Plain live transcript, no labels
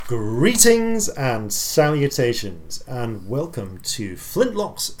Greetings and salutations, and welcome to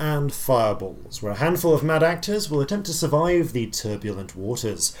Flintlocks and Fireballs, where a handful of mad actors will attempt to survive the turbulent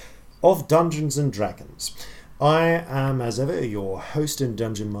waters of Dungeons and Dragons. I am, as ever, your host and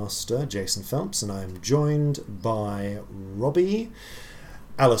dungeon master, Jason Phelps, and I am joined by Robbie,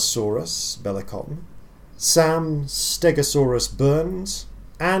 Allosaurus Bellicotton, Sam Stegosaurus Burns,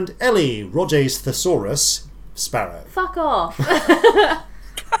 and Ellie Roges Thesaurus Sparrow. Fuck off.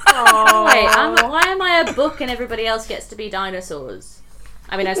 Wait, why am I a book and everybody else gets to be dinosaurs?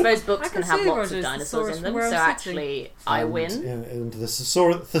 I mean, I suppose books can have lots of dinosaurs in them, so actually I win. And the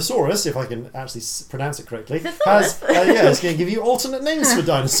thesaurus, if I can actually pronounce it correctly, Thesaurus. it's going to give you alternate names for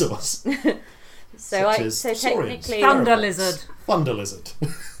dinosaurs. So technically... Thunder lizard. Thunder lizard.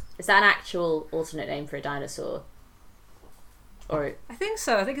 Is that an actual alternate name for a dinosaur? Or I think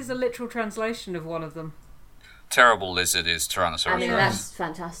so. I think it's a literal translation of one of them. Terrible lizard is Tyrannosaurus I mean, Rex. that's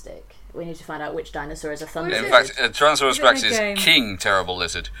fantastic. We need to find out which dinosaur is a thunder In lizard. fact, Tyrannosaurus Rex is King Terrible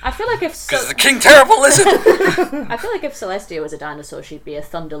Lizard. I feel like if Because it's a King Terrible Lizard! I feel like if Celestia was a dinosaur, she'd be a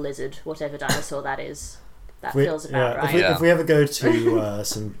thunder lizard, whatever dinosaur that is. That feels about right. If we ever go to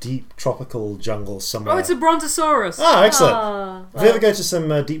some deep tropical jungle somewhere... Oh, it's a Brontosaurus! Oh, excellent. If we ever go to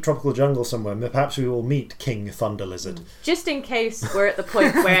some deep tropical jungle somewhere, perhaps we will meet King Thunder Lizard. Just in case we're at the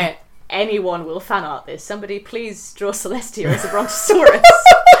point where anyone will fan art this, somebody please draw Celestia as a Brontosaurus.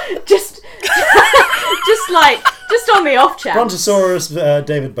 just on the off chance. Brontosaurus,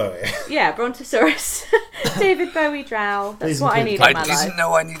 David Bowie. Yeah, Brontosaurus, David Bowie drow. That's Please what I need in my life. I didn't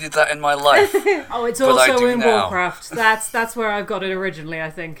know I needed that in my life. Oh, it's But I also do in now. Warcraft. That's where I got it originally, I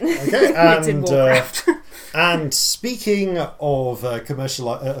think. Okay, It's in Warcraft. And speaking of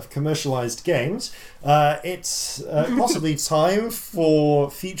commercialized games, it's possibly time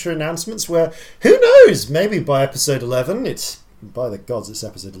for future announcements where, who knows, maybe by episode 11, by the gods, it's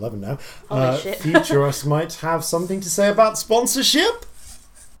episode 11 now, Holy shit. future us might have something to say about sponsorship.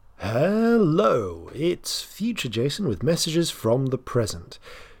 Hello, it's Future Jason with messages from the present.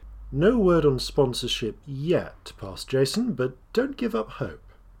 No word on sponsorship yet, past Jason, but don't give up hope.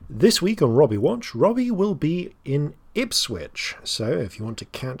 This week on Robbie Watch, Robbie will be in Ipswich, so if you want to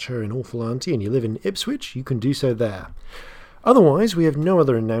catch her in Awful Auntie and you live in Ipswich, you can do so there. Otherwise, we have no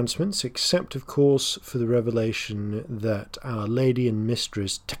other announcements, except, of course, for the revelation that our Lady and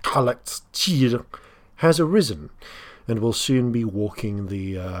Mistress Tekalaxtir has arisen, and will soon be walking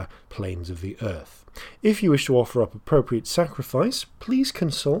the plains of the earth. If you wish to offer up appropriate sacrifice, please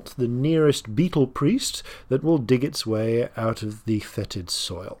consult the nearest beetle priest that will dig its way out of the fetid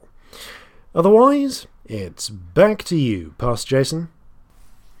soil. Otherwise, it's back to you, past Jason.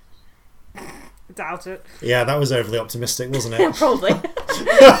 Doubt it. Yeah, that was overly optimistic, wasn't it? Probably. But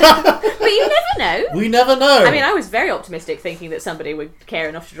you never know. We never know. I mean, I was very optimistic thinking that somebody would care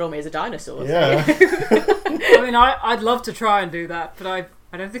enough to draw me as a dinosaur. Yeah. I mean, I'd love to try and do that, but I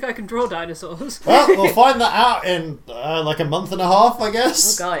don't think I can draw dinosaurs. Well, we'll find that out in like a month and a half, I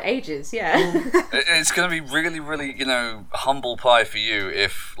guess. Oh god, ages, yeah. It's going to be really, really, humble pie for you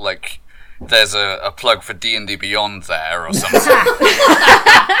if, there's a plug for D&D Beyond there or something.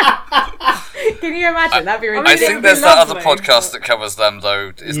 Can you imagine? That'd be I ridiculous. think there's that other podcast that covers them,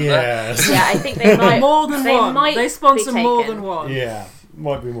 though, isn't there? Yes. Yeah, I think they might. More than one. Might They sponsor be more taken. than one. Yeah,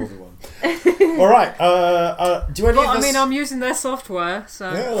 might be more than one. All right. Do any Well, of us... I mean, I'm using their software,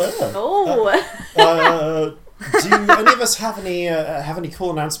 so... Yeah. Oh. Do any of us have any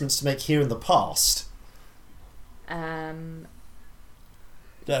cool announcements to make here in the past?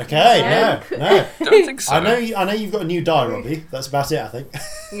 Okay, no. Don't think so. I know you've got a new die, Robbie. That's about it, I think.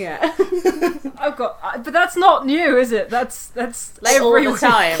 Yeah. I've got... But that's not new, is it? That's Like all every the week.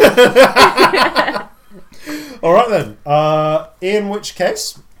 time. All right then. In which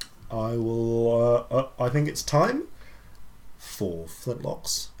case, I will. I think it's time for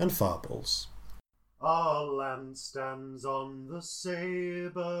Flintlocks and Fireballs. Our land stands on the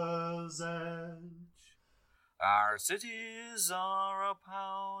sabre's edge. Our cities are a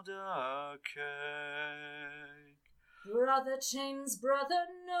powder keg. Brother chains brother,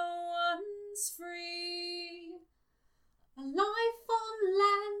 no one's free. A life on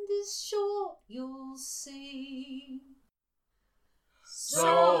land is short, you'll see.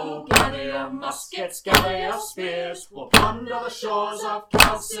 So gather your muskets, gather your spears, we'll plunder the shores of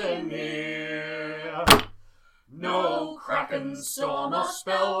Calcimere. No kraken, storm or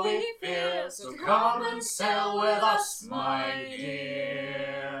spell we fear, so come and sail with us, my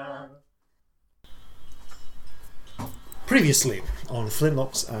dear. Previously on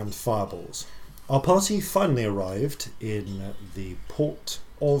Flintlocks and Fireballs, our party finally arrived in the port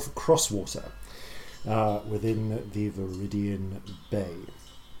of Crosswater, within the Viridian Bay.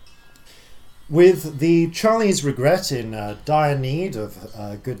 With the Charlie's Regret in dire need of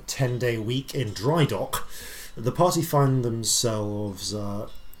a good 10-day week in dry dock, the party find themselves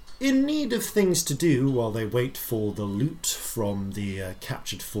in need of things to do while they wait for the loot from the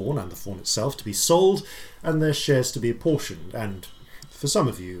captured fawn and the fawn itself to be sold and their shares to be apportioned, and for some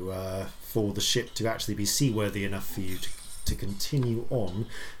of you, for the ship to actually be seaworthy enough for you to continue on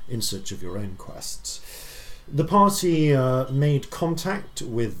in search of your own quests. The party made contact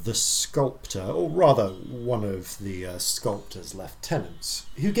with the sculptor, or rather one of the sculptor's lieutenants,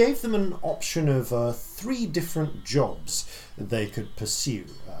 who gave them an option of 3 different jobs they could pursue.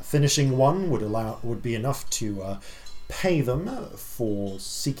 Finishing one would be enough to pay them for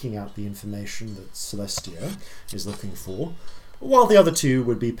seeking out the information that Celestia is looking for, while the other 2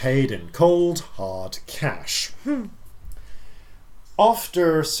 would be paid in cold, hard cash.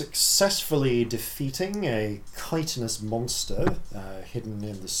 After successfully defeating a chitinous monster hidden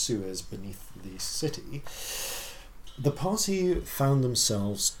in the sewers beneath the city, the party found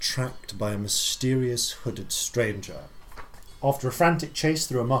themselves tracked by a mysterious hooded stranger. After a frantic chase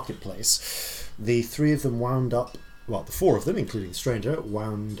through a marketplace, the 3 of them the 4 of them, including the stranger,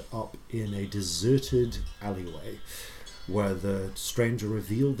 wound up in a deserted alleyway, where the stranger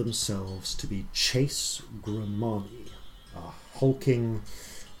revealed themselves to be Chase Grimani, a hulking,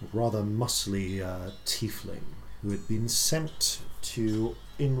 rather muscly tiefling who had been sent to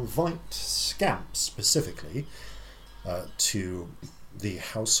invite Scamp specifically to the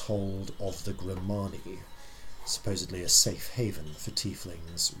household of the Grimani, supposedly a safe haven for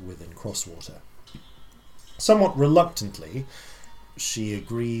tieflings within Crosswater. Somewhat reluctantly, she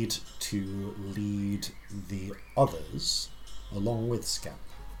agreed to lead the others along with Scamp.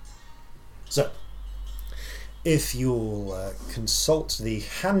 So, if you'll consult the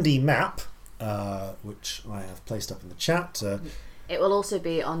handy map, which I have placed up in the chat. It will also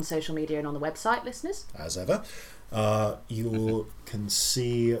be on social media and on the website, listeners. As ever. You can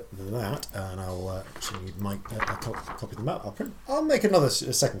see that, and I'll actually need a copy of the map. I'll make a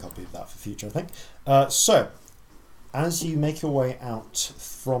second copy of that for future, I think. So, as you make your way out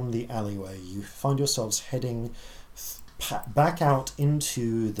from the alleyway, you find yourselves heading back out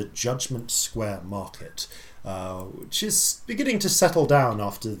into the Judgment Square Market, which is beginning to settle down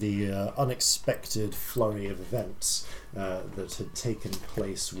after the unexpected flurry of events that had taken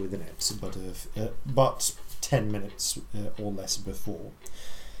place within it, but 10 minutes or less before.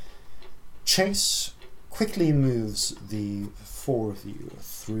 Chase quickly moves the 4 of you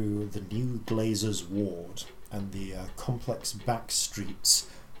through the New Glazers Ward and the complex back streets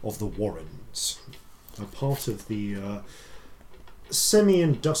of the Warrens, a part of the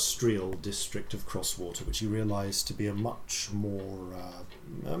semi-industrial district of Crosswater, which you realise to be a much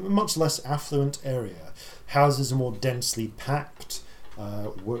less affluent area. Houses are more densely packed.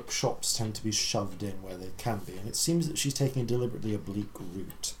 Workshops tend to be shoved in where they can be, and it seems that she's taking a deliberately oblique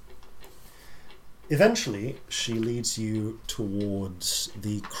route. Eventually, she leads you towards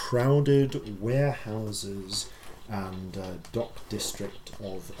the crowded warehouses and dock district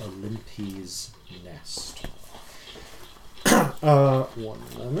of Olympi's Nest. One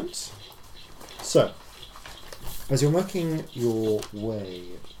moment. So, as you're making your way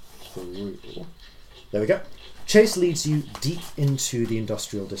through, there we go. Chase leads you deep into the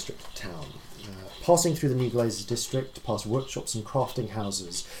industrial district of town, passing through the New Glazers district, past workshops and crafting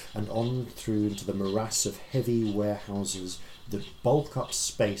houses, and on through into the morass of heavy warehouses that bulk up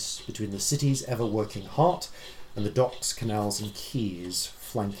space between the city's ever-working heart and the docks, canals and quays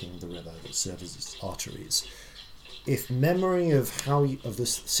flanking the river that serves as its arteries. If memory of the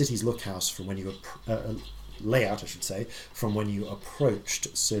city's lookhouse from when you layout, I should say, from when you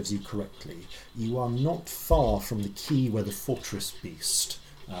approached serves you correctly, you are not far from the quay where the fortress beast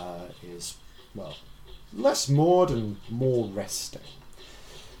is, well, less moored and more resting.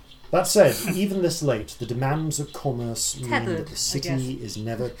 That said, even this late, the demands of commerce mean that the city is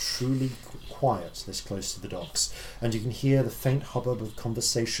never truly quiet this close to the docks, and you can hear the faint hubbub of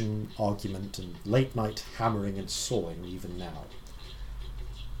conversation, argument, and late-night hammering and sawing even now.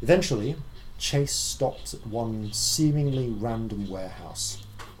 Eventually, Chase stopped at one seemingly random warehouse,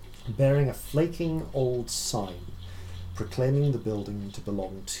 bearing a flaking old sign proclaiming the building to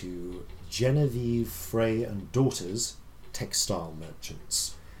belong to Genevieve Frey and Daughters, textile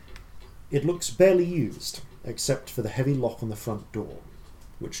merchants. It looks barely used, except for the heavy lock on the front door,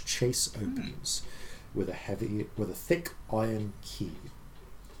 which Chase opens with a thick iron key.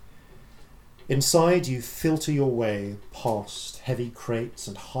 Inside, you filter your way past heavy crates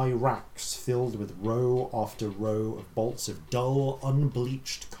and high racks filled with row after row of bolts of dull,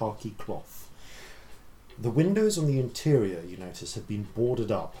 unbleached khaki cloth. The windows on the interior, you notice, have been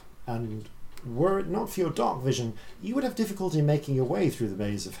boarded up, and were it not for your dark vision, you would have difficulty making your way through the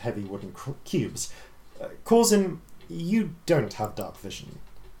maze of heavy wooden cubes. Corzin, you don't have dark vision.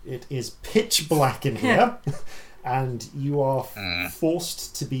 It is pitch black in here, and you are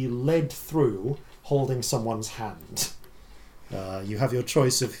forced to be led through holding someone's hand. You have your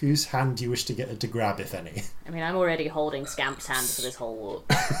choice of whose hand you wish to get to grab, if any. I mean, I'm already holding Scamp's hand for this whole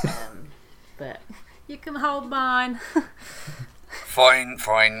walk, but you can hold mine. Fine,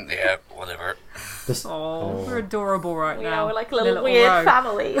 yeah, whatever. We're adorable right now. Yeah, we're like a little weird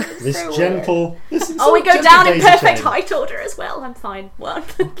family. This so gentle... This we go down in perfect height order as well. I'm fine. One.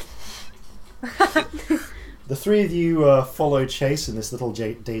 The three of you follow Chase in this little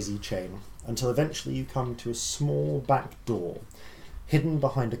daisy chain until eventually you come to a small back door hidden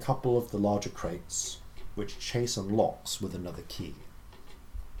behind a couple of the larger crates, which Chase unlocks with another key.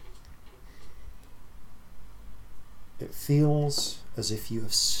 It feels as if you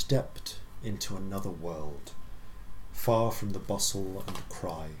have stepped into another world, far from the bustle and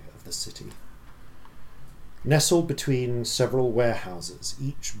cry of the city. Nestled between several warehouses,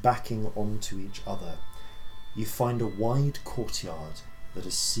 each backing onto each other, you find a wide courtyard that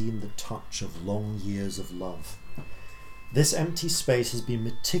has seen the touch of long years of love. This empty space has been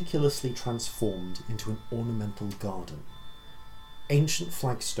meticulously transformed into an ornamental garden. Ancient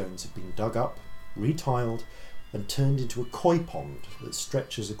flagstones have been dug up, retiled, and turned into a koi pond that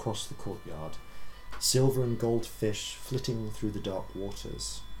stretches across the courtyard, silver and gold fish flitting through the dark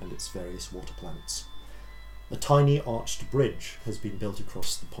waters and its various water plants. A tiny arched bridge has been built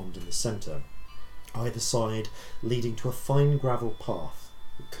across the pond in the centre, either side leading to a fine gravel path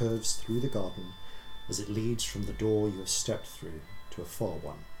that curves through the garden as it leads from the door you have stepped through to a far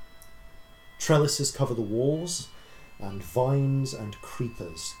one. Trellises cover the walls, and vines and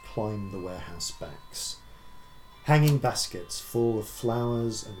creepers climb the warehouse backs. Hanging baskets full of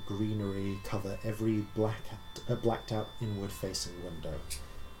flowers and greenery cover every blacked out inward-facing window,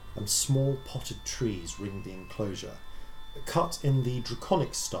 and small potted trees ring the enclosure, cut in the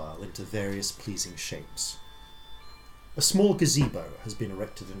draconic style into various pleasing shapes. A small gazebo has been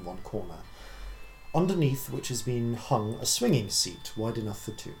erected in one corner, underneath which has been hung a swinging seat wide enough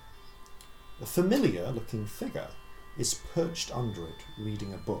for two. A familiar-looking figure is perched under it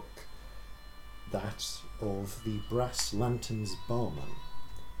reading a book, that of the Brass Lantern's barman.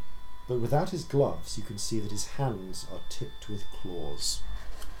 But without his gloves, you can see that his hands are tipped with claws.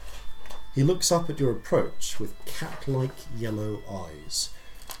 He looks up at your approach with cat-like yellow eyes.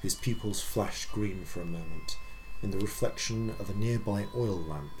 His pupils flash green for a moment, in the reflection of a nearby oil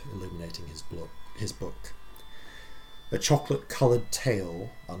lamp illuminating his book. A chocolate-coloured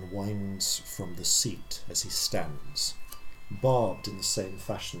tail unwinds from the seat as he stands, barbed in the same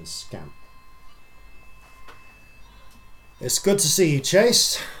fashion as Scamp. It's good to see you,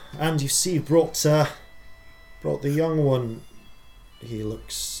 Chase. And you see you brought the young one. He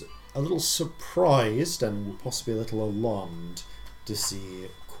looks a little surprised and possibly a little alarmed to see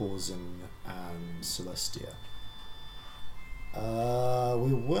Corzin and Celestia.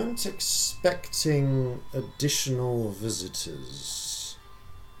 We weren't expecting additional visitors.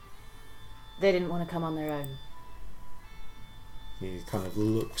 They didn't want to come on their own. He kind of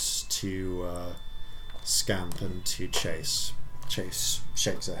looks to Scamp and to Chase. Chase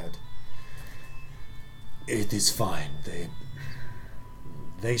shakes her head. It is fine.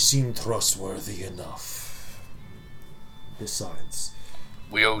 They seem trustworthy enough. Besides,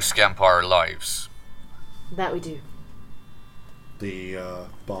 we owe Scamp our lives. That we do. The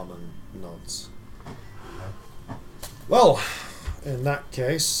barman nods. Well, in that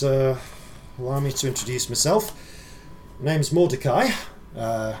case, allow me to introduce myself. Name's Mordecai,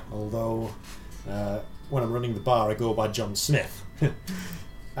 although when I'm running the bar I go by John Smith.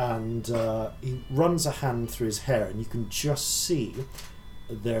 And he runs a hand through his hair, and you can just see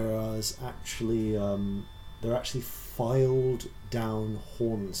there are actually filed down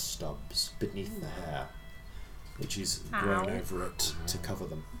horn stubs beneath the hair, which is grown over it to cover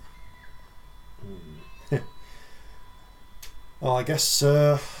them. Well, I guess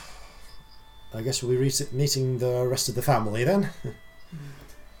we'll be meeting the rest of the family then.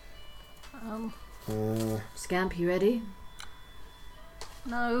 Scamp, you ready?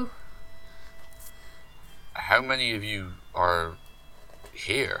 No. How many of you are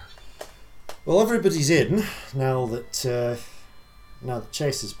here? Well, everybody's in now that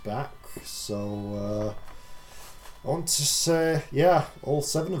Chase is back. So I want to say, yeah, all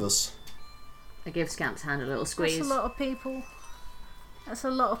 7 of us. I give Scamp's hand a little squeeze. That's a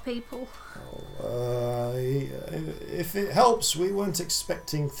lot of people. If it helps, we weren't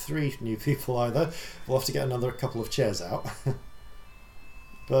expecting 3 new people either. We'll have to get another couple of chairs out.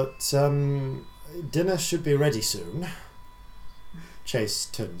 But dinner should be ready soon. Chase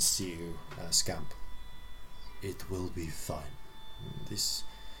turns to you, Scamp. It will be fine. This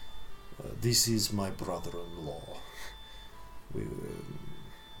is my brother-in-law.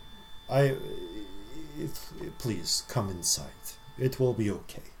 Please come inside. It will be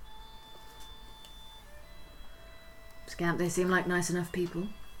okay. Scamp, they seem like nice enough people.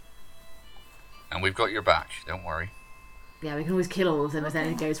 And we've got your back, don't worry. Yeah, we can always kill all of them if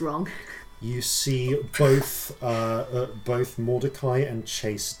anything goes wrong. You see both Mordecai and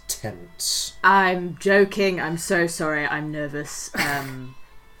Chase tense. I'm joking. I'm so sorry. I'm nervous.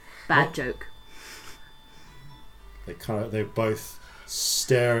 Bad joke. They both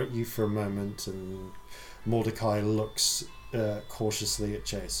stare at you for a moment, and Mordecai looks cautiously at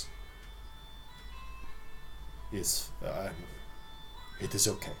Chase. It is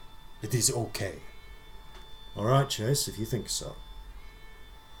okay. It is okay. All right, Chase, if you think so.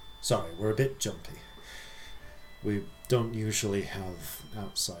 Sorry, we're a bit jumpy. We don't usually have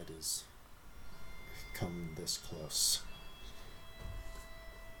outsiders come this close.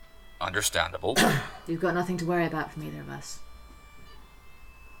 Understandable. You've got nothing to worry about from either of us.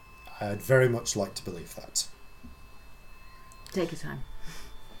 I'd very much like to believe that. Take your time.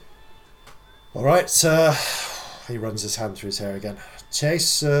 All right, he runs his hand through his hair again.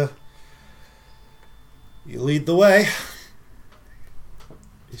 Chase, you lead the way.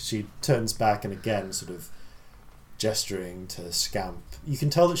 She turns back and again sort of gesturing to Scamp. You can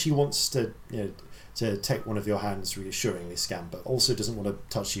tell that she wants to, to take one of your hands reassuringly, Scamp, but also doesn't want to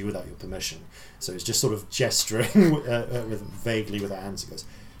touch you without your permission. So it's just sort of gesturing vaguely with her hands. He goes,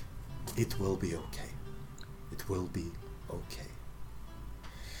 "It will be okay. It will be okay."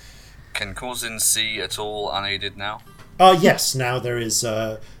 Can Corzin see at all unaided now? Yes, now there is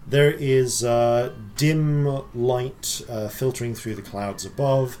dim light filtering through the clouds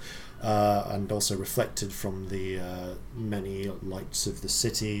above, and also reflected from the many lights of the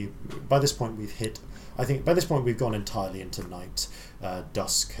city. By this point we've gone entirely into night.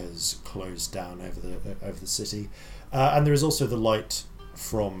 Dusk has closed down over the city, and there is also the light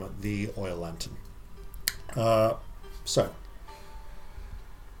from the oil lantern. So.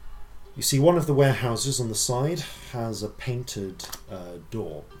 You see one of the warehouses on the side has a painted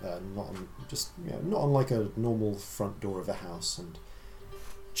door, not unlike a normal front door of a house, and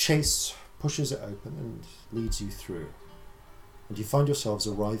Chase pushes it open and leads you through. And you find yourselves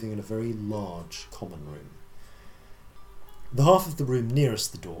arriving in a very large common room. The half of the room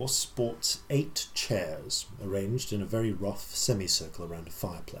nearest the door sports 8 chairs, arranged in a very rough semicircle around a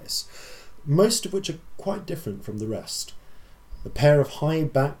fireplace, most of which are quite different from the rest. A pair of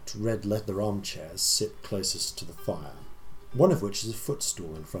high-backed red leather armchairs sit closest to the fire, one of which is a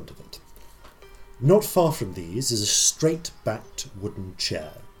footstool in front of it. Not far from these is a straight-backed wooden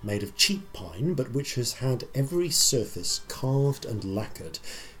chair, made of cheap pine, but which has had every surface carved and lacquered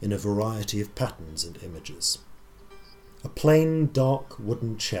in a variety of patterns and images. A plain, dark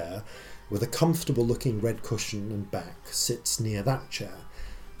wooden chair with a comfortable-looking red cushion and back sits near that chair,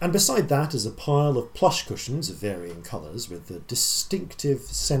 and beside that is a pile of plush cushions of varying colours with a distinctive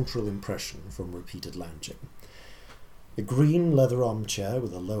central impression from repeated lounging. A green leather armchair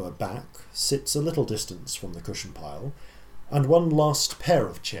with a lower back sits a little distance from the cushion pile, and one last pair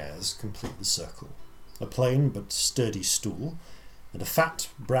of chairs complete the circle. A plain but sturdy stool, and a fat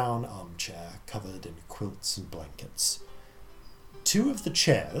brown armchair covered in quilts and blankets. 2 of the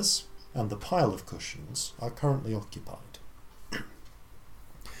chairs and the pile of cushions are currently occupied.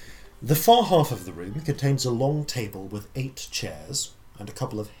 The far half of the room contains a long table with 8 chairs and a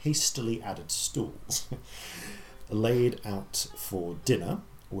couple of hastily added stools, laid out for dinner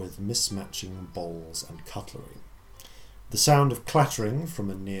with mismatching bowls and cutlery. The sound of clattering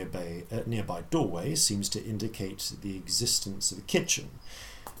from a nearby doorway seems to indicate the existence of a kitchen.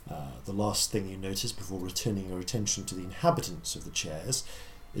 The last thing you notice before returning your attention to the inhabitants of the chairs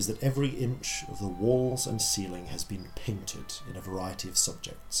is that every inch of the walls and ceiling has been painted in a variety of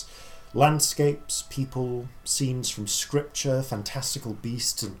subjects. Landscapes, people, scenes from scripture, fantastical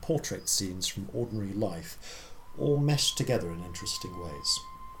beasts, and portrait scenes from ordinary life, all meshed together in interesting ways.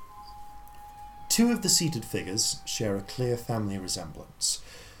 2 of the seated figures share a clear family resemblance.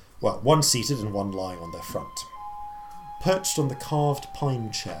 Well, one seated and one lying on their front. Perched on the carved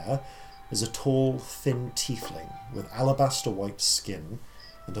pine chair is a tall, thin tiefling with alabaster white skin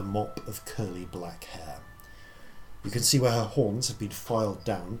and a mop of curly black hair. You can see where her horns have been filed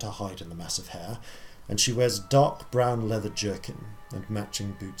down to hide in the mass of hair, and she wears dark brown leather jerkin and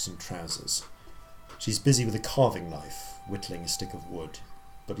matching boots and trousers. She's busy with a carving knife, whittling a stick of wood,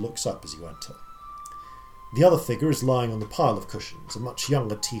 but looks up as you enter. The other figure is lying on the pile of cushions, a much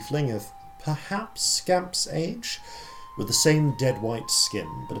younger tiefling of perhaps Scamp's age, with the same dead white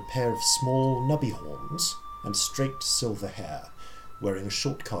skin, but a pair of small nubby horns and straight silver hair, wearing a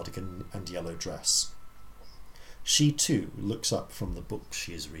short cardigan and yellow dress. She too looks up from the book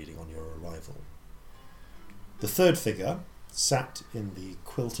she is reading on your arrival. The third figure, sat in the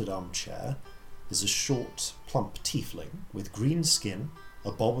quilted armchair, is a short, plump tiefling with green skin,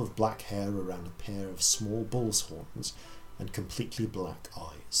 a bob of black hair around a pair of small bull's horns, and completely black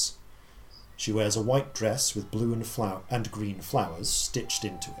eyes. She wears a white dress with blue and green flowers stitched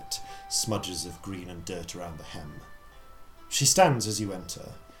into it, smudges of green and dirt around the hem. She stands as you enter,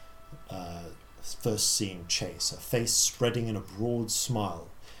 first seeing Chase, her face spreading in a broad smile.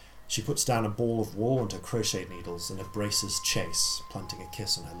 She puts down a ball of wool and her crochet needles and embraces Chase, planting a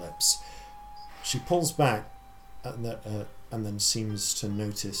kiss on her lips. She pulls back and then seems to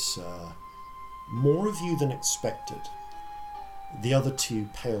notice more of you than expected. The other two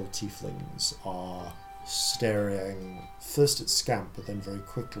pale tieflings are staring first at Scamp, but then very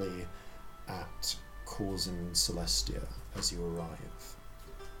quickly at Corzin and Celestia as you arrive.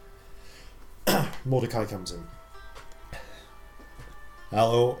 Mordecai comes in.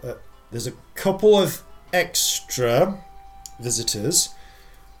 Hello, there's a couple of extra visitors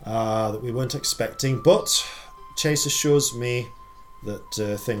that we weren't expecting, but Chase assures me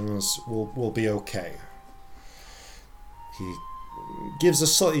that things will be okay. He gives a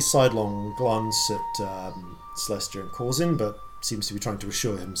slightly sidelong glance at Celestia and Corzin, but seems to be trying to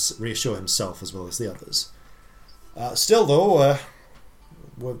reassure himself as well as the others. Still, though,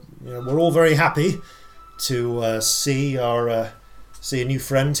 we're all very happy to see a new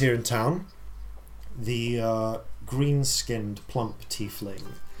friend here in town. The green-skinned, plump tiefling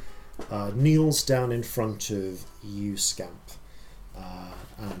kneels down in front of you, Scamp,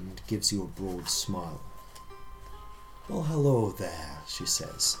 and gives you a broad smile. Well, hello there, she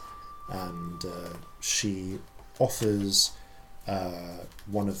says, and she offers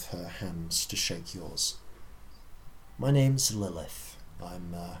one of her hands to shake yours. My name's Lilith.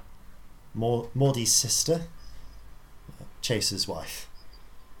 I'm Mordy's sister, Chase's wife.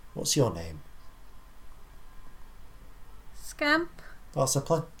 What's your name? Scamp. That's a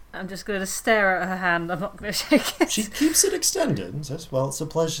pleasure. I'm just going to stare at her hand. I'm not going to shake it. She keeps it extended and says, well, it's a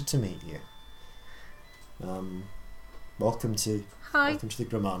pleasure to meet you. Welcome to the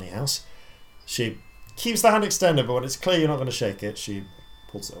Grimani house. She keeps the hand extended, but when it's clear you're not going to shake it, she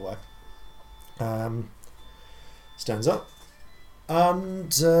pulls it away. Stands up.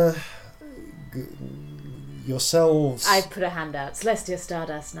 And yourselves... I put a hand out. Celestia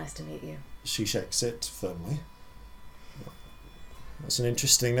Stardust, nice to meet you. She shakes it firmly. That's an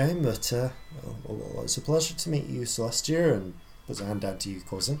interesting name, but well, it's a pleasure to meet you, Celestia, and puts a hand down to you,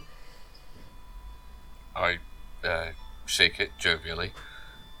 Corzin. I shake it jovially.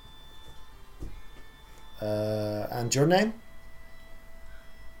 And your name?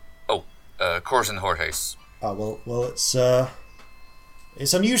 Corzin Hortace. Well,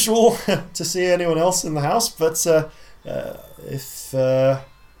 it's unusual to see anyone else in the house, but if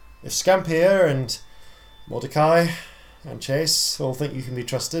Scamp here and Mordecai and Chase all think you can be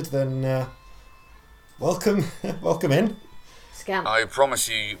trusted, then welcome in. Scamp. I promise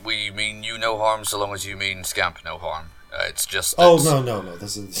you, we mean you no harm so long as you mean Scamp no harm. It's just... Oh, no.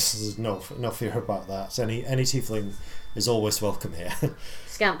 This is no fear about that. Any tiefling is always welcome here.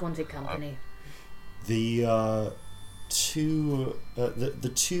 Scamp wanted company. The two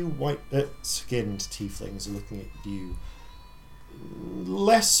white-skinned tieflings are looking at you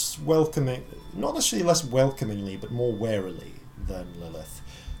less welcoming, not necessarily less welcomingly, but more warily than Lilith.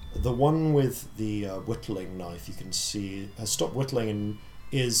 The one with the whittling knife, you can see, has stopped whittling and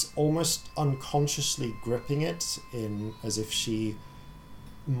is almost unconsciously gripping it in as if she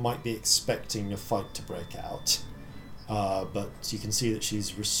might be expecting a fight to break out. But you can see that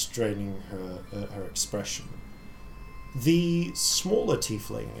she's restraining her expression. The smaller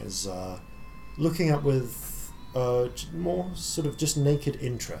tiefling is looking up with more sort of just naked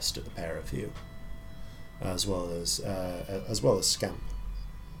interest at the pair of you, as well as Scamp.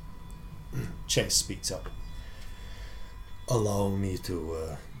 Chase speaks up. Allow me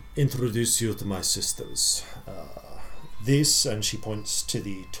to introduce you to my sisters. This, and she points to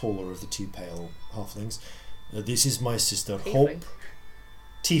the taller of the two pale halflings. This is my sister Hope.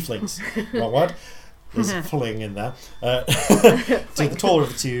 Tieflings. Wrong word. There's a fling in there. To the taller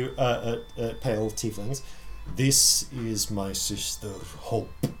of the two pale tieflings. This is my sister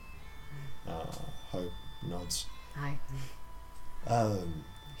Hope. Hope nods. Hi.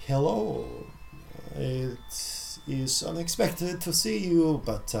 Hello. It is unexpected to see you,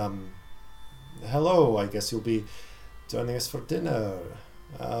 but hello. I guess you'll be joining us for dinner.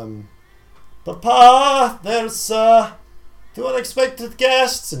 Papa, there's 2 unexpected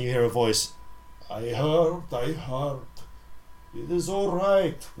guests. And you hear a voice. I heard. It is all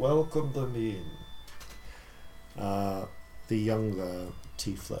right. Welcome them in. The younger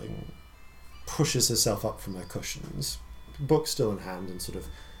tiefling pushes herself up from her cushions, book still in hand, and sort of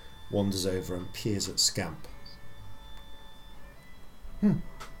wanders over and peers at Scamp.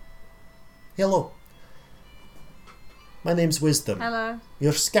 Hello. My name's Wisdom. Hello.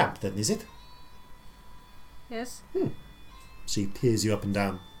 You're Scamp then, is it? Yes. She peers you up and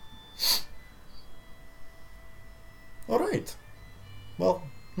down. All right. Well.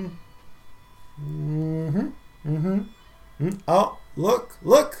 Oh,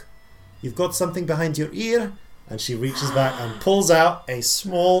 look! You've got something behind your ear. And she reaches back and pulls out a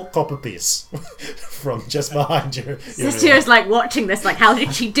small copper piece from just behind your Sister is like watching this, like, how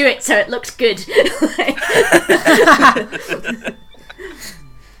did she do it so it looks good?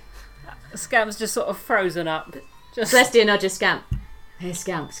 Scamp's just sort of frozen up. Celestia nudges Scamp. Hey,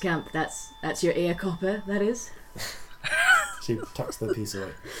 Scamp, that's your ear copper, that is. She tucks the piece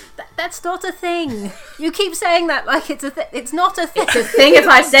away. That's not a thing. You keep saying that like it's a thing. It's not a thing. It's a thing if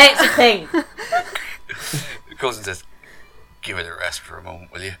I say it's a thing. Coulson says, give it a rest for a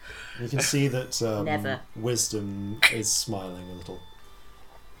moment, will you? You can see that Never. Wisdom is smiling a little.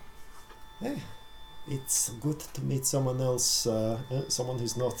 Hey, it's good to meet someone else, someone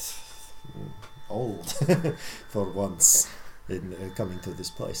who's not old for once in coming to this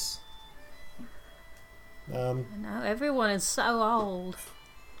place. No, everyone is so old.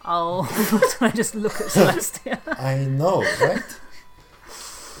 I just look at Celestia. I know, right?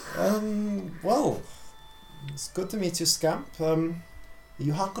 Well, it's good to meet you, Scamp. Are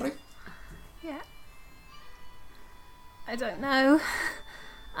you hungry? Yeah. I don't know.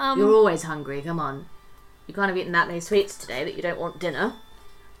 You're always hungry, come on. You can't have eaten that many sweets today that you don't want dinner.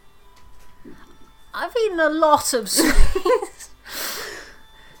 I've eaten a lot of sweets.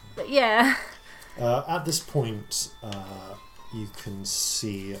 But yeah. At this point, you can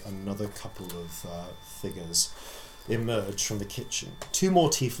see another couple of figures emerge from the kitchen. 2 more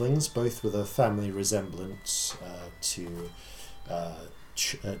tieflings, both with a family resemblance to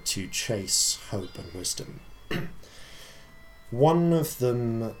Chase, Hope, and Wisdom. One of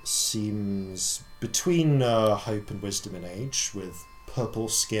them seems between Hope and Wisdom in age, with purple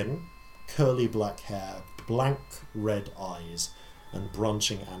skin, curly black hair, blank red eyes, and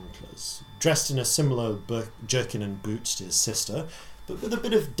branching antlers, dressed in a similar jerkin and boots to his sister, but with a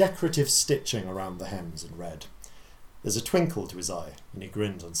bit of decorative stitching around the hems in red. There's a twinkle to his eye, and he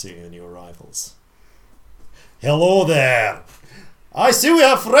grins on seeing the new arrivals. Hello there! I see we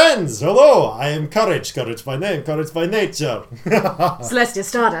have friends! Hello! I am Courage by name, Courage by nature. Celestia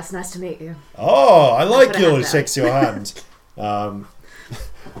Stardust, nice to meet you. Oh, I like you, shakes your hand.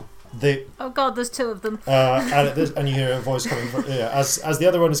 Oh God, there's 2 of them. And you hear a voice coming from as the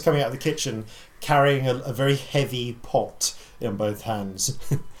other one is coming out of the kitchen, carrying a very heavy pot in both hands.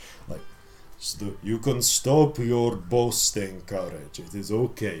 Like, you can stop your boasting, Courage. It is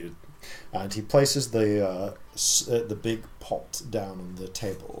okay. And he places the big pot down on the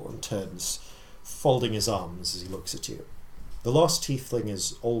table and turns, folding his arms as he looks at you. The last tiefling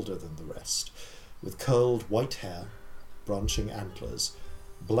is older than the rest, with curled white hair, branching antlers,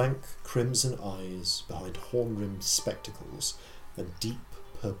 blank crimson eyes behind horn-rimmed spectacles, and deep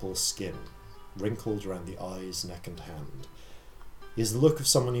purple skin, wrinkled around the eyes, neck, and hand. He has the look of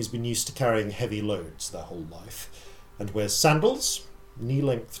someone who's been used to carrying heavy loads their whole life, and wears sandals,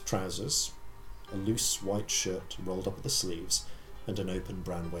 knee-length trousers, a loose white shirt rolled up at the sleeves, and an open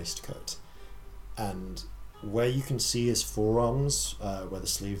brown waistcoat. And where you can see his forearms, where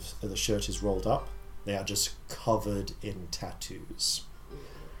the shirt is rolled up, they are just covered in tattoos.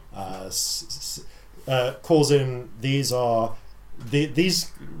 Calls in, these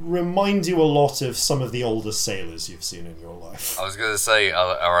remind you a lot of some of the older sailors you've seen in your life. I was going to say,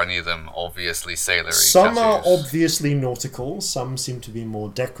 are any of them obviously sailory Some tattoos? are obviously nautical, some seem to be more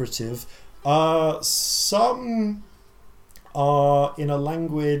decorative, some are in a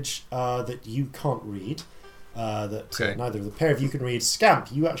language that you can't read, neither of the pair of you can read.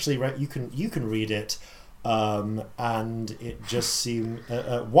 Scamp, you actually you can read it. And it just seemed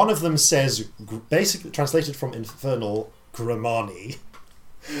one of them says, basically translated from Infernal, Grimani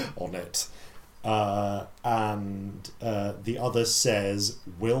on it, and the other says,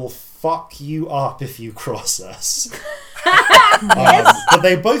 "We'll fuck you up if you cross us." But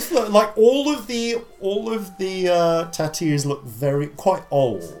they both look like all of the tattoos look quite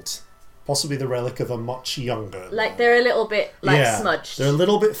old, possibly the relic of a much younger. Like they're a little bit smudged. They're a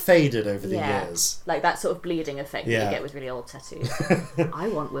little bit faded over the years. Like that sort of bleeding effect that you get with really old tattoos. I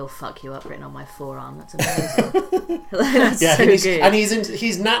want "Will fuck you up" written on my forearm. That's amazing. That's so good. And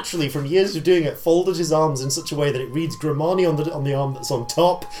he's naturally, from years of doing it, folded his arms in such a way that it reads Grimani on the arm that's on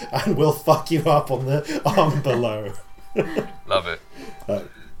top and "Will fuck you up" on the arm below. Love it.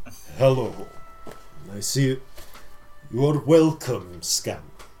 Hello. I see you are welcome, Scamp.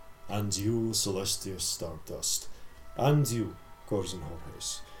 And you, Celestia Stardust. And you, Corzin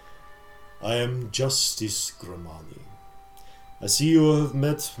Jorges. I am Justice Grimani. I see you have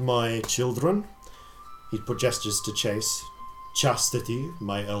met my children. He put gestures to Chase. Chastity,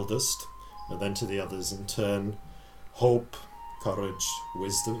 my eldest. And then to the others in turn. Hope, courage,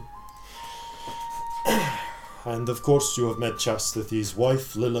 wisdom. And of course you have met Chastity's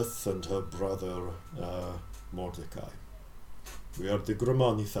wife, Lilith, and her brother, Mordecai. We are the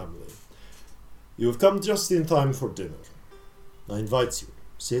Grimani family. You have come just in time for dinner. I invite you.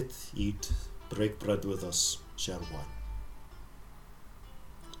 Sit, eat, break bread with us, share wine.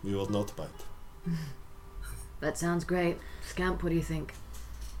 We will not bite. That sounds great. Scamp, what do you think?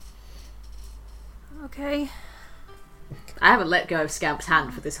 Okay. I haven't let go of Scamp's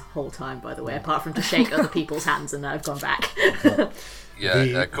hand for this whole time, by the way, apart from to shake other people's hands, and then I've gone back.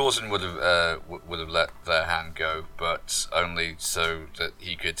 Corzin would have let their hand go, but only so that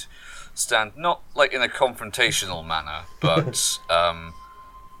he could stand, not like in a confrontational manner, but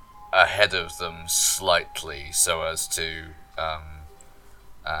ahead of them slightly, so as to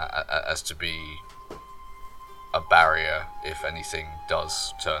be a barrier if anything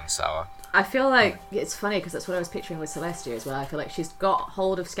does turn sour. I feel like it's funny because that's what I was picturing with Celestia as well. I feel like she's got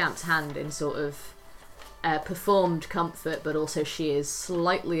hold of Scamp's hand in sort of performed comfort, but also she is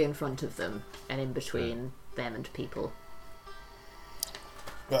slightly in front of them and in between them and people.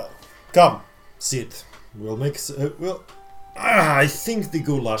 Well, come, sit. We'll make. I think the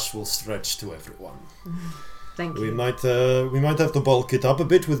goulash will stretch to everyone. Thank you. We might have to bulk it up a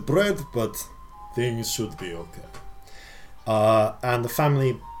bit with bread, but things should be okay. And the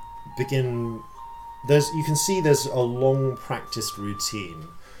family begin. You can see there's a long practiced routine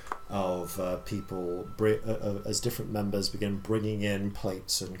of people as different members begin bringing in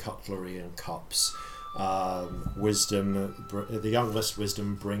plates and cutlery and cups. Wisdom, the youngest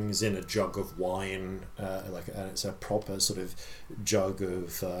Wisdom brings in a jug of wine, and it's a proper sort of jug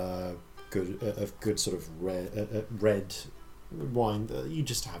of good sort of red wine that you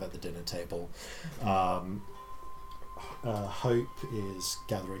just have at the dinner table. Hope is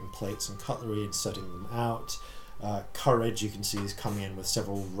gathering plates and cutlery and setting them out. Courage, you can see, is coming in with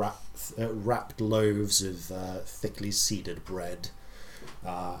several wrapped loaves of thickly seeded bread.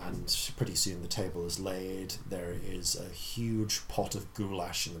 And pretty soon the table is laid. There is a huge pot of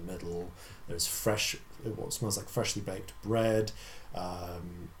goulash in the middle. There's what smells like freshly baked bread,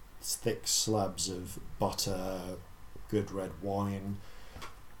 thick slabs of butter, good red wine.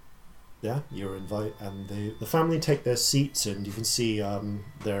 Yeah, you're invited, and the family take their seats, and you can see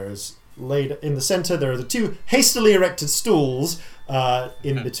there's laid in the centre. There are the two hastily erected stools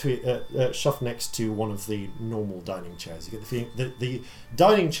in between, shoved next to one of the normal dining chairs. You get the feeling that the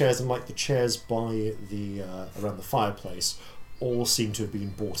dining chairs, unlike the chairs by the around the fireplace, all seem to have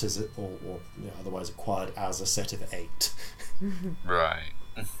been bought as otherwise acquired as a set of 8. Right.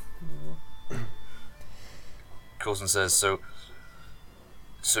 Coulson says,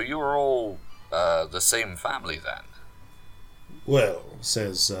 So you're all the same family then? Well,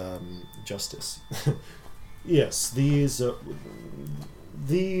 says Justice. Yes, these I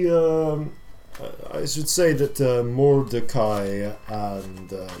should say that Mordecai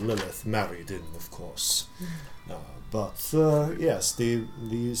and Lilith married in, of course. But yes,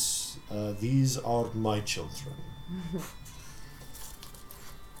 these are my children.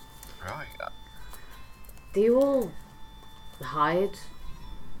 Right. Do you all hide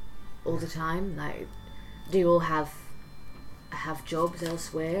all the time? Like, do you all have jobs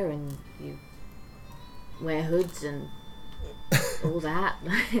elsewhere and you wear hoods and all that?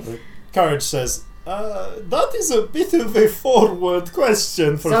 Courage says, that is a bit of a forward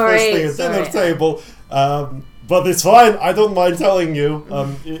question for first thing at dinner table. But it's fine, I don't mind telling you.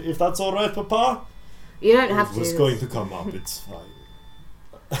 If that's alright, Papa? You don't have to. It was going to come up, it's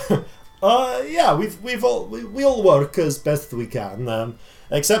fine. Yeah, we all work as best we can.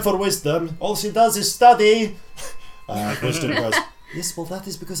 Except for Wisdom. All she does is study. Wisdom goes, yes, well that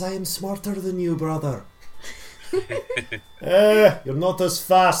is because I am smarter than you, brother. You're not as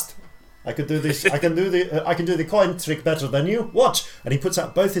fast. I could do this. I can do the coin trick better than you. Watch! And he puts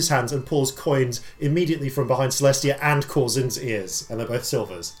out both his hands and pulls coins immediately from behind Celestia and Corzin's ears, and they're both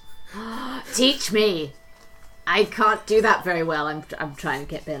silvers. Teach me. I can't do that very well. I'm trying to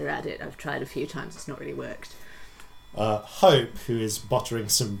get better at it. I've tried a few times. It's not really worked. Hope, who is buttering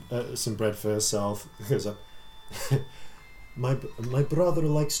some bread for herself, goes up. My brother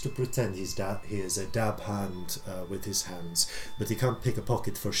likes to pretend he is a dab hand with his hands, but he can't pick a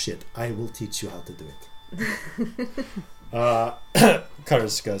pocket for shit. I will teach you how to do it.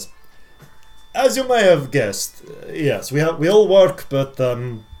 Curtis goes, as you may have guessed, yes, we all work, but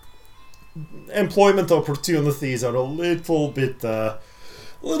employment opportunities are a little bit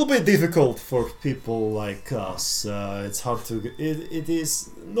difficult for people like us. It's hard to. It is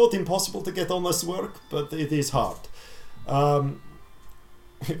not impossible to get honest work, but it is hard.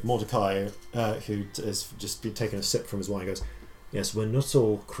 Mordecai, who has just been taking a sip from his wine, goes, "Yes, we're not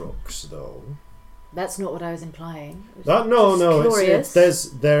all crooks, though." That's not what I was implying. No. Curious.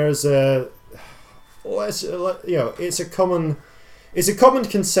 There's a. Well, it's a common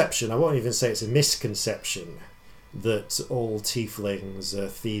conception. I won't even say it's a misconception that all tieflings are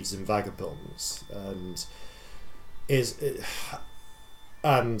thieves and vagabonds, and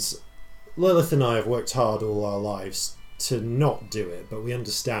Lilith and I have worked hard all our lives to not do it, but we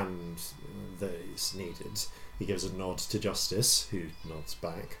understand that it's needed. He gives a nod to Justice, who nods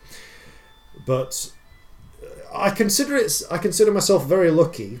back. But I consider myself very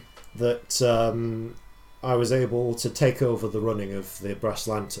lucky that I was able to take over the running of the Brass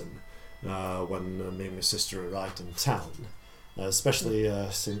Lantern when me and my sister arrived in town, especially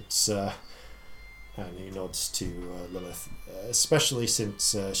since, and he nods to Lilith, especially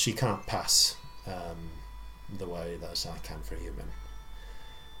since she can't pass the way that I can for a human.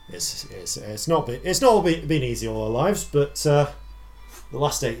 It's not been easy all our lives, but the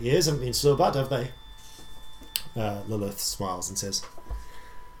last 8 years haven't been so bad, have they? Lilith smiles and says,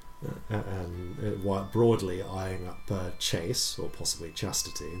 broadly eyeing up Chase, or possibly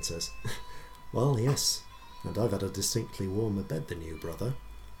Chastity, and says, "Well, yes, and I've had a distinctly warmer bed than you, brother."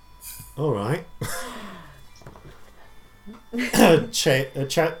 All right.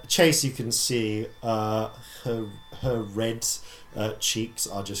 Chase, you can see her red cheeks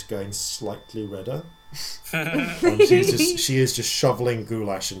are just going slightly redder. And she is just shoveling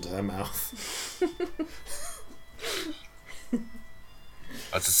goulash into her mouth.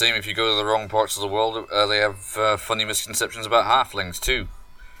 It's the same if you go to the wrong parts of the world. They have funny misconceptions about halflings too.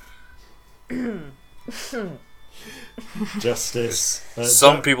 Justice.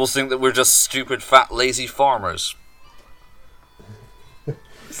 Some people think that we're just stupid, fat, lazy farmers.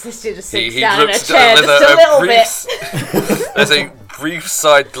 Sister just sits down in a chair with just a little bit. There's a brief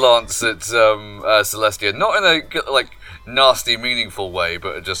side glance at Celestia, not in a nasty, meaningful way,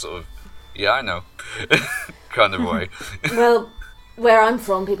 but just sort of, yeah, I know, kind of way. Well, where I'm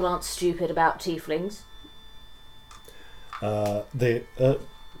from, people aren't stupid about tieflings. The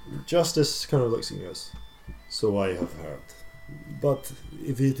Justice kind of looks at you and goes, "So I have heard. But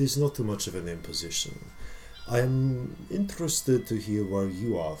if it is not too much of an imposition, I am interested to hear where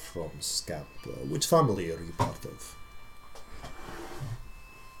you are from, Scamp. Which family are you part of?"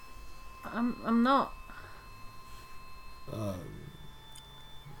 I'm not. I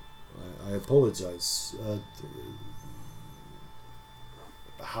apologize.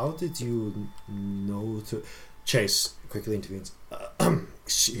 How did you know to... Chase quickly intervenes.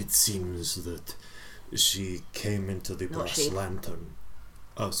 It seems that she came into the Brass Lantern.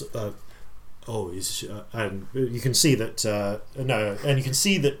 And you can see that and you can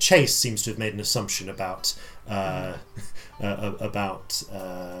see that Chase seems to have made an assumption about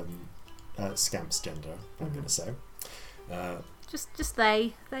Scamp's gender. I'm going to say. Just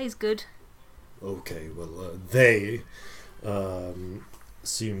they. They's good. Okay, well, they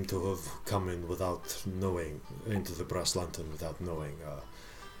seem to have come in without knowing, into the Brass Lantern without knowing.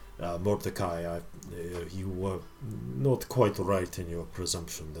 Mordecai, you were not quite right in your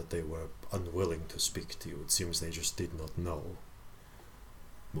presumption that they were unwilling to speak to you. It seems they just did not know.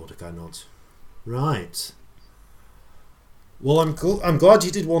 Mordecai nods. Right. Well, I'm glad you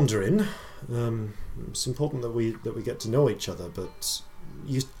did wander in. It's important that we get to know each other. But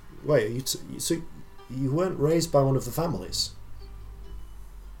so you weren't raised by one of the families?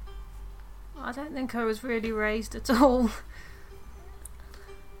 I don't think I was really raised at all.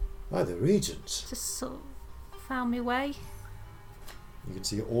 By the Regent. Just sort of found my way. You can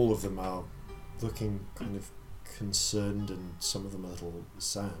see all of them are looking kind of concerned, and some of them a little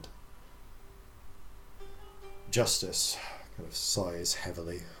sad. Justice kind of sighs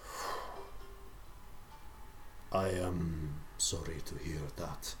heavily. I am sorry to hear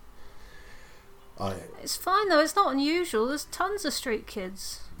that. It's fine though, it's not unusual. There's tons of street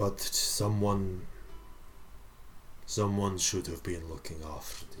kids. But someone should have been looking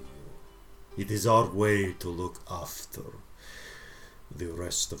after you. It is our way to look after the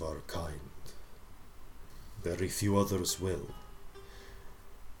rest of our kind. Very few others will.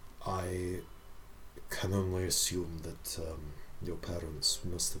 I can only assume that your parents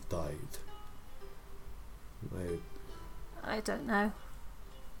must have died. I don't know.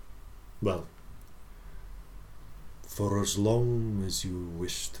 Well, for as long as you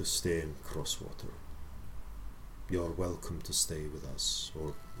wish to stay in Crosswater, you're welcome to stay with us,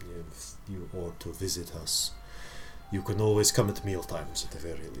 or to visit us. You can always come at meal times at the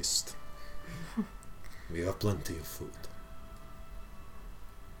very least. We have plenty of food.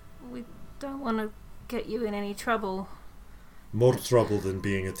 We don't want to get you in any trouble. More trouble than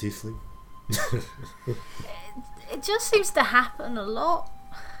being a tiefling? It just seems to happen a lot.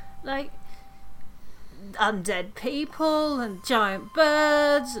 Like, undead people and giant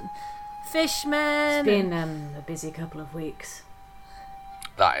birds and fishmen. It's been a busy couple of weeks.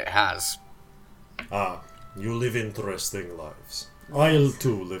 That it has. Ah, you live interesting lives. I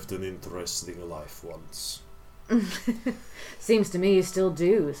too lived an interesting life once. Seems to me you still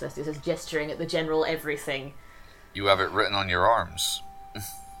do. Celestia says, gesturing at the general everything. You have it written on your arms.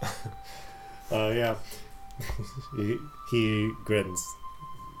 Yeah. he grins.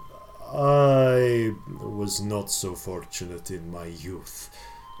 I was not so fortunate in my youth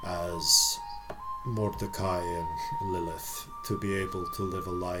as Mordecai and Lilith to be able to live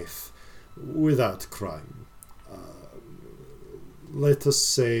a life without crime. Let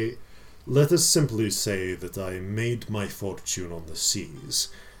us simply say that I made my fortune on the seas,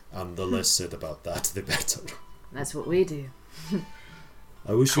 and the less said about that, the better. That's what we do.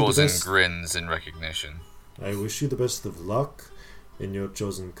 I wish you the Causing best. grins in recognition. I wish you the best of luck in your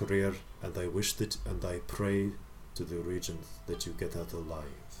chosen career, and I pray to the Regent that you get out alive.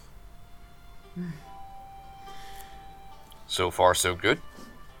 So far, so good.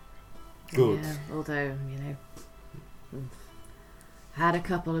 Good. Yeah, although, we've had a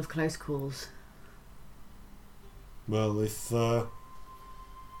couple of close calls. Well,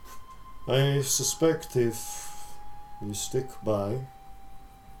 I suspect if you stick by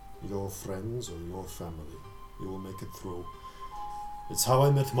your friends or your family, you will make it through. It's how I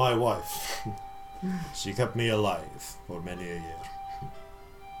met my wife. She kept me alive for many a year.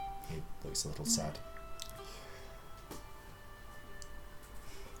 He looks a little sad.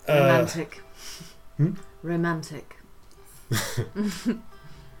 Romantic. Romantic.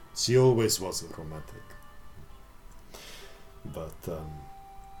 She always was romantic. But,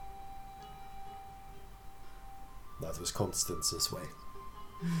 that was Constance's way.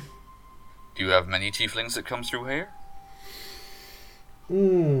 Do you have many tieflings that come through here?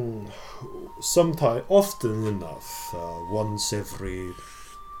 Often enough.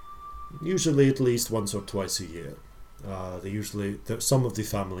 Usually at least once or twice a year. Some of the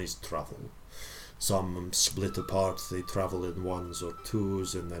families travel. Some split apart, they travel in ones or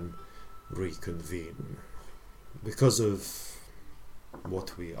twos and then reconvene. Because of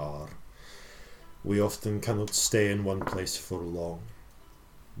what we are, we often cannot stay in one place for long,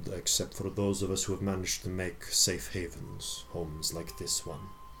 except for those of us who have managed to make safe havens, homes like this one.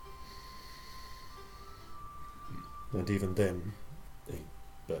 And even then, he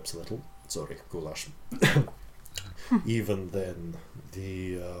burps a little, sorry, goulash. Even then,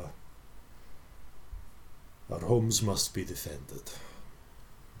 our homes must be defended.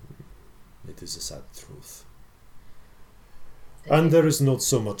 It is a sad truth. And there is not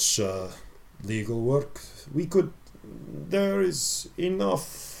so much legal work. There is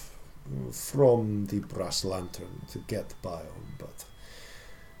enough from the Brass Lantern to get by on, but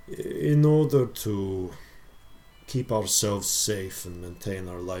in order to keep ourselves safe and maintain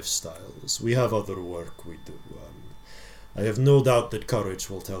our lifestyles, we have other work we do. I have no doubt that Courage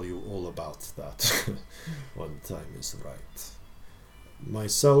will tell you all about that when the time is right.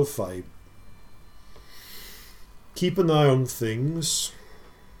 Myself, I keep an eye on things,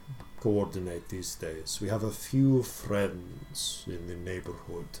 coordinate these days. We have a few friends in the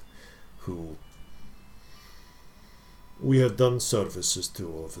neighborhood who we have done services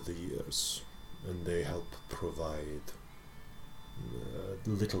to over the years, and they help provide a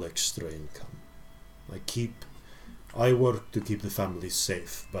little extra income. I work to keep the family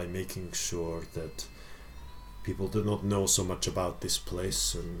safe by making sure that people do not know so much about this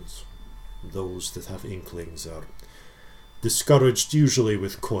place, and those that have inklings are discouraged, usually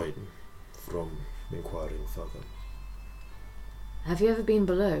with coin, from inquiring further. Have you ever been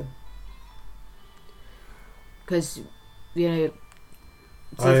below? Because,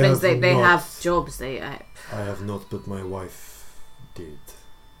 tieflings, they have jobs. I have not, but my wife did,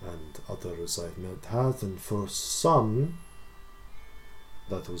 and others I've met had, and for some,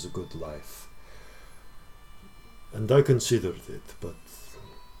 that was a good life. And I considered it, but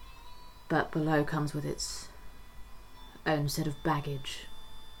But below comes with its own set of baggage.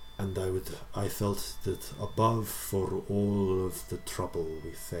 and I felt that above, for all of the trouble we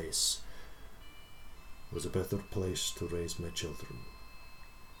face, was a better place to raise my children.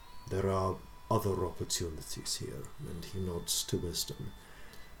 There are other opportunities here, and he nods to wisdom.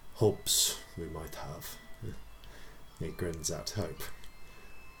 Hopes we might have. He grins at hope.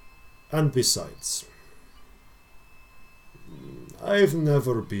 And besides, I've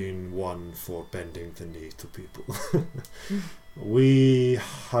never been one for bending the knee to people. We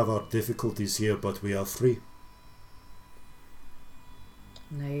have our difficulties here, but we are free.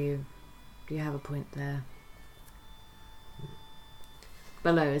 No, you have a point there.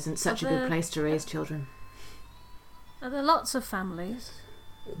 Below isn't such a good place to raise children. Are there lots of families?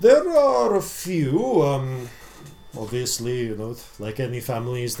 There are a few, obviously, like any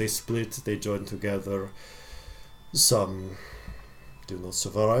families, they split, they join together. Some do not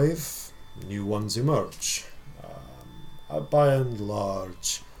survive, new ones emerge. By and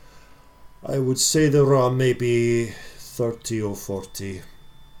large, I would say there are maybe 30 or 40.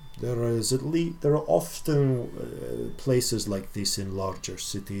 There are often places like this in larger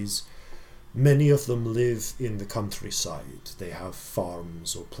cities. Many of them live in the countryside. They have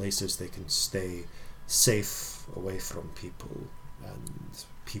farms or places they can stay safe away from people,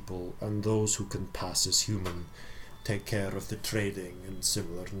 and those who can pass as human take care of the trading and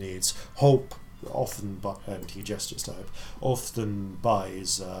similar needs. Hope and he gestures to Hope, often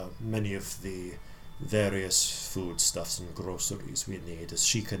buys many of the various foodstuffs and groceries we need, as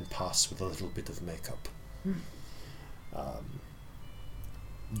she can pass with a little bit of makeup.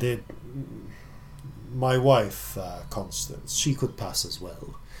 My wife, Constance, she could pass as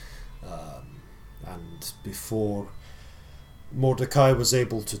well. And before Mordecai was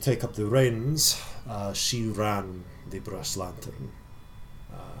able to take up the reins, she ran the Brass Lantern.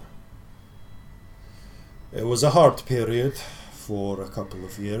 It was a hard period for a couple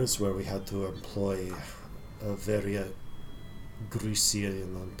of years where we had to employ a very greasy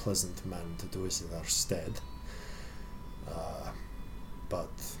and unpleasant man to do it in our stead.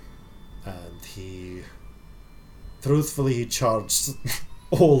 And he charged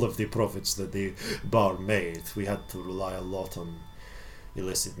all of the profits that the bar made. We had to rely a lot on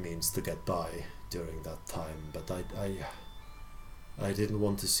illicit means to get by during that time, but I didn't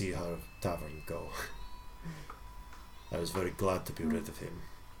want to see her tavern go. I was very glad to be rid of him.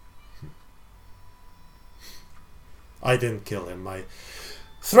 I didn't kill him. I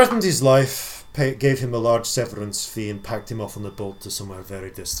threatened his life, gave him a large severance fee, and packed him off on a boat to somewhere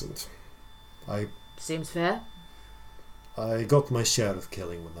very distant. Seems fair. I got my share of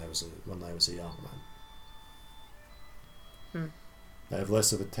killing when I was a young man. I have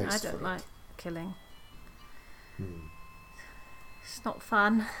less of a taste for it. I don't like killing. It's not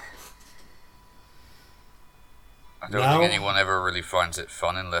fun. I don't think anyone ever really finds it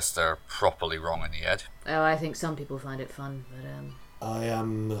fun unless they're properly wrong in the head. Oh, I think some people find it fun, but I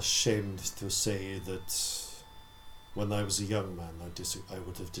am ashamed to say that when I was a young man, I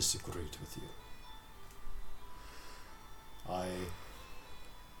would have disagreed with you. I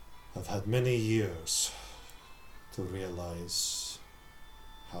have had many years to realize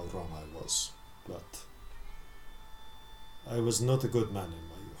how wrong I was, but I was not a good man in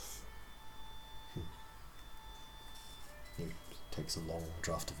my youth. He takes a long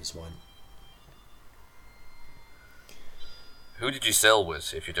draught of his wine. Who did you sail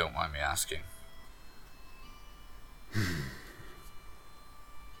with, if you don't mind me asking?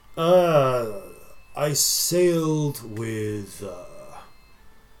 I sailed with a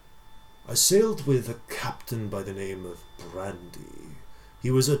captain by the name of Brandy. He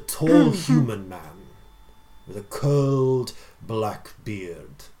was a tall human man with a curled black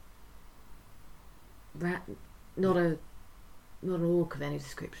beard. not an orc of any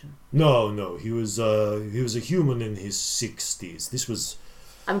description. No, he was a human in his 60s. This was.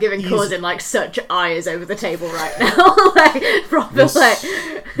 I'm giving Corzin like such eyes over the table right now, like proper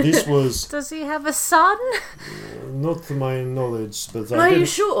This was. Does he have a son? Not to my knowledge, but Are you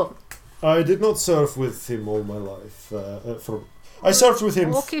sure? I did not surf with him all my life. I surfed with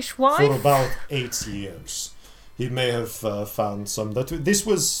him Orcish for wife? about 8 years. He may have found some. This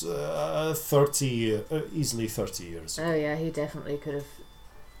was 30, easily 30 years ago. Oh yeah, he definitely could have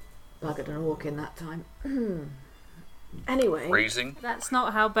buggered an orc in that time. Anyway, Raising? That's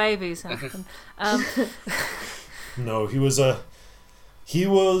not how babies happen. No, he was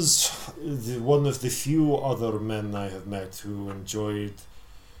one of the few other men I have met who enjoyed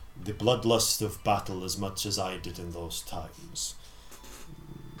the bloodlust of battle as much as I did in those times.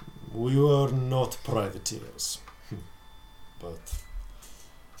 We were not privateers. But...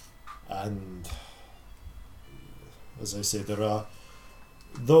 And... As I say, there are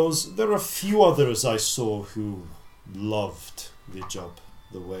a few others I saw who loved the job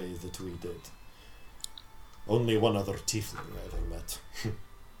the way that we did. Only one other tiefling I ever met.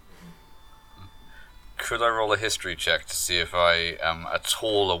 Could I roll a history check to see if I am at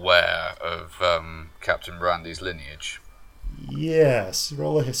all aware of Captain Brandy's lineage? Yes,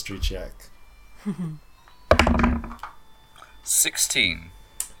 roll a history check. 16.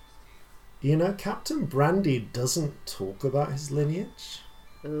 You know, Captain Brandy doesn't talk about his lineage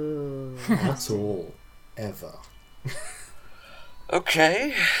Ooh. at all, ever.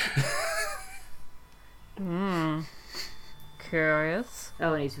 Okay. Curious.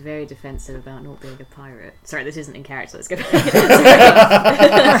 Oh, and he's very defensive about not being a pirate. Sorry, this isn't in character. Let's go.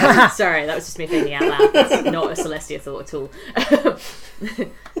 Sorry, that was just me thinking out loud. That's not a Celestia thought at all.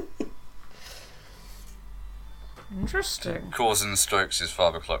 Interesting. Corzin strokes his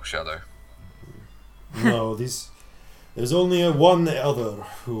father clock shadow. No, there's only one other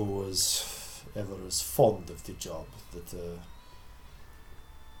who was ever as fond of the job.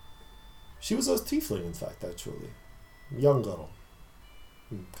 She was a tiefling, in fact, actually. Young girl.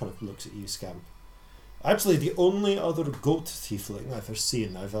 Kind of looks at you, Scamp. Actually, the only other goat tiefling I've ever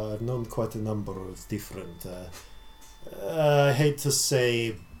seen. I've known quite a number of different... I hate to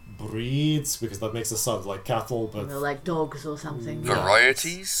say breeds, because that makes it sound like cattle, but... Like dogs or something. Yeah.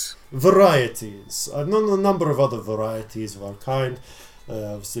 Varieties? Varieties. I've known a number of other varieties of our kind.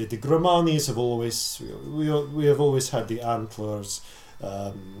 Obviously, the Gramanis have always... We have always had the antlers.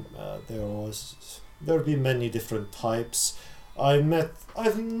 There have been many different types. I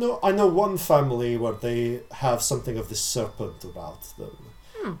know one family where they have something of the serpent about them.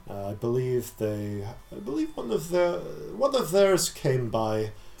 I believe one of theirs came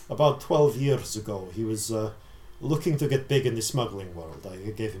by about 12 years ago. He was looking to get big in the smuggling world. I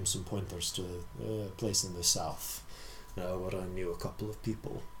gave him some pointers to a place in the south where I knew a couple of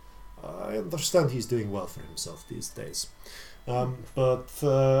people. I understand he's doing well for himself these days. But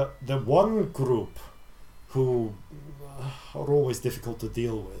the one group who are always difficult to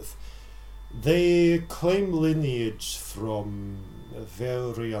deal with, they claim lineage from a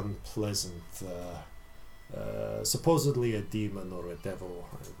very unpleasant, supposedly a demon or a devil.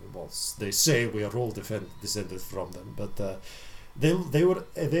 Well, they say we are all descended from them, but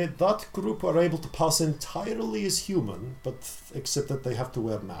that group are able to pass entirely as human, but except that they have to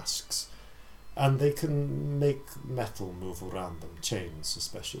wear masks. And they can make metal move around them, chains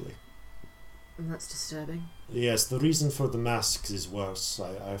especially. That's disturbing. Yes, the reason for the masks is worse.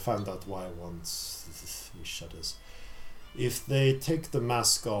 I found out why once. He shudders. If they take the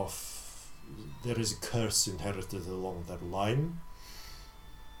mask off, there is a curse inherited along their line.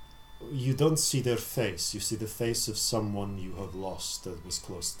 You don't see their face. You see the face of someone you have lost that was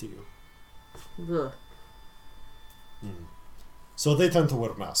close to you. Ugh. So they tend to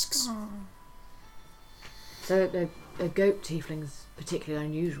wear masks. So a goat tiefling's particularly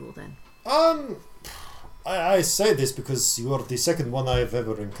unusual then? I say this because you are the second one I have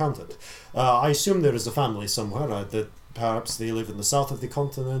ever encountered. I assume there is a family somewhere that perhaps they live in the south of the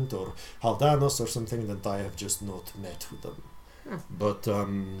continent or Haldanos or something that I have just not met with them. But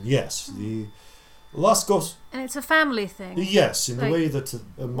yes, the last ghost. And it's a family thing. Yes, in the way that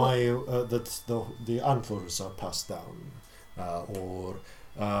the antlers are passed down, or.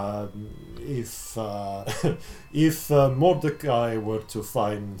 If Mordecai were to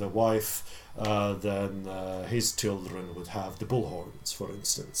find a wife, then his children would have the bullhorns, for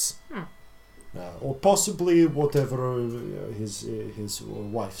instance, or possibly whatever his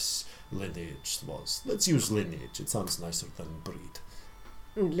wife's lineage was. Let's use lineage; it sounds nicer than breed.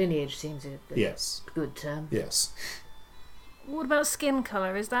 Lineage seems a good term. Yes. What about skin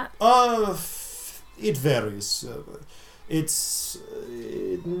colour? Is that? It varies. It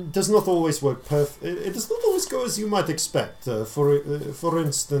does not always work perfect. It does not always go as you might expect. For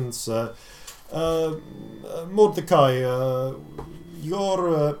instance, Mordecai,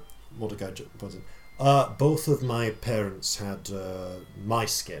 Mordecai, both of my parents had my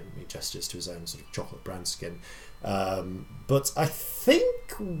skin. He gestures to his own sort of chocolate brown skin. But I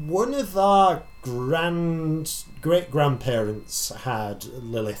think one of our great grandparents had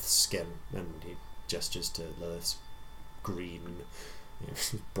Lilith's skin, and he gestures to Lilith's green,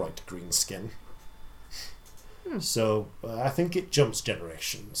 bright green skin. So I think it jumps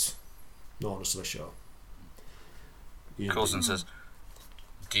generations. Not honestly sure. Coulson says,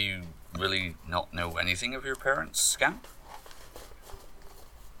 "Do you really not know anything of your parents, Scamp?"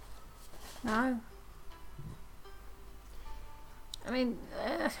 No. I mean,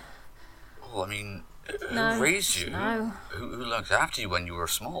 Well, I mean, No, who raised you? no. Who looked after you when you were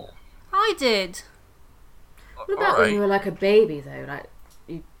small? I did. What about when you were like a baby, though? Like,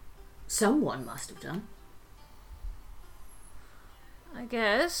 someone must have done. I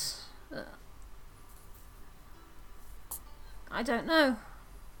guess. I don't know.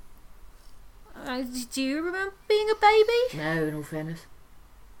 Do you remember being a baby? No, in all fairness.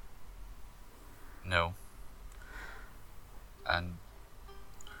 No. And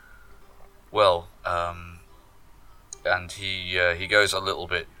well, and he goes a little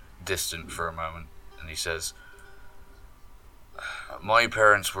bit distant for a moment, and he says, "My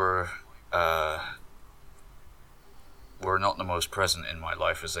parents were not the most present in my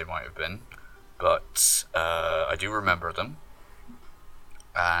life as they might have been, but I do remember them,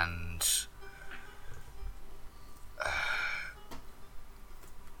 and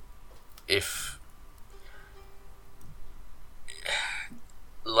if,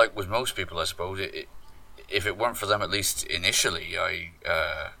 like with most people, I suppose, if it weren't for them, at least initially, I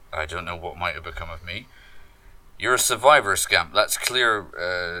don't know what might have become of me. You're a survivor, Scamp. That's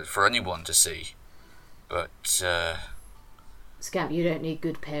clear for anyone to see. But Scamp, you don't need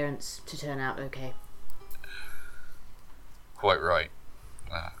good parents to turn out okay. Quite right.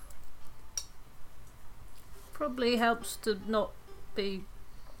 Probably helps to not be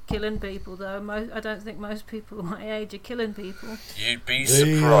killing people, though. I don't think most people my age are killing people. You'd be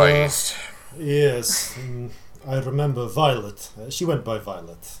surprised. Yes, I remember Violet. She went by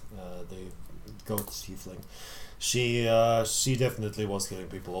Violet, the goat tiefling. She definitely was killing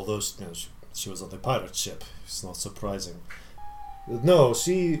people, although she was on the pirate ship. It's not surprising. No,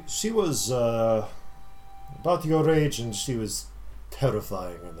 she was about your age, and she was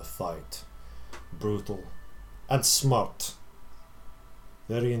terrifying in the fight. Brutal. And smart.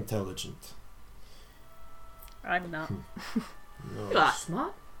 Very intelligent. I'm not. No. You are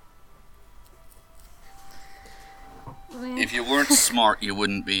smart. If you weren't smart, you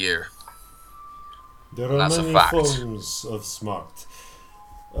wouldn't be here. There are That's a many fact. forms of smart.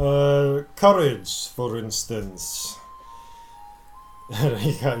 Courage, for instance.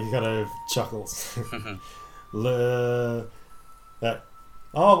 He kind of chuckles. What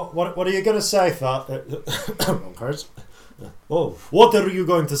are you going to say, Father? Oh, what are you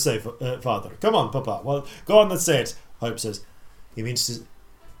going to say, Father? Come on, Papa. Well, go on and say it. Hope says, he means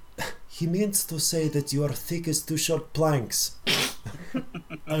to say that you are thick as two short planks.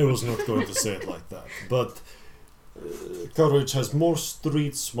 I was not going to say it like that, but courage has more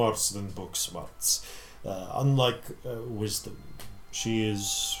street smarts than book smarts. Unlike wisdom, she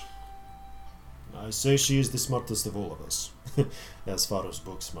is the smartest of all of us, as far as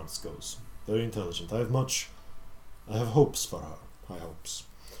book smarts goes. Very intelligent. I have hopes for her. High hopes.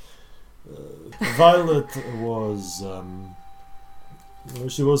 Violet was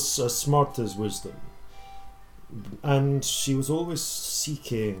she was as smart as wisdom, and she was always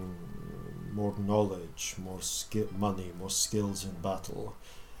seeking more knowledge, more money, more skills in battle.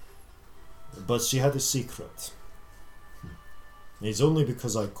 But she had a secret. It's only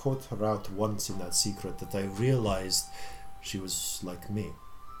because I caught her out once in that secret that I realized she was like me.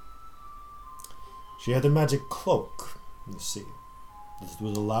 She had a magic cloak, you see, that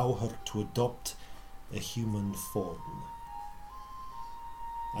would allow her to adopt a human form.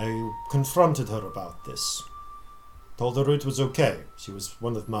 I confronted her about this. Told her it was okay. She was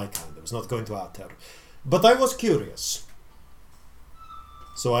one of my kind. I was not going to out her. But I was curious.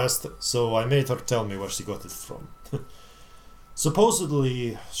 So I made her tell me where she got it from.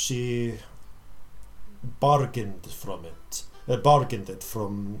 Supposedly, she bargained it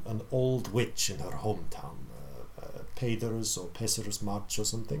from an old witch in her hometown, Peders or Pesser's March or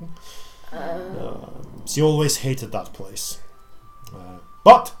something. She always hated that place.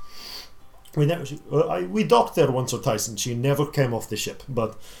 But we docked there once or twice, and she never came off the ship.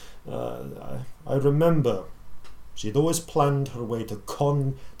 But I remember she'd always planned her way to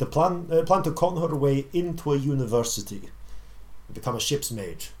con her way into a university, and become a ship's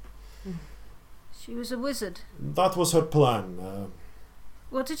mage. She was a wizard. That was her plan.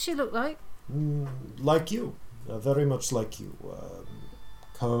 What did she look like? Like you, very much like you.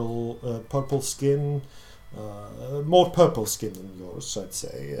 Purple skin. More purple skin than yours, I'd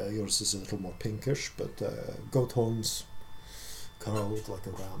say. Yours is a little more pinkish, but goat horns, curled like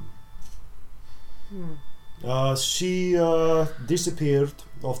a ram. She disappeared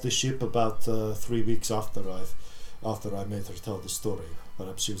off the ship about 3 weeks after I made her tell the story.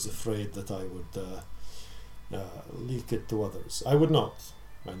 Perhaps she was afraid that I would leak it to others. I would not.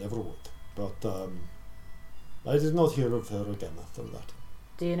 I never would. But I did not hear of her again after that.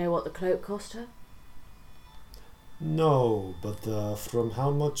 Do you know what the cloak cost her? No, but from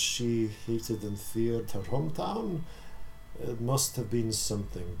how much she hated and feared her hometown, it must have been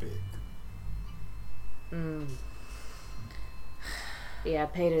something big. Yeah,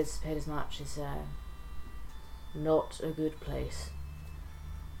 Pater's March is not a good place.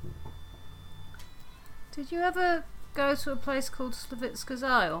 Did you ever go to a place called Slavitska's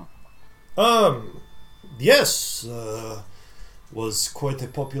Isle? Yes, was quite a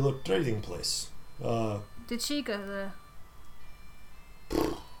popular trading place. Did she go there?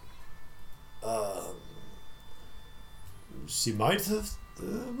 She might have.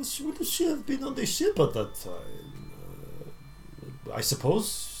 Would she have been on the ship at that time? I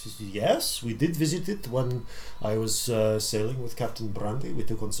suppose, yes. We did visit it when I was sailing with Captain Brandy. We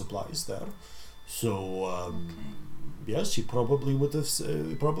took on supplies there. So, yes, she probably would have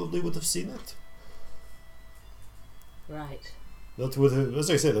seen it. Right. That would have, as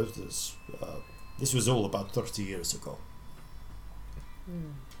I said, this was all about 30 years ago.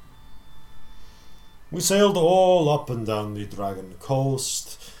 We sailed all up and down the Dragon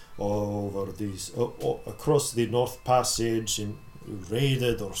Coast, over these, across the North Passage, and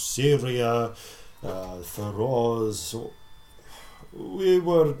raided Orsyria, Faroes.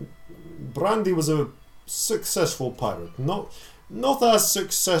 Brandy was a successful pirate. Not as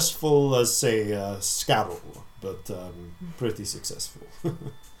successful as, say, Scarrow, but pretty successful.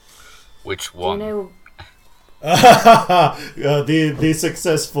 Which one? Do you know? The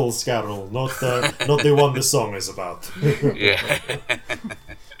successful Scarrow, not the one the song is about. Yeah.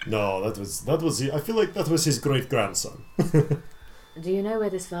 No, that was. I feel like that was his great grandson. Do you know where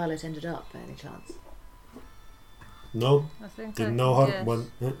this Violet ended up, by any chance? No, I think didn't I know can her guess.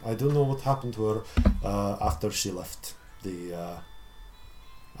 when. I don't know what happened to her after she left the.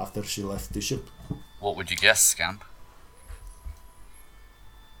 After she left the ship. What would you guess, Scamp?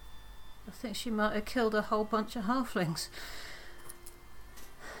 I think she might have killed a whole bunch of halflings.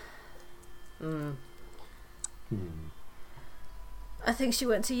 I think she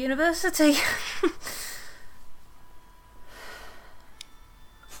went to university. I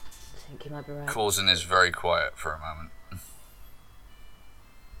think you might be right. Coulson is very quiet for a moment.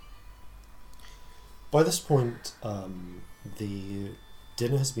 By this point, the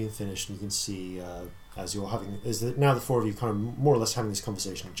dinner has been finished, and you can see as you're having now the four of you kind of more or less having this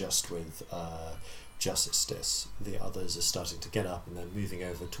conversation just with Justice. The others are starting to get up and then moving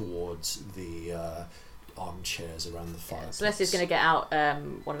over towards the armchairs around the fire. Celestia's going to get out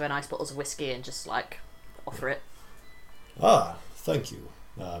one of her nice bottles of whiskey and just like offer it. Ah, thank you.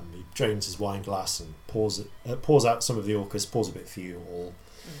 He drains his wine glass and pours out some of the orcas, pours a bit for you all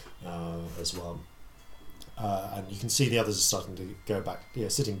as well. And you can see the others are starting to go back,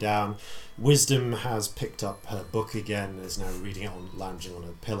 sitting down. Wisdom has picked up her book again and is now reading it, lounging on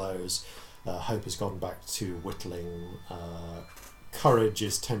her pillows. Hope has gone back to whittling. Courage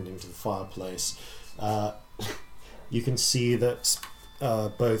is tending to the fireplace. You can see that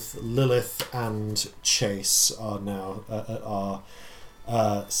both Lilith and Chase are now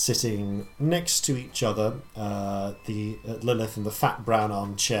sitting next to each other. The Lilith in the fat brown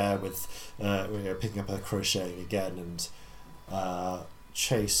armchair with picking up her crocheting again, and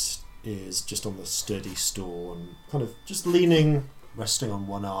Chase is just on the sturdy stool and kind of just leaning, resting on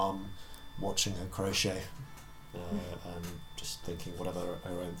one arm, watching her crochet, and just thinking whatever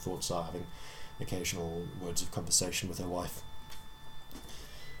her own thoughts are, having occasional words of conversation with her wife.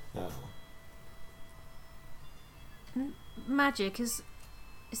 Magic, is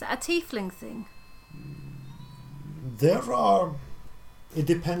that a tiefling thing? It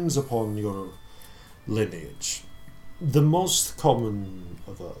depends upon your lineage. The most common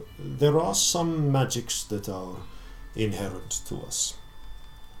there are some magics that are inherent to us.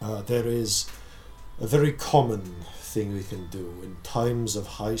 There is a very common thing we can do in times of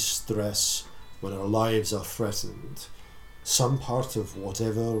high stress, when our lives are threatened. Some part of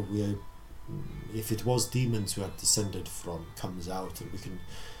whatever if it was demons we had descended from, comes out, and we can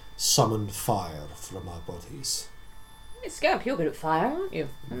summon fire from our bodies. Scamp, you're good at fire, aren't you?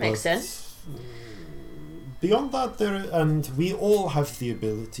 That makes sense. Beyond that, and we all have the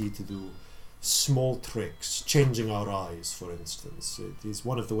ability to do small tricks, changing our eyes, for instance. It is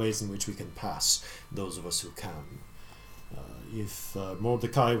one of the ways in which we can pass, those of us who can. If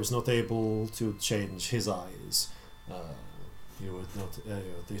Mordecai was not able to change his eyes, he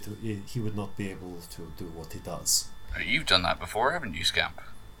would not be able to do what he does. You've done that before, haven't you, Scamp?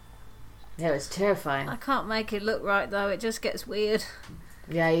 Yeah, it's terrifying. I can't make it look right though, it just gets weird.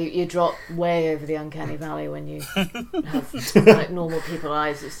 Yeah, you drop way over the uncanny valley when you have like normal people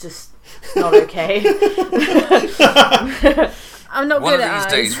eyes. It's just not okay. I'm not One good of at these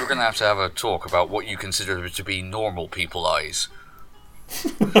eyes. days, we're going to have a talk about what you consider to be normal people eyes.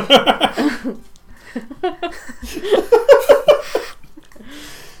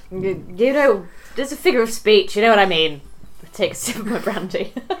 You know, there's a figure of speech, you know what I mean? Take a sip of my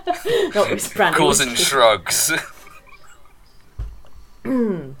brandy. Not this brandy. Causing whiskey. shrugs.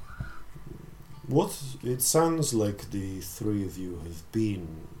 What? It sounds like the three of you have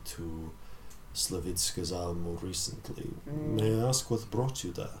been to Slavitskazal more recently. May I ask what brought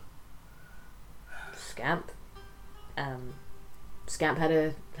you there? Scamp. Scamp had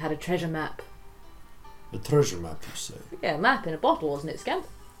a treasure map. A treasure map, you say? Yeah, a map in a bottle, wasn't it, Scamp?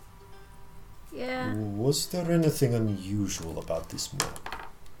 Yeah. Was there anything unusual about this map?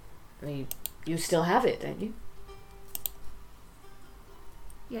 I mean, you still have it, don't you?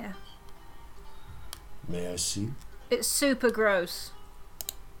 Yeah. May I see? It's super gross.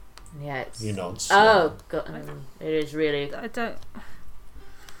 Yeah, it's... He nods. Oh, God, it is really... I don't...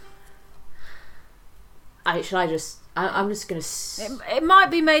 I'm just gonna... It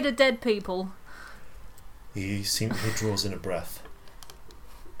might be made of dead people. He draws in a breath.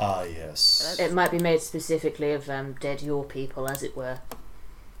 Ah, yes. It might be made specifically of dead your people, as it were.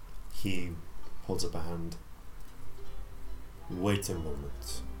 He holds up a hand. Wait a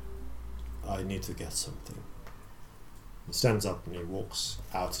moment. I need to get something. He stands up and he walks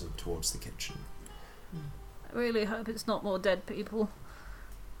out and towards the kitchen. I really hope it's not more dead people.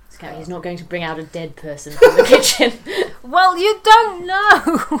 Scamp, he's not going to bring out a dead person from the kitchen. Well, you don't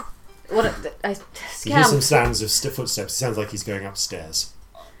know! He hears some sounds of footsteps. It sounds like he's going upstairs.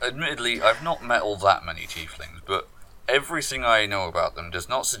 Admittedly, I've not met all that many tieflings, but everything I know about them does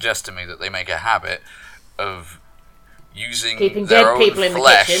not suggest to me that they make a habit of using Keeping their dead own people in the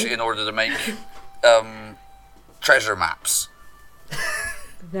flesh kitchen. in order to make treasure maps.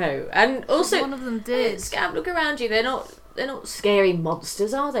 No, and also One of them did. Scamp, look around you. They're not scary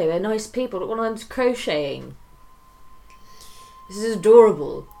monsters, are they? They're nice people. Look, one of them's crocheting. This is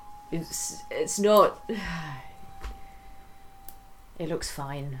adorable. It's not. It looks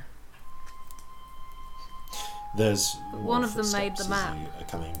fine. There's one of them made the footsteps map. as you are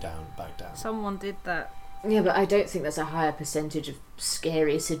coming back down. Someone did that. Yeah, but I don't think there's a higher percentage of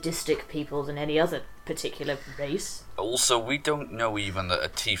scary, sadistic people than any other particular race. Also, we don't know even that a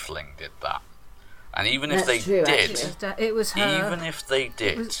tiefling did that. And even if That's they true, did, actually. It was her. even if they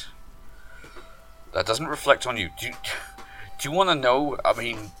did, was- that doesn't reflect on you. Do you want to know? I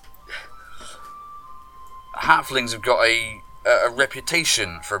mean, halflings have got a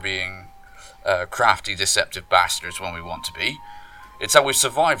reputation for being crafty, deceptive bastards when we want to be. It's how we've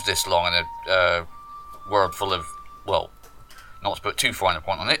survived this long in a world full of, well, not to put too fine a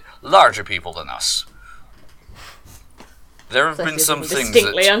point on it, larger people than us. There have been some things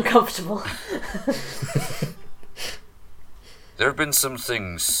distinctly that... uncomfortable. There have been some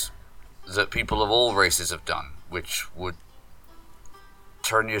things that people of all races have done which would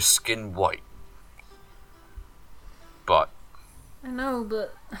turn your skin white. But I know,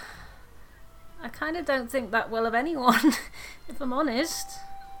 but I kind of don't think that well of anyone, if I'm honest.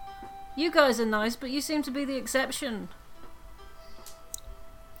 You guys are nice, but you seem to be the exception.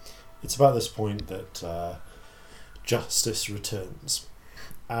 It's about this point that Justice returns.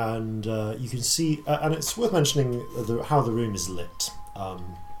 And you can see, and it's worth mentioning how the room is lit.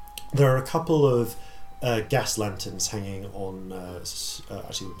 There are a couple of gas lanterns hanging on,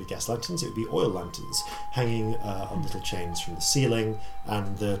 actually it would be gas lanterns, it would be oil lanterns hanging on little chains from the ceiling,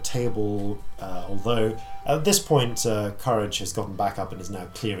 and the table, although at this point Courage has gotten back up and is now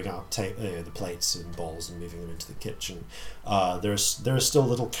clearing out the plates and bowls and moving them into the kitchen. There are still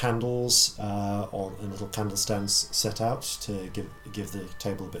little candles in little candle stands set out to give the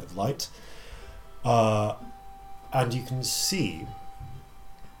table a bit of light. And you can see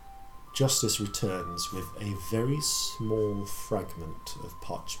Justice returns with a very small fragment of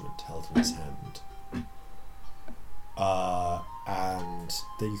parchment held in his hand. And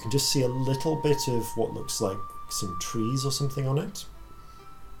that you can just see a little bit of what looks like some trees or something on it.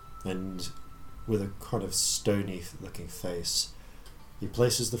 And with a kind of stony looking face, he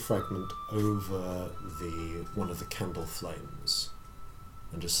places the fragment over one of the candle flames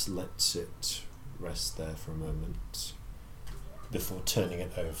and just lets it rest there for a moment before turning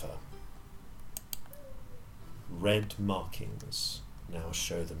it over. Red markings now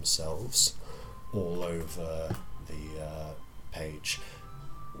show themselves all over the page.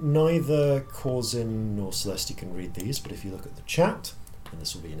 Neither Corzin nor Celeste can read these, but if you look at the chat, and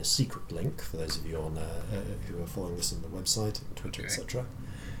this will be in a secret link for those of you on who are following this on the website and Twitter, etc.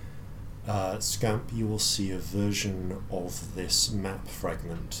 Scamp, you will see a version of this map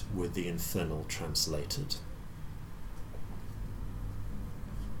fragment with the Infernal translated.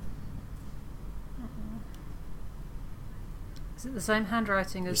 Is it the same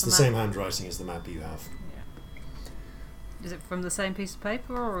handwriting as It's the the map? same handwriting as the map you have. Is it from the same piece of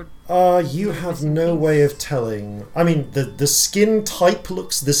paper, or You have no way of telling. I mean, the skin type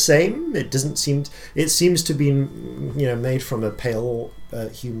looks the same. It doesn't seem. It seems to be, made from a pale,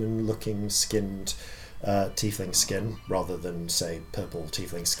 human-looking skinned tiefling skin, rather than, say, purple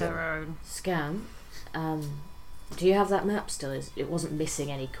tiefling skin. their own? Scam. Do you have that map still? It wasn't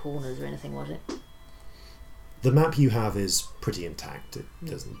missing any corners or anything, was it? The map you have is pretty intact. It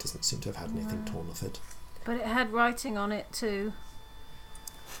doesn't seem to have had anything torn off it. But it had writing on it too.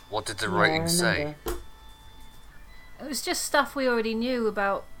 What did the Yeah, I writing say? remember. It was just stuff we already knew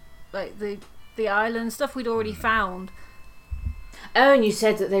about, like the island stuff we'd already found. Oh, and you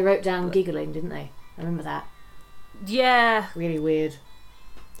said that they wrote down giggling, didn't they? I remember that. Yeah, Really weird.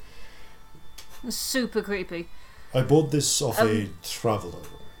 it was super creepy. I bought this off a traveller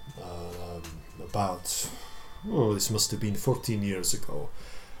about. Oh, this must have been 14 years ago.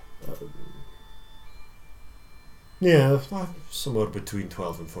 Yeah, somewhere between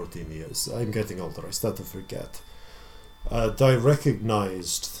 12 and 14 years. I'm getting older, I start to forget. I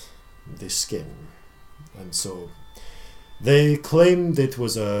recognized the skin, and so they claimed it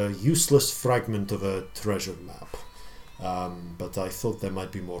was a useless fragment of a treasure map, but I thought there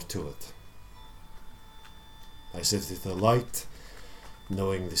might be more to it. I set it alight,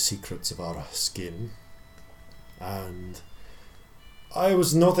 knowing the secrets of our skin, and I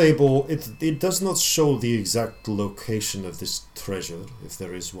was not able. It does not show the exact location of this treasure, if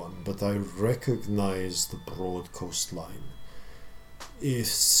there is one, but I recognize the broad coastline. It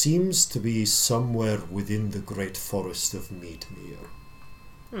seems to be somewhere within the great forest of Meadmere.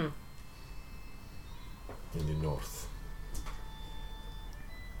 In the north.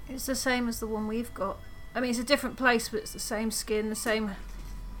 It's the same as the one we've got. I mean, it's a different place, but it's the same skin, the same.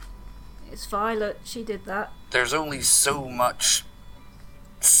 It's Violet. She did that. There's only so much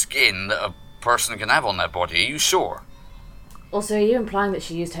skin that a person can have on their body. Are you sure? Also, are you implying that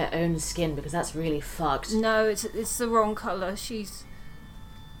she used her own skin? Because that's really fucked. No, it's the wrong colour. She's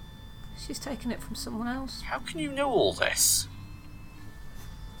taken it from someone else. How can you know all this?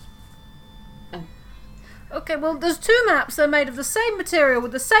 Okay, well, there's two maps. They're made of the same material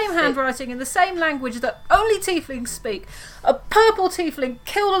with the same handwriting in the same language that only tieflings speak. A purple tiefling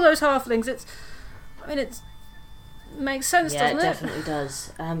killed all those halflings. It makes sense, Yeah, doesn't it it? definitely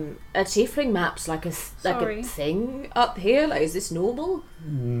does. Are tiefling maps like a Sorry. thing up here? Like, is this normal?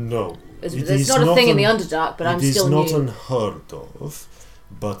 No. There's not a thing in the Underdark, but I'm still It is new. not unheard of,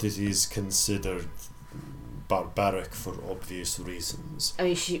 but it is considered barbaric for obvious reasons. I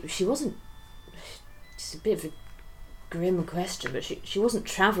mean, she wasn't. It's a bit of a grim question, but she wasn't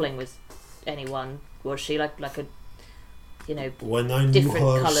travelling with anyone, was she? Like a, When I knew different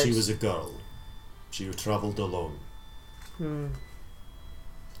her, colours. she was a girl. She travelled alone.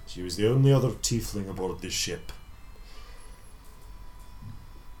 She was the only other tiefling aboard this ship.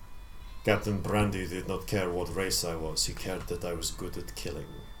 Captain Brandy did not care what race I was. He cared that I was good at killing.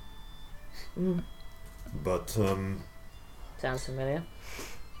 But Sounds familiar.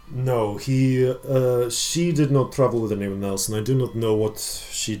 no, she did not travel with anyone else, and I do not know what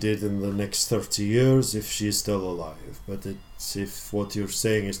she did in the next 30 years, if she is still alive. But if what you're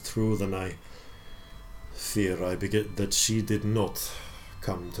saying is true, then I fear that she did not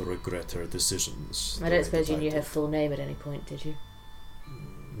come to regret her decisions. I don't suppose you knew her full name at any point, did you?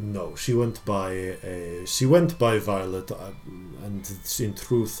 No, she went by Violet, and in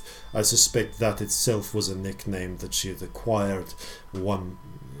truth, I suspect that itself was a nickname that she had acquired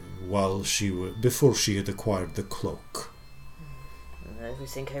before she had acquired the cloak. We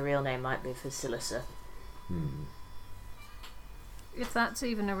think her real name might be Vasilisa. If that's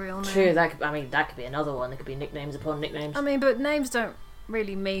even a real name. True, that could be another one. There could be nicknames upon nicknames. I mean, but names don't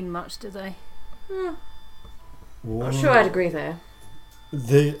really mean much, do they? I'm sure I'd agree there.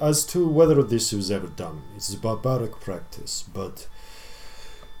 As to whether this was ever done, it's a barbaric practice, but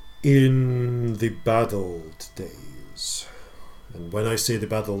in the bad old days, and when I say the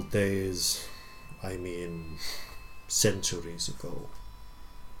bad old days, I mean centuries ago.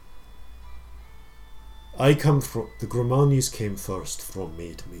 The Gromanies came first from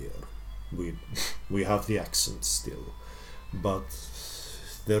Meadmere. We have the accent still, but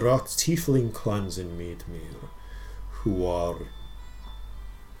there are tiefling clans in Meadmere who are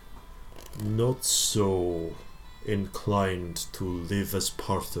not so inclined to live as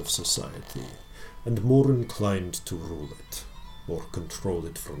part of society, and more inclined to rule it, or control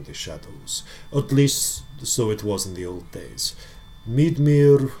it from the shadows. At least so it was in the old days.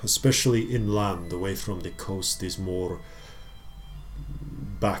 Meadmere, especially inland, away from the coast, is more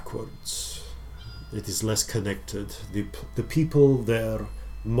backwards. it is less connected. The people there,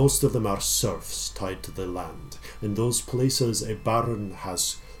 most of them are serfs tied to the land. In those places, a baron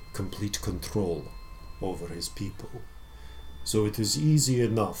has complete control over his people. So it is easy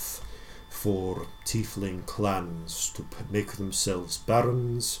enough for tiefling clans to make themselves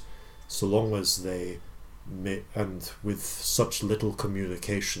barons, so long as they and with such little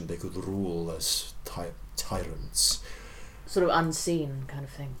communication they could rule as tyrants. Sort of unseen kind of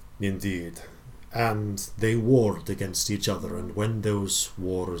thing. Indeed. And they warred against each other, and when those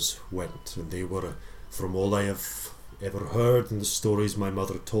wars went, and they were, from all I have ever heard and the stories my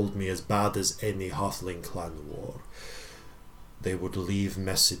mother told me, as bad as any halfling clan war, they would leave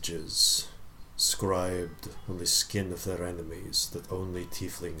messages scribed on the skin of their enemies that only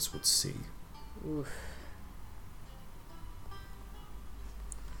tieflings would see. Oof.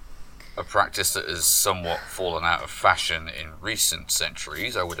 A practice that has somewhat fallen out of fashion in recent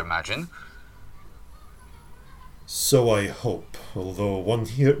centuries, I would imagine. So I hope, although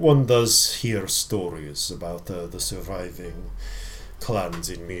one does hear stories about the surviving clans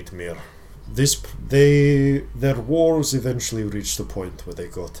in Meadmere. Their wars eventually reached a point where they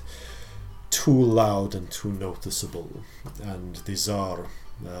got too loud and too noticeable, and the Tsar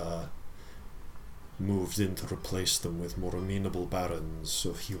moved in to replace them with more amenable barons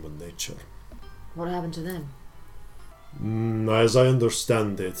of human nature. What happened to them? As I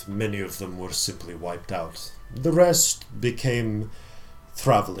understand it, many of them were simply wiped out. The rest became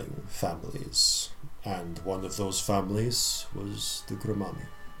travelling families, and one of those families was the Grimani.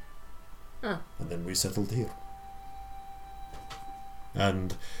 Oh. And then we settled here.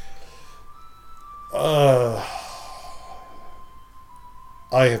 And I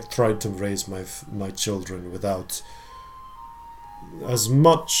have tried to raise my children without as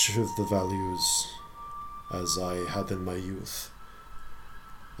much of the values as I had in my youth.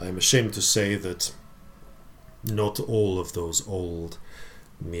 I am ashamed to say that not all of those old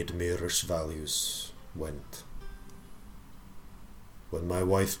Meadmerish values went. When my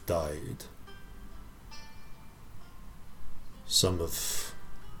wife died, some of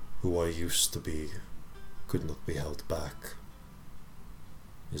who I used to be could not be held back.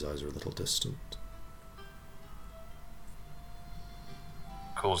 His eyes are a little distant.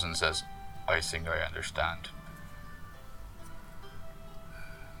 Coulson says, I think I understand.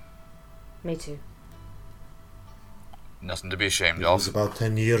 Me too. Nothing to be ashamed It of. was about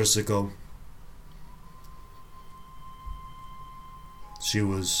 10 years ago. She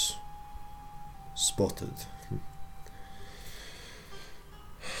was spotted.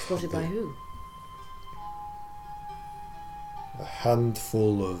 Spotted by who? A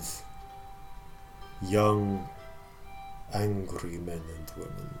handful of young, angry men and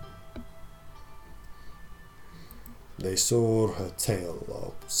women. They saw her tail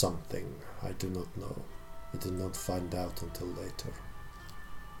or something, I do not know. I did not find out until later.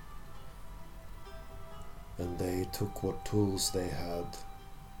 And they took what tools they had,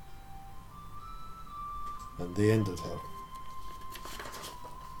 and they ended her.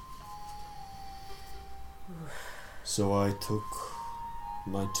 So I took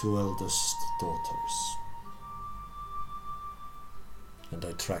my 2 eldest daughters, and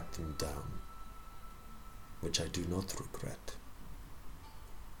I tracked them down, which I do not regret.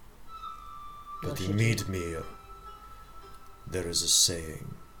 But in Meadmere, there is a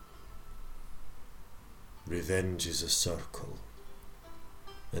saying: revenge is a circle,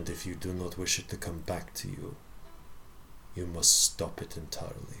 and if you do not wish it to come back to you, you must stop it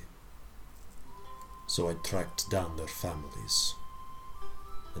entirely. So I tracked down their families,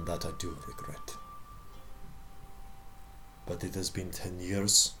 and that I do regret. But it has been 10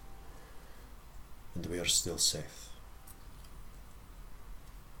 years, and we are still safe.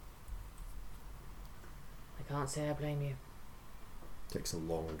 I can't say I blame you. Takes a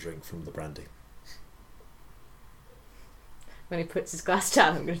long drink from the brandy. When he puts his glass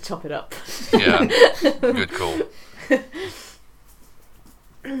down, I'm going to top it up. Yeah, good call.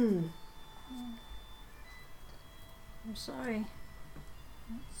 I'm sorry.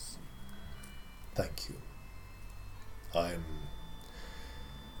 Thank you. I'm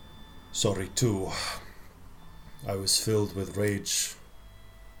sorry too. I was filled with rage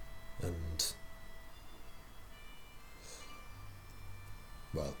and,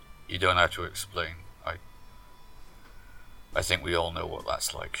 well, You don't have to explain. I think we all know what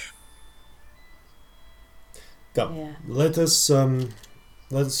that's like. come. Yeah.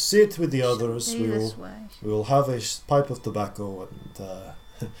 Let's sit with the others. Stay this way. We'll have a pipe of tobacco,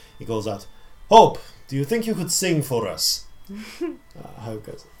 and he goes out. Hope, do you think you could sing for us? How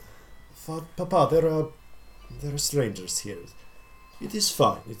goes? Papa, there are strangers here. It is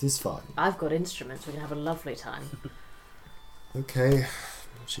fine. It is fine. I've got instruments. We can have a lovely time. Okay.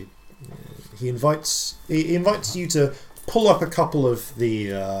 He invites you to pull up a couple of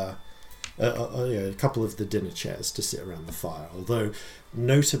the dinner chairs to sit around the fire. Although,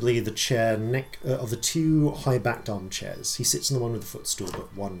 notably, the chair of the two high-backed armchairs, he sits in the one with the footstool,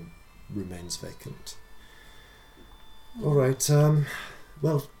 but one remains vacant. All right.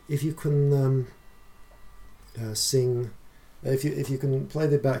 Well, if you can sing, if you can play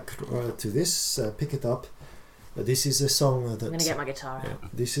the back to this, pick it up. This is a song that... I'm going to get my guitar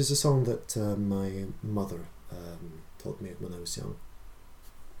out. This is a song that my mother taught me when I was young.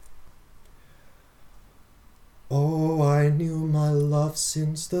 Oh, I knew my love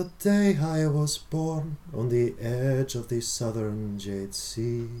since the day I was born on the edge of the southern jade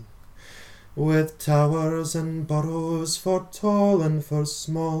sea, with towers and boroughs for tall and for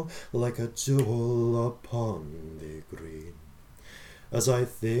small, like a jewel upon the green. As I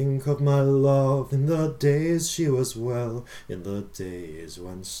think of my love in the days she was well, in the days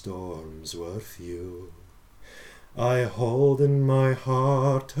when storms were few, I hold in my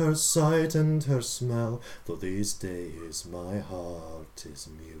heart her sight and her smell, though these days my heart is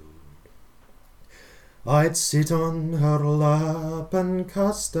mute. I'd sit on her lap and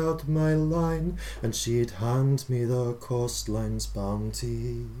cast out my line, and she'd hand me the coastline's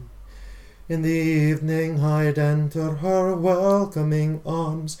bounty. In the evening I'd enter her welcoming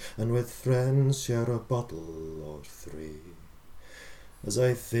arms, and with friends share a bottle or three. As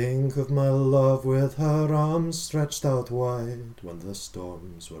I think of my love with her arms stretched out wide, when the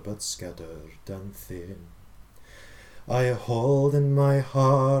storms were but scattered and thin, I hold in my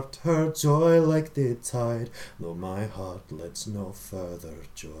heart her joy like the tide, though my heart lets no further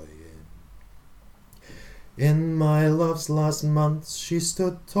joy in. In my love's last months she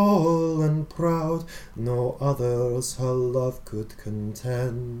stood tall and proud, no others her love could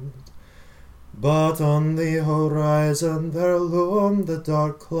contend. But on the horizon there loomed the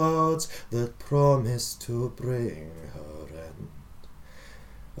dark clouds that promised to bring her end.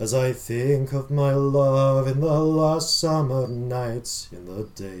 As I think of my love in the last summer nights, in the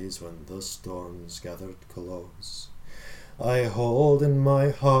days when the storms gathered close, I hold in my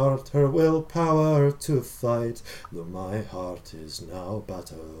heart her willpower to fight, though my heart is now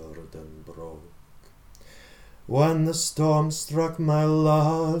battered and broke. When the storm struck my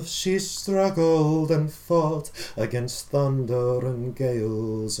love, she struggled and fought against thunder and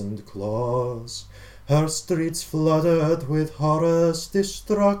gales and claws. Her streets flooded with horrors,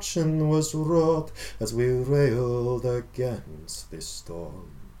 destruction was wrought as we railed against this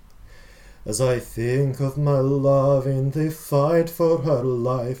storm. As I think of my love in the fight for her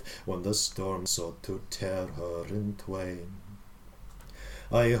life, when the storm sought to tear her in twain,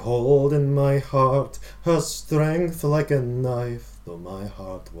 I hold in my heart her strength like a knife, though my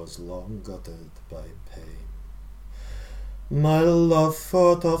heart was long gutted by pain. My love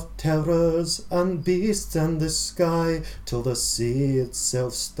fought off terrors and beasts and the sky, till the sea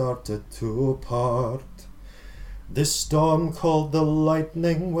itself started to part. This storm called the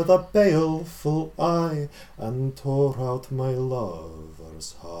lightning with a baleful eye, and tore out my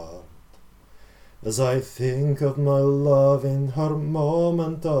lover's heart. As I think of my love in her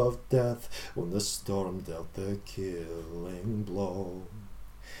moment of death, when the storm dealt the killing blow,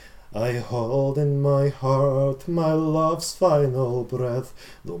 I hold in my heart my love's final breath,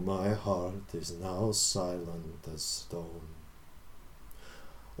 though my heart is now silent as stone.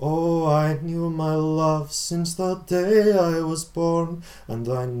 Oh, I knew my love since the day I was born, and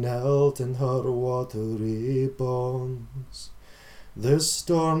I knelt in her watery bones. This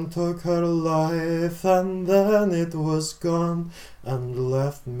storm took her life, and then it was gone, and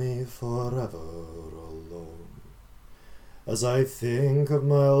left me forever alone. As I think of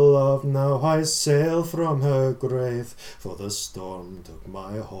my love now, I sail from her grave, for the storm took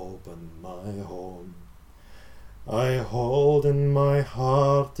my hope and my home. I hold in my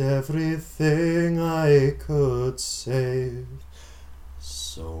heart everything I could save,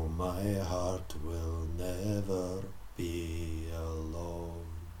 so my heart will never be alone.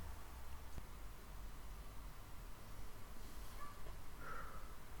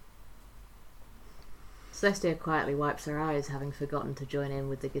 Celestia quietly wipes her eyes, having forgotten to join in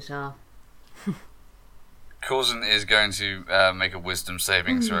with the guitar. Corzin is going to make a wisdom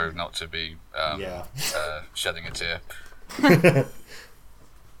saving throw not to be shedding a tear.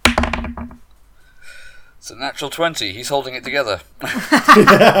 It's a natural 20. He's holding it together.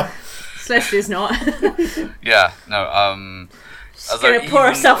 Celestia's not. Yeah, no. She's going to pour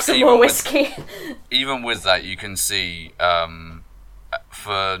herself some more whiskey. Even with that, you can see,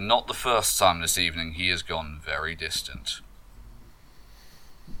 for not the first time this evening, he has gone very distant.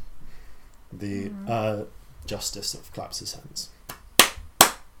 The Justice sort of claps his hands.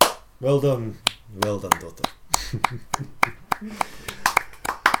 Well done, daughter. It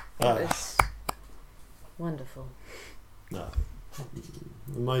was wonderful.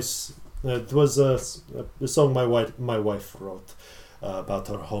 Nice. It was a song my wife wrote about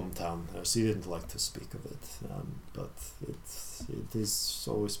her hometown. She didn't like to speak of it, but it has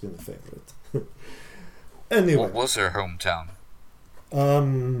always been a favorite. Anyway, what was her hometown?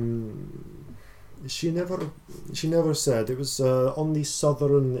 She never said. It was on the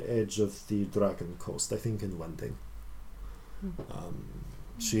southern edge of the Dragon Coast, I think in Wending.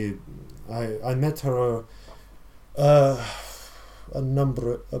 I met her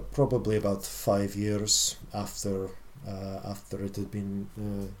probably about 5 years after it had been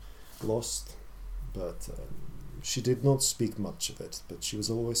lost, but she did not speak much of it, but she was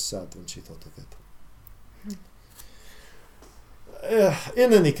always sad when she thought of it.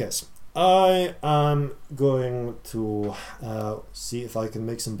 In any case, I am going to see if I can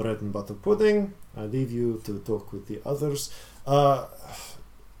make some bread and butter pudding. I leave you to talk with the others.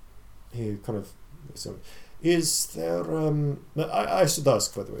 He kind of looks at me. Is there? I should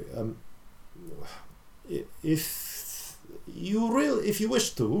ask, by the way. If you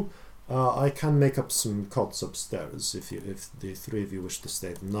wish to, I can make up some cots upstairs. If the three of you wish to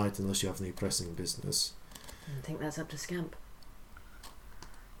stay the night, unless you have any pressing business. I think that's up to Scamp.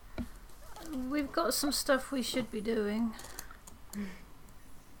 We've got some stuff we should be doing.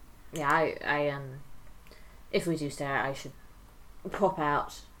 Yeah, I if we do stay out, I should pop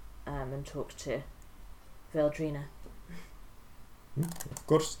out and talk to Veldrina. Of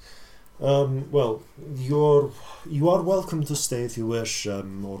course. Well, you are welcome to stay if you wish,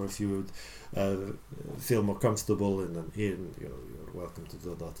 or if you feel more comfortable in an inn, you're welcome to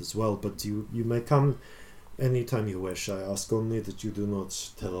do that as well. But you may come anytime you wish. I ask only that you do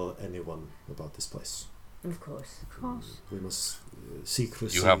not tell anyone about this place. Of course. We must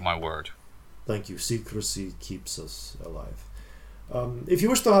secrecy. You have my word. Thank you. Secrecy keeps us alive. If you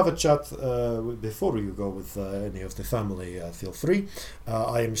wish to have a chat before you go with any of the family, feel free.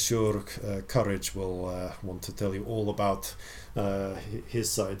 I am sure Courage will want to tell you all about his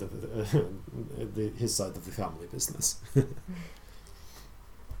side of his side of the family business.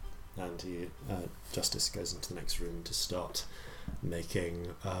 And Justice goes into the next room to start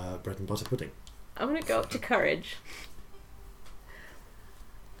making bread and butter pudding. I'm going to go up to Courage.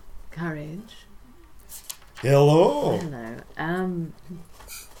 Courage. Hello. Hello.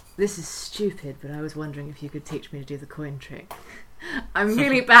 This is stupid, but I was wondering if you could teach me to do the coin trick. I'm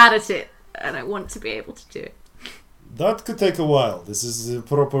really bad at it, and I want to be able to do it. That could take a while. This is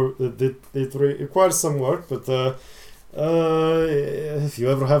proper. It requires some work, but if you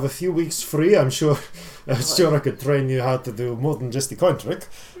ever have a few weeks free, I'm sure I could train you how to do more than just the coin trick.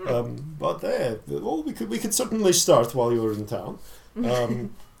 But we could certainly start while you're in town.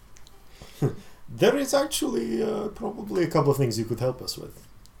 There is actually probably a couple of things you could help us with,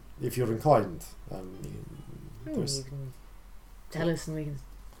 if you're inclined. You can tell us and we can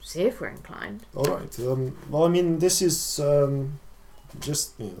see if we're inclined. All right. Well, I mean, this is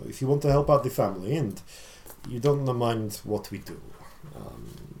just, if you want to help out the family and you don't mind what we do.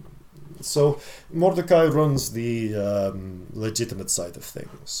 So Mordecai runs the legitimate side of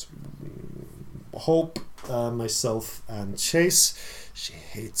things. Hope, myself, and Chase. She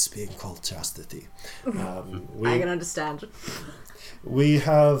hates being called Chastity. I can understand. We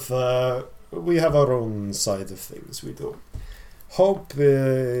have our own side of things. We do. Hope,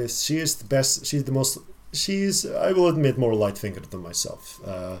 she is the best. She's the most. She's, I will admit, more light-fingered than myself.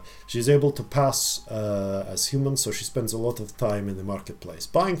 She's able to pass as human, so she spends a lot of time in the marketplace,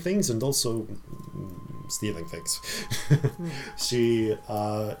 buying things and also stealing things. She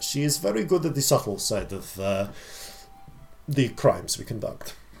is very good at the subtle side of the crimes we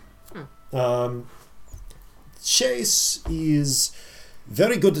conduct. Chase is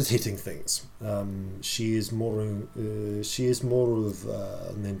very good at hitting things. She is more of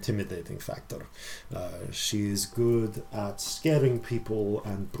an intimidating factor. She is good at scaring people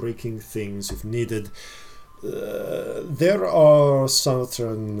and breaking things if needed. There are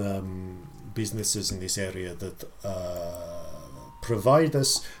certain businesses in this area that provide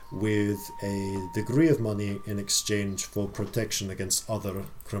us with a degree of money in exchange for protection against other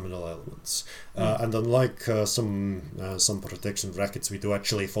criminal elements. And unlike some protection rackets, we do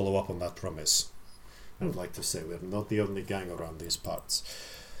actually follow up on that promise. I would like to say we're not the only gang around these parts.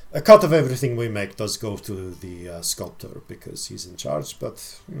 A cut of everything we make does go to the sculptor because he's in charge,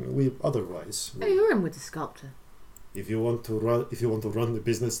 but we otherwise. Oh, you're in with the sculptor. If you want to run the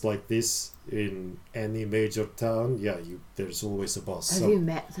business like this in any major town, there's always a boss. Have you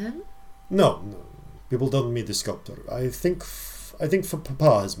met them? No. People don't meet the sculptor. I think for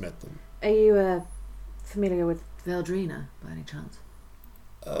Papa has met them. Are you familiar with Veldrina by any chance?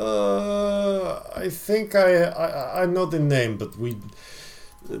 I think I know the name, but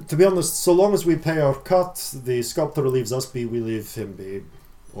to be honest, so long as we pay our cut, the sculptor leaves us be, we leave him be.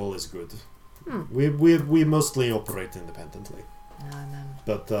 All is good. We mostly operate independently. No, I'm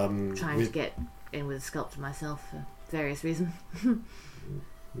but trying to get in with the sculptor myself for various reasons.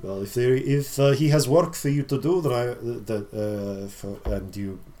 Well, if he has work for you to do, and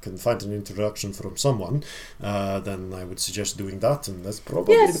you can find an introduction from someone, then I would suggest doing that, and that's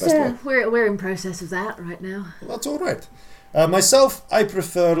probably the best way. We're in process of that right now. Well, that's all right. Myself, I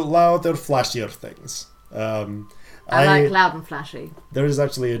prefer louder, flashier things. I like loud and flashy. There is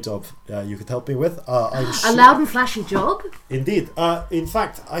actually a job you could help me with. I'm sure. A loud and flashy job? Indeed. In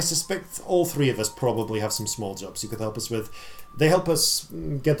fact, I suspect all three of us probably have some small jobs you could help us with. They help us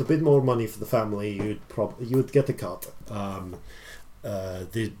get a bit more money for the family. You would get a cut.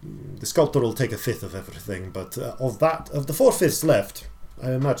 The sculptor will take 1/5 of everything, but of the 4/5 left,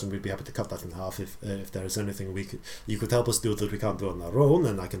 I imagine we'd be happy to cut that in half if there is anything you could help us do that we can't do on our own.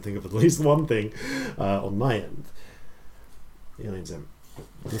 And I can think of at least one thing on my end.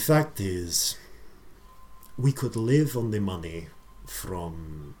 The fact is, we could live on the money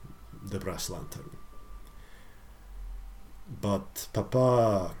from the brass lantern. But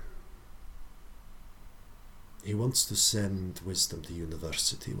Papa, he wants to send Wisdom to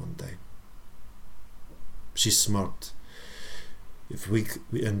university one day. She's smart.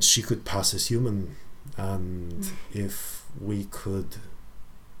 And she could pass as human, and if we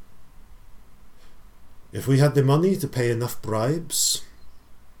had the money to pay enough bribes,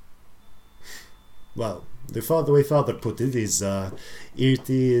 well, the way Father put it is,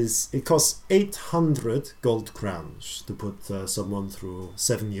 it costs 800 gold crowns to put someone through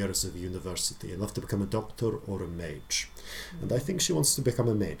 7 years of university, enough to become a doctor or a mage. And I think she wants to become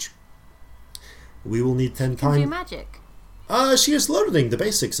a mage. We will need 10 times. Can do magic. She is learning the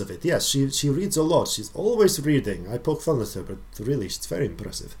basics of it. Yes, she reads a lot. She's always reading. I poke fun at her, but really, she's very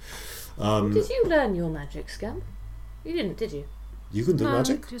impressive. Did you learn your magic, Scum? You didn't, did you? You can do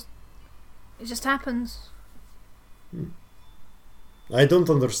magic? It just happens. I don't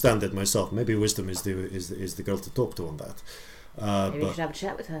understand it myself. Maybe Wisdom is the girl to talk to on that. Maybe you should have a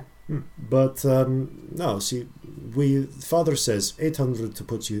chat with her. But no, Father says 800 to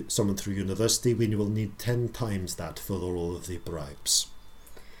put someone through university. We will need 10 times that for all of the bribes.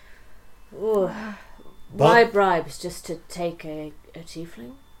 Ooh. Why bribes? Just to take a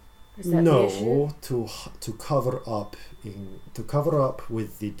tiefling? Is that the issue? to cover up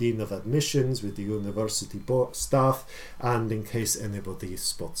with the Dean of Admissions, with the university staff, and in case anybody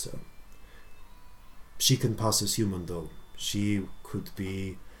spots her. She can pass as human, though. She could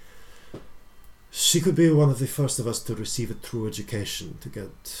be one of the first of us to receive a true education, to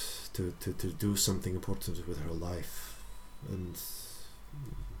get to do something important with her life, and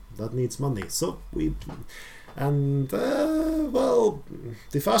that needs money. So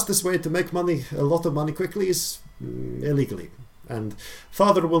the fastest way to make money, a lot of money quickly, is illegally, and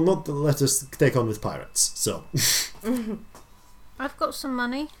Father will not let us take on with pirates. So I've got some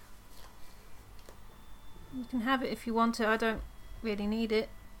money. You can have it if you want it. I don't really need it.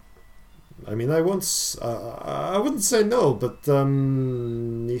 I mean, I wouldn't say no, but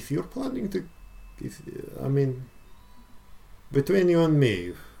if you're planning to, between you and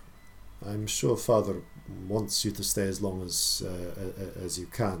me, I'm sure Father wants you to stay as long as you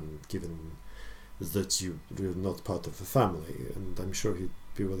can, given that you're not part of the family, and I'm sure he'd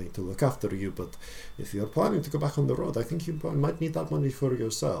be willing to look after you. But if you're planning to go back on the road, I think you might need that money for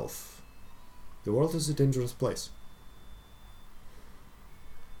yourself. The world is a dangerous place.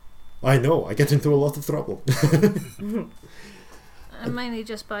 I know, I get into a lot of trouble. I mainly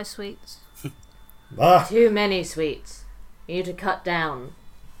just buy sweets. Too many sweets. You need to cut down,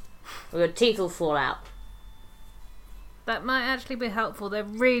 or your teeth will fall out. That might actually be helpful. They're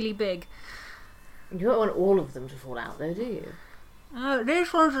really big. You don't want all of them to fall out, though, do you? Oh,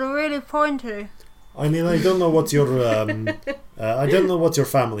 these ones are really pointy. I mean, I don't know what your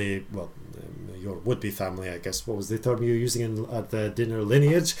family, your would-be family, I guess, what was the term you were using at the dinner,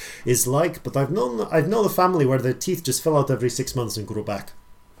 lineage, is like, but I've known a family where their teeth just fell out every 6 months and grew back.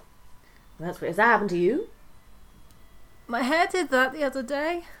 That's weird. Has that happened to you? My hair did that the other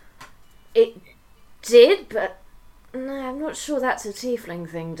day. It did, but no, I'm not sure that's a tiefling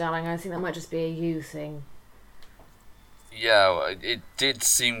thing, darling. I think that might just be a you thing. Yeah, it did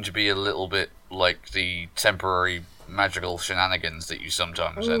seem to be a little bit like the temporary magical shenanigans that you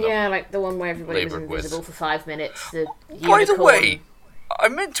sometimes end up like the one where everybody was invisible with. for 5 minutes. By the way, I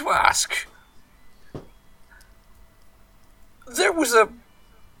meant to ask. There was an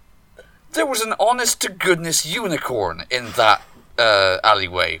honest-to-goodness unicorn in that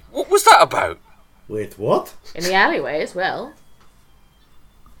alleyway. What was that about? Wait, what? In the alleyway as well.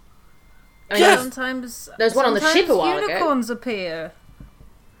 I mean, Yeah. Sometimes There's one on the ship a while ago. unicorns appear.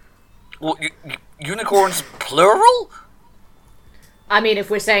 Well, unicorns plural? I mean, if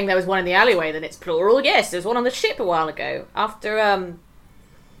we're saying there was one in the alleyway, then it's plural. Yes, there's one on the ship a while ago. After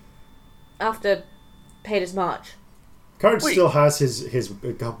Peter's March. Courage Wait. still has his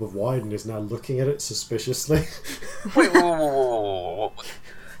cup of wine and is now looking at it suspiciously. Wait, whoa.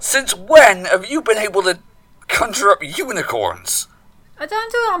 Since when have you been able to conjure up unicorns? I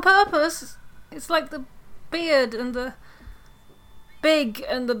don't do it on purpose. It's like the beard and the big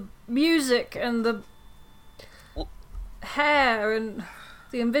and the music and the hair and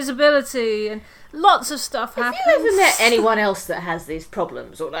the invisibility and lots of stuff happens. Have you ever met anyone else that has these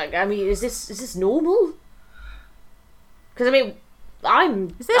problems? Or like, I mean, is this normal? Because I mean,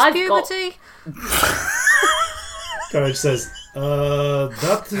 Is this I've puberty? Courage says,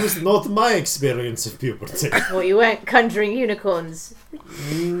 that was not my experience of puberty. Well, you weren't conjuring unicorns.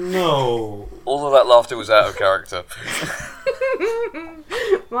 No. All of that laughter was out of character.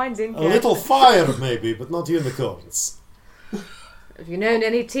 Mine's in. A little fire, maybe, but not unicorns. Have you known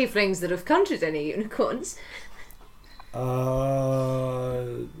any tieflings that have conjured any unicorns?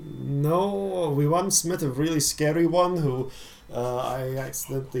 No. We once met a really scary one who I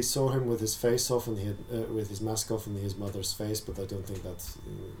accidentally saw him with his face off and he had, with his mask off and his mother's face, but I don't think that's.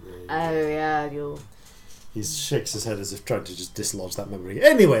 Oh yeah, you'll. He shakes his head as if trying to just dislodge that memory.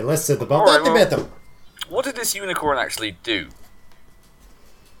 Anyway, let's set about Alright, that better. What did this unicorn actually do?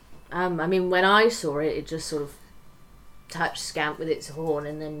 I mean, when I saw it, it just sort of touched Scamp with its horn,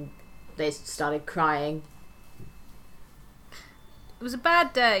 and then they started crying. It was a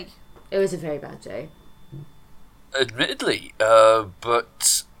bad day. It was a very bad day. Admittedly,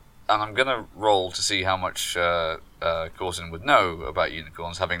 but... And I'm gonna roll to see how much Corzin would know about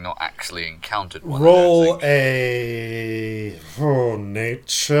unicorns, having not actually encountered one. Roll a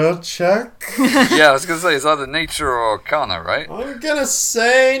nature check. Yeah, I was gonna say, it's either nature or arcana, right? I'm gonna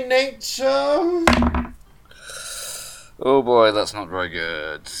say nature. Oh boy, that's not very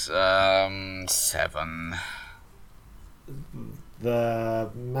good. 7. The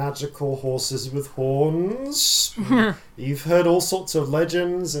magical horses with horns. You've heard all sorts of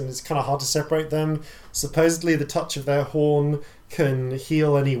legends, and it's kind of hard to separate them. Supposedly, the touch of their horn can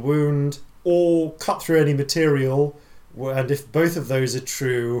heal any wound or cut through any material. And if both of those are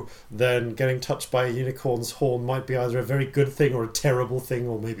true, then getting touched by a unicorn's horn might be either a very good thing or a terrible thing,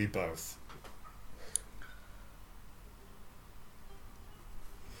 or maybe both.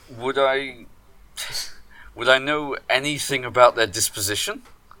 Would I know anything about their disposition?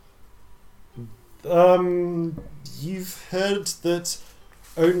 You've heard that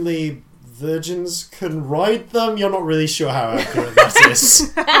only virgins can ride them. You're not really sure how accurate that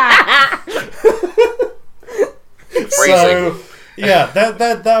is. So, yeah,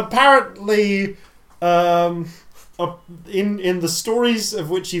 that apparently, in the stories of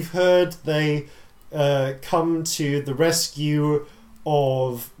which you've heard, they come to the rescue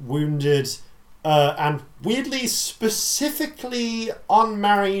of wounded and weirdly specifically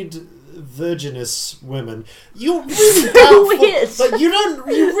unmarried virginous women. You really doubt, but you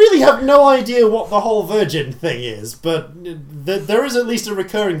really have no idea what the whole virgin thing is. But there is at least a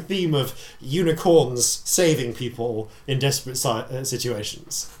recurring theme of unicorns saving people in desperate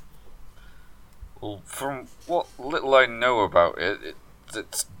situations. Well, from what little I know about it,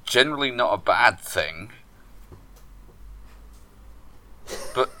 it's generally not a bad thing.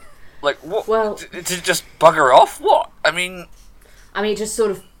 But, like, what? Well- Did it just bugger off? What? I mean, it just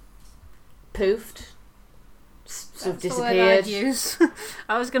sort of poofed. Sort of That's the word I'd disappeared. use.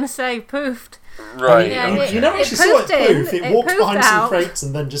 I was going to say poofed. right. Yeah, okay. You never It actually saw it poofed in, poof. It it walked poofed behind some out. crates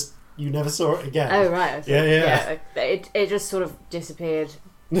and then just you never saw it again. Oh right. Okay. Yeah. It just sort of disappeared.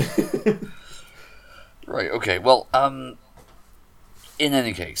 Right, okay, well, in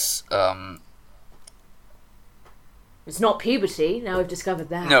any case, It's not puberty. Now we've discovered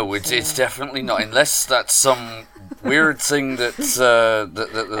that. no, it's definitely not, unless that's some weird thing that's,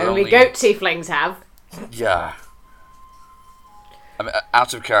 that Only goat tieflings have. Yeah. I mean,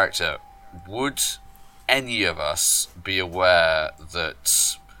 out of character, would any of us be aware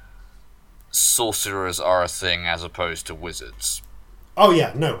that sorcerers are a thing as opposed to wizards? Oh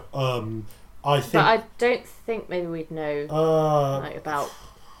yeah, no. I think. But I don't think maybe we'd know like about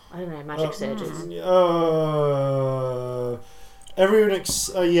magic surges. Everyone,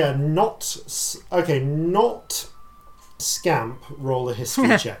 not Scamp roll a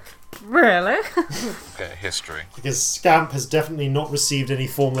history check. Really? Okay, history. Because Scamp has definitely not received any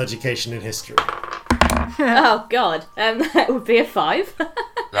formal education in history. Oh God, that would be a 5.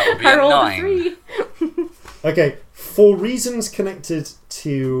 That would be I a rolled 9. a 3. Okay, for reasons connected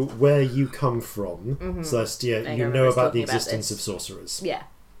to where you come from, Celestia, I you remember know us about the talking about existence this. of sorcerers. Yeah.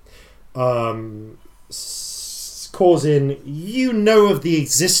 Corzin, you know of the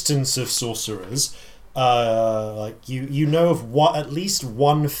existence of sorcerers. Like you know of at least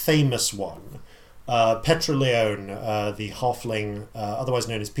one famous one. Petra Leone, the halfling, otherwise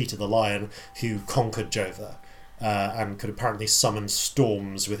known as Peter the Lion, who conquered Jova. And could apparently summon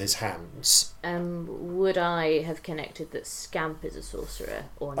storms with his hands. Would I have connected that Scamp is a sorcerer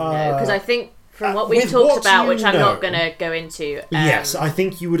or no? Because I think from what we've with talked what about, you which I'm know- not going to go into. Yes, I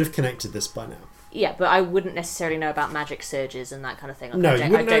think you would have connected this by now. Yeah, but I wouldn't necessarily know about magic surges and that kind of thing. Like, No, I you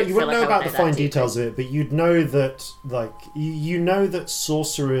don't- wouldn't I know. don't You feel wouldn't like know I about would the know fine that deeply. details of it, but you'd know that, like, you know that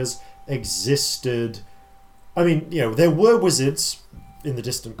sorcerers existed. I mean, there were wizards in the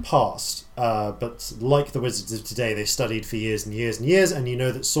distant past, but like the wizards of today, they studied for years and years and years, and you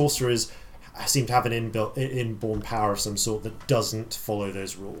know that sorcerers seem to have an inborn power of some sort that doesn't follow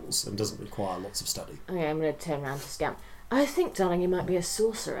those rules and doesn't require lots of study. Okay, I'm going to turn around to Scamp. I think, darling, you might be a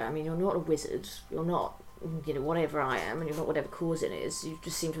sorcerer. I mean, you're not a wizard. You're not, whatever I am, and you're not whatever Corzin is. You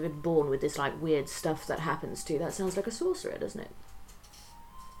just seem to have been born with this, like, weird stuff that happens to you. That sounds like a sorcerer, doesn't it?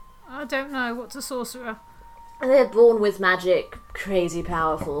 I don't know. What's a sorcerer? They're born with magic, crazy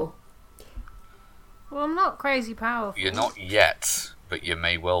powerful. Well, I'm not crazy powerful. You're not yet, but you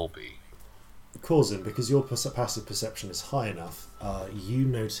may well be. Corzin, because your passive perception is high enough, you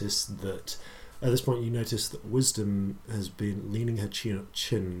notice that at this point that Wisdom has been leaning her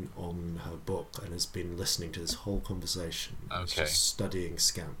chin on her book and has been listening to this whole conversation. Okay. She's studying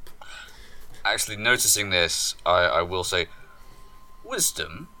Scamp. Actually, noticing this, I will say,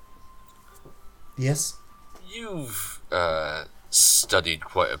 Wisdom, Yes. you've studied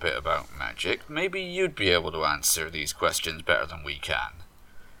quite a bit about magic. Maybe you'd be able to answer these questions better than we can.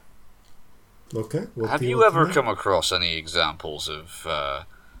 Okay. What Have do you want to ever know? come across any examples of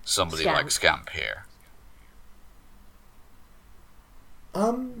somebody Scamp. like Scamp here?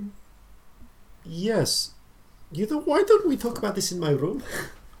 Yes. Why don't we talk about this in my room?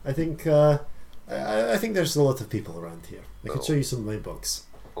 I think I think there's a lot of people around here. I can show you some of my books.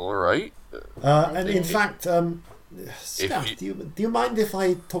 All right. And in fact, Scamp, you- do you mind if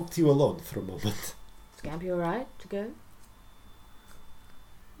I talk to you alone for a moment? Scamp, you alright to go?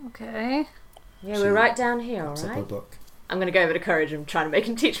 Okay. Yeah, we're right down here, Picks up her alright? book. I'm going to go over to Courage and try to make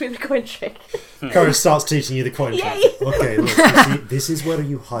him teach me the coin trick. Courage starts teaching you the coin trick. Yay! Okay, look, you see, this is where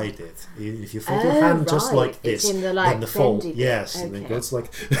you hide it. If you fold your Oh, hand just right. like It's this, in the, like, then the fold, bendy bit. yes, and then Okay. goes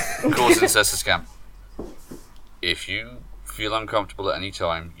like. Corzin says to Scamp, if you feel uncomfortable at any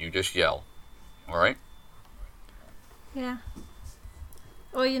time, you just yell. All right? Yeah.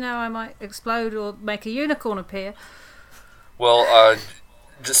 Or, I might explode or make a unicorn appear. Well,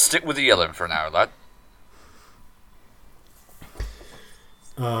 just stick with the yelling for now, lad.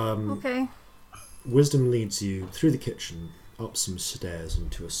 Okay. Wisdom leads you through the kitchen, up some stairs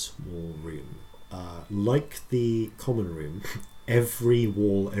into a small room. Like the common room, every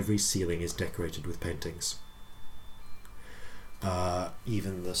wall, every ceiling is decorated with paintings.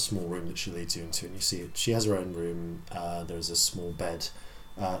 Even the small room that she leads you into, and you see it. She has her own room. There's a small bed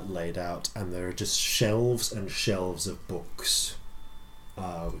laid out, and there are just shelves and shelves of books,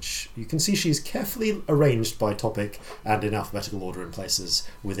 which you can see she's carefully arranged by topic and in alphabetical order in places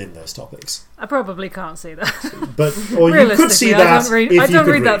within those topics. I probably can't see that. But or you could see that I don't read, if I you don't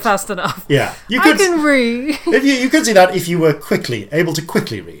could read that fast enough. Yeah, you I could. can read If you could see that if you were able to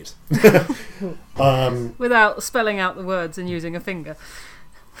quickly read. without spelling out the words and using a finger.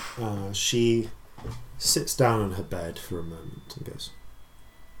 She sits down on her bed for a moment and goes,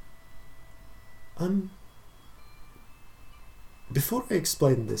 before I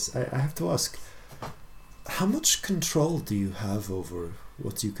explain this, I have to ask, how much control do you have over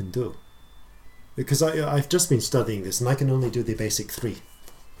what you can do? Because I've just been studying this and I can only do the basic 3.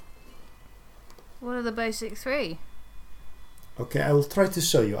 What are the basic 3? Okay, I will try to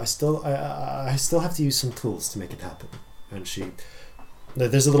show you. I still have to use some tools to make it happen. And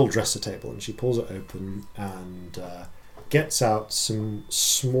there's a little dresser table, and she pulls it open and gets out some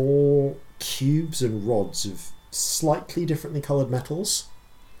small cubes and rods of slightly differently coloured metals.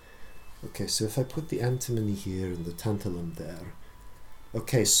 Okay, so if I put the antimony here and the tantalum there.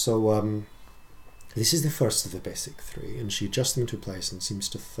 Okay, so this is the first of the basic 3, and she adjusts them into place and seems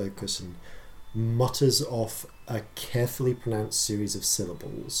to focus and mutters off a carefully pronounced series of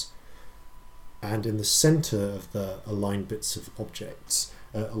syllables. and in the center of the aligned bits of objects,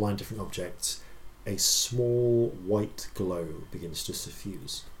 aligned different objects, a small white glow begins to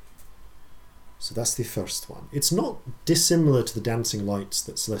suffuse. So that's the first one. It's not dissimilar to the dancing lights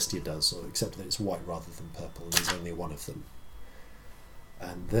that Celestia does, except that it's white rather than purple, and there's only one of them.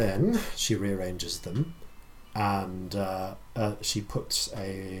 And then she rearranges them, and she puts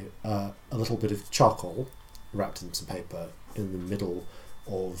a little bit of charcoal wrapped in some paper in the middle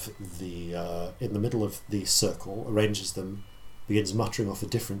of the circle, arranges them, begins muttering off a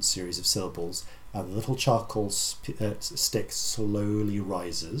different series of syllables, and the little charcoal stick slowly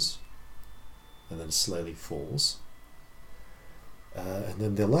rises and then slowly falls. And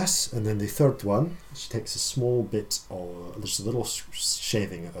then the third one, she takes a small bit of, just a little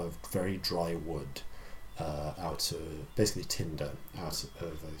shaving of very dry wood, basically tinder, out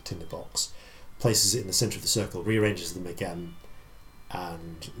of a tinder box, places it in the centre of the circle, rearranges them again,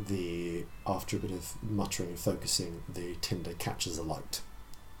 and after a bit of muttering and focusing, the tinder catches a light,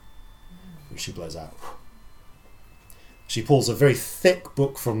 which she blows out. She pulls a very thick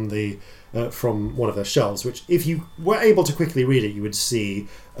book from one of her shelves, which, if you were able to quickly read it, you would see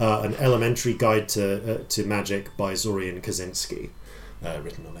an elementary guide to magic by Zorian Kaczynski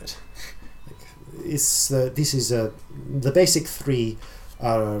written on it. The basic three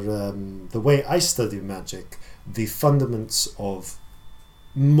are the way I study magic, the fundaments of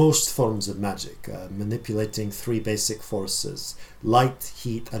most forms of magic, manipulating three basic forces: light,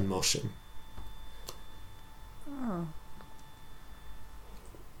 heat, and motion. Oh.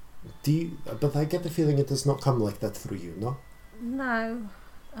 But I get the feeling it does not come like that through you, no? No.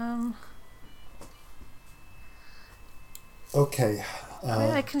 Okay. I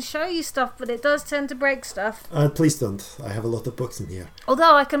mean, I can show you stuff, but it does tend to break stuff. Please don't. I have a lot of books in here.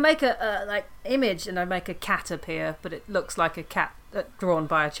 Although I can make a image, and I make a cat appear, but it looks like a cat drawn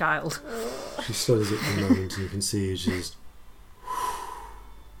by a child. She studies it for a moment, and you can see she's...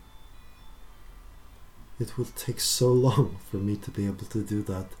 It would take so long for me to be able to do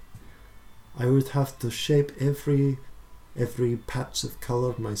that. I would have to shape every patch of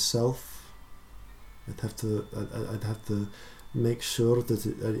colour myself. I'd have to make sure that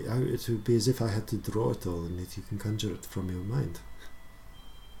it would be as if I had to draw it all, and that you can conjure it from your mind.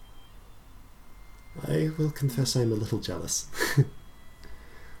 I will confess I'm a little jealous.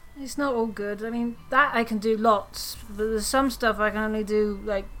 It's not all good. I mean, that I can do lots, but there's some stuff I can only do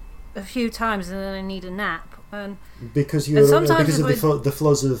like a few times, and then I need a nap. And because of the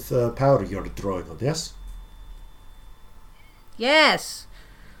flows of power you're drawing on, yes? Yes.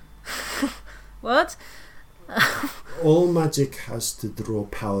 What? All magic has to draw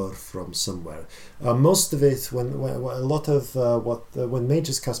power from somewhere. Most of it, when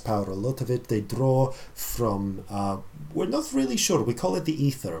mages cast power, a lot of it they draw from. We're not really sure. We call it the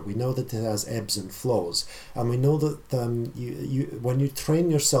ether. We know that it has ebbs and flows, and we know that when you train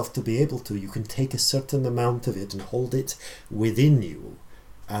yourself to be able to, you can take a certain amount of it and hold it within you,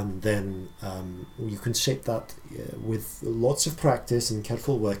 and then you can shape that with lots of practice and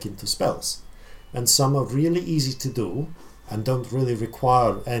careful work into spells. And some are really easy to do and don't really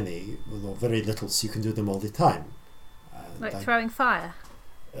require any or very little, so you can do them all the time. Like throwing fire?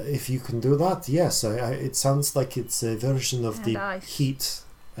 If you can do that, yes. It sounds like it's a version of the ice. Heat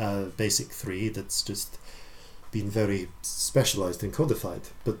basic 3 that's just been very specialised and codified.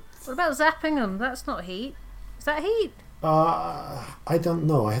 But what about zapping them? That's not heat. Is that heat? I don't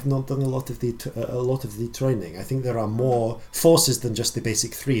know. I have not done a lot of the training. I think there are more forces than just the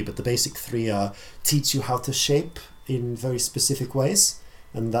basic 3, but the basic 3 teach you how to shape in very specific ways,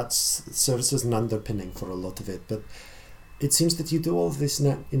 and that serves as an underpinning for a lot of it. But it seems that you do all of this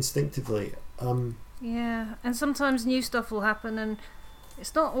instinctively. Yeah, and sometimes new stuff will happen, and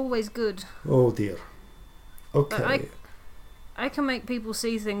it's not always good. Oh dear. Okay. I can make people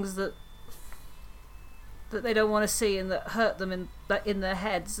see things that they don't want to see and that hurt them in their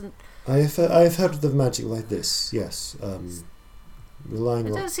heads. And I've heard of magic like this. Yes, I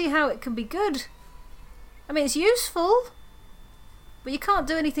don't see how it can be good. I mean, it's useful, but you can't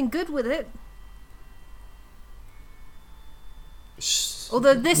do anything good with it.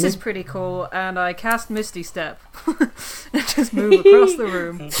 Although this is pretty cool, and I cast Misty Step and just move across the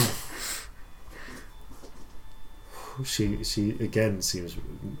room. She again seems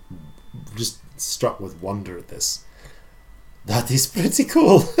just struck with wonder at this. That is pretty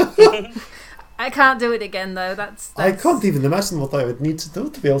cool. I can't do it again though. That's I can't even imagine what I would need to do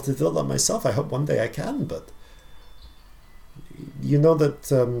to be able to do that myself. I hope one day I can, but you know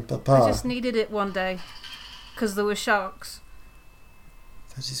that Papa. I just needed it one day because there were sharks.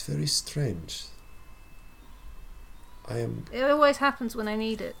 That is very strange. It always happens when I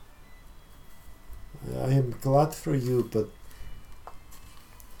need it. I am glad for you, but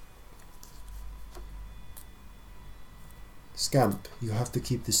Scamp, you have to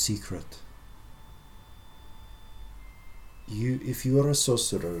keep this secret. If you are a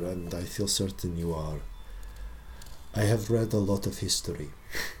sorcerer, and I feel certain you are, I have read a lot of history.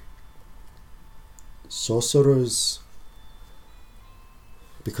 Sorcerers,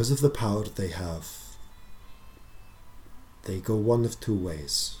 because of the power they have, they go one of two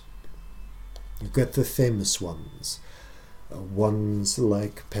ways. You get the famous ones, ones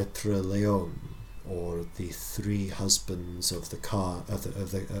like Petra Leon, or the three husbands of the Khan,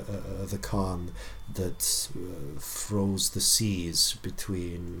 the Khan that froze the seas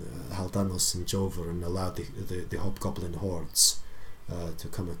between Haldanos and Jover and allowed the hobgoblin hordes to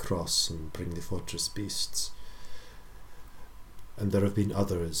come across and bring the fortress beasts. And there have been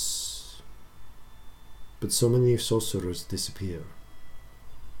others, but so many sorcerers disappear.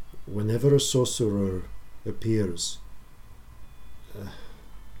 Whenever a sorcerer appears,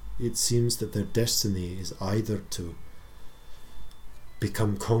 it seems that their destiny is either to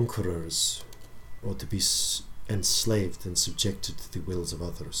become conquerors or to be enslaved and subjected to the wills of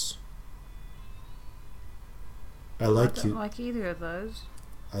others. I don't like either of those.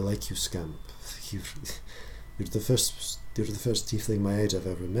 I like you, Scamp. You're the first tiefling my age I've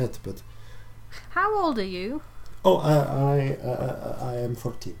ever met. But how old are you? Oh, I am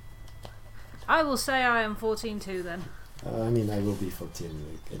 14. I will say I am 14 too. Then. I mean, I will be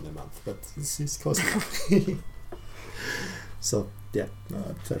 14 in a month, but it's close enough. So, yeah,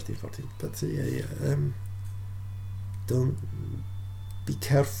 13, 14. But, don't... Be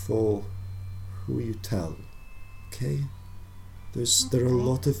careful who you tell, okay? There are a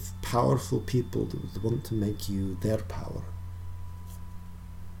lot of powerful people that want to make you their power.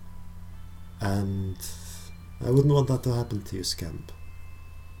 And I wouldn't want that to happen to you, Scamp.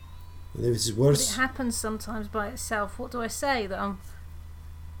 And if it's worse... But it happens sometimes by itself. What do I say? That I'm...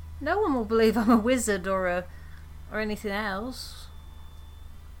 No one will believe I'm a wizard or anything else.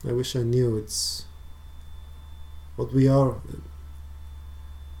 I wish I knew it's... What we are...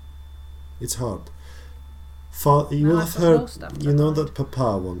 It's hard. You will have heard... You know that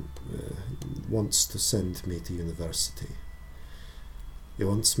Papa wants to send me to university. He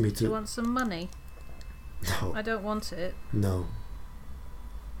wants me to... Do you want some money? No. I don't want it. No.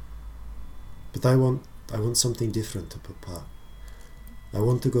 But I want something different to Papa. I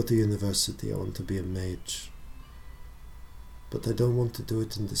want to go to university. I want to be a mage. But I don't want to do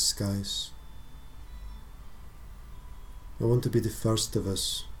it in disguise. I want to be the first of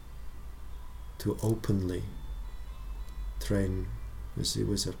us to openly train as a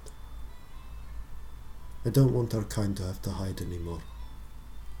wizard. I don't want our kind to have to hide anymore.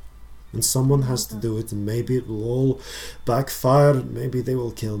 And someone has to do it, and maybe it will all backfire, and maybe they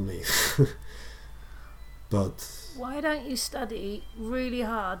will kill me. But why don't you study really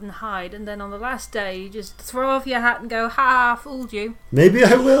hard and hide, and then on the last day you just throw off your hat and go, ha, fooled you. Maybe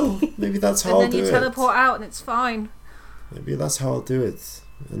I will. Maybe that's how I'll do it. And then you teleport out and it's fine. Maybe that's how I'll do it.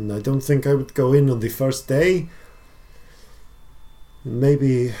 And I don't think I would go in on the first day.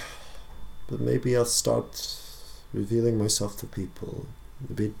 Maybe I'll start revealing myself to people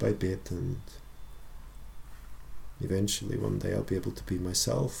bit by bit, and eventually one day I'll be able to be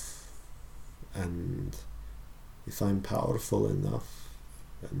myself. And if I'm powerful enough,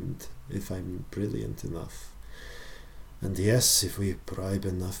 and if I'm brilliant enough, and yes, if we bribe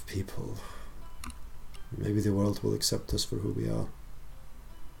enough people, maybe the world will accept us for who we are.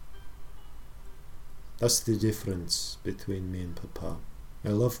 That's the difference between me and Papa. I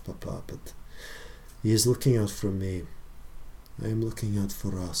love Papa, but he is looking out for me. I am looking out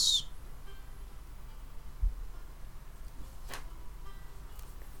for us.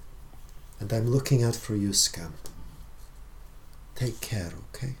 And I'm looking out for you, Scamp. Take care,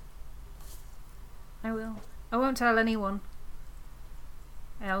 okay? I will. I won't tell anyone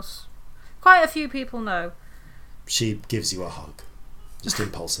else. Quite a few people know. She gives you a hug, just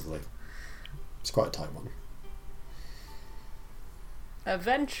impulsively. It's quite a tight one.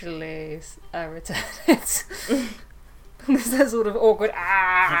 Eventually, I return it. There's that sort of awkward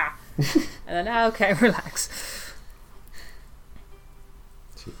ah, and then okay, relax.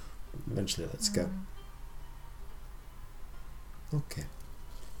 She eventually lets go. Okay.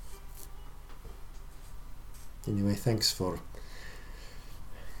 Anyway, thanks for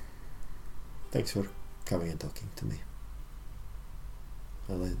coming and talking to me.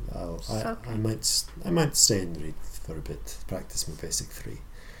 I might stay and read for a bit, practice my basic 3.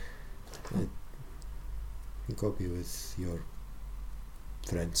 I think I'll be with your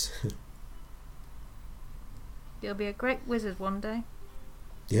friends. You'll be a great wizard one day.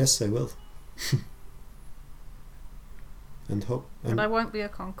 Yes, I will. And hope. But I won't be a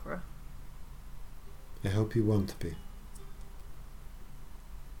conqueror. I hope you won't be.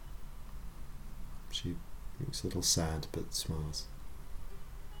 She looks a little sad but smiles.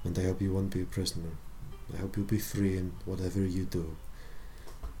 And I hope you won't be a prisoner. I hope you'll be free in whatever you do.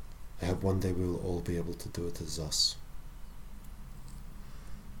 I hope one day we'll all be able to do it as us.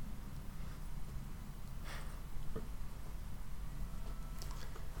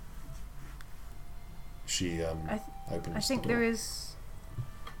 She opens I think the door. there is.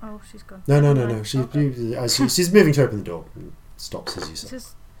 Oh, she's gone. No. Okay. She's moving to open the door. And stops as you say.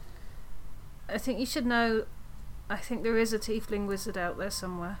 Just, I think you should know. I think there is a tiefling wizard out there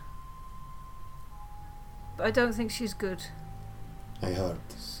somewhere, but I don't think she's good. I heard.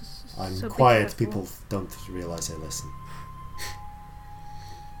 I'm So be quiet. careful. People don't realise I listen.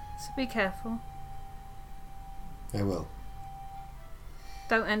 So be careful. I will.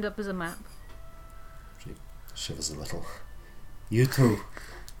 Don't end up as a map. She shivers a little. You too.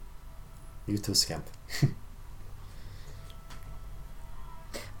 You too, scamp.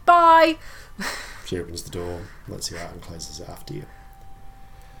 Bye. She opens the door, lets you out, and closes it after you.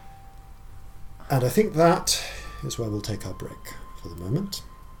 And I think that is where we'll take our break for the moment.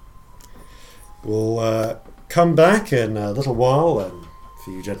 We'll come back in a little while, and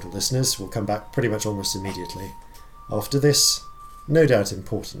for you gentle listeners, we'll come back pretty much almost immediately after this, no doubt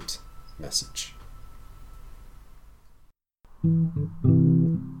important, message.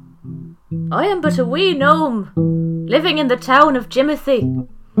 I am but a wee gnome, living in the town of Jimothy.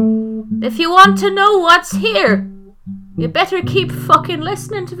 If you want to know what's here, you better keep fucking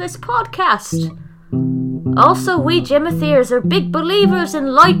listening to this podcast. Also, we Jimothiers are big believers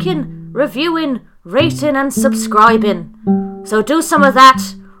in liking, reviewing, rating and subscribing. So do some of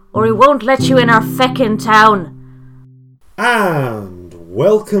that, or we won't let you in our feckin' town. And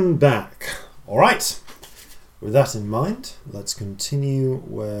welcome back. Alright, with that in mind, let's continue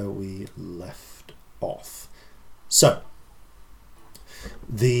where we left off. So,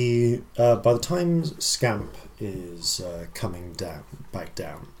 by the time Scamp is coming back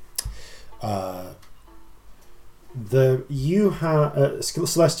down,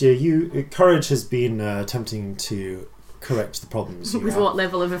 Celestia, Courage has been attempting to correct the problems. With what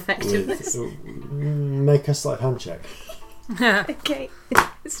level of effectiveness? Make a sleight of hand check. Okay,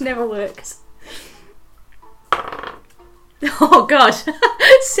 this never works. Oh god,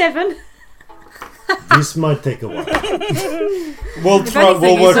 7. This might take a while. We'll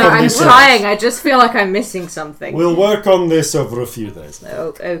work on I'm this. trying. I just feel like I'm missing something. We'll work on this over a few days.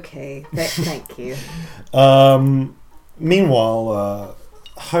 Oh, okay. Thank you. Meanwhile,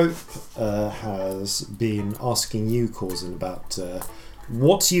 Hope has been asking you, Corzin, about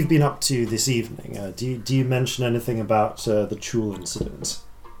what you've been up to this evening. Do you mention anything about the Chul incident?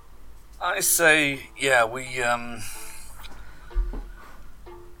 I say, yeah, we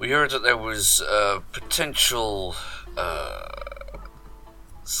heard that there was a potential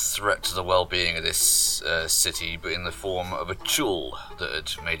threat to the well-being of this city, but in the form of a Chul that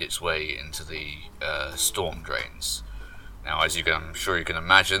had made its way into the storm drains. Now, I'm sure you can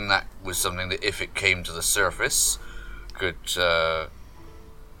imagine, that was something that, if it came to the surface, could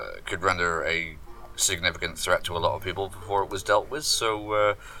render a significant threat to a lot of people before it was dealt with.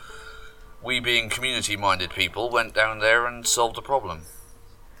 So, we, being community-minded people, went down there and solved the problem.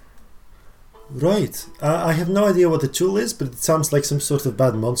 Right. I have no idea what the Chul is, but it sounds like some sort of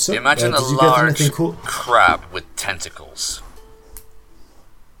bad monster. Imagine a did you get large anything cool? crab with tentacles.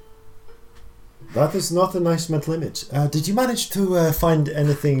 That is not a nice mental image. Did you manage to find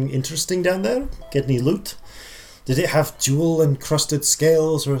anything interesting down there? Get any loot? Did it have jewel-encrusted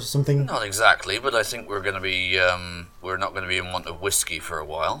scales or something? Not exactly, but I think we're not going to be in want of whiskey for a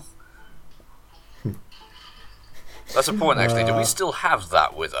while. That's a point, actually. Do we still have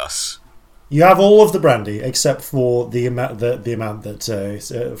that with us? You have all of the brandy except for the amount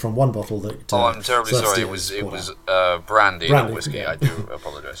that from one bottle that. I'm terribly sorry. It was brandy, not whiskey. Yeah. I do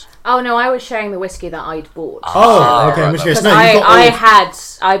apologise. Oh no, I was sharing the whiskey that I'd bought. Oh, okay. In which case, Because no, you've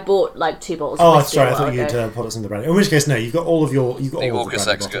got I bought like 2 bottles. Oh, of whiskey sorry. a I thought while you'd ago. put us in the brandy. In which case, no, you've got all of your. The all of Orcus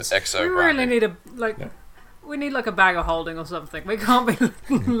the brandy bottles. Exo We brandy. really need we need like a bag of holding or something. We can't be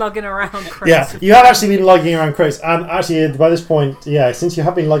lugging around crates. Yeah, you have actually been lugging around crates, and actually by this point, since you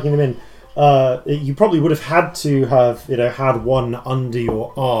have been lugging them in. You probably would have had to have had one under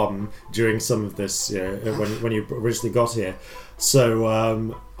your arm during some of this when you originally got here. So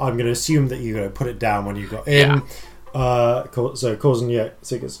I'm going to assume that you put it down when you got in. Yeah. So Corzin,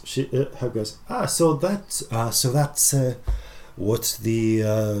 so Hope goes. So that's what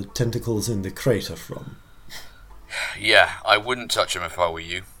the tentacles in the crate are from. Yeah, I wouldn't touch him if I were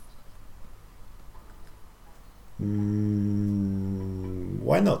you.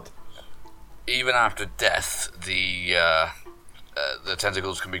 Why not? Even after death, the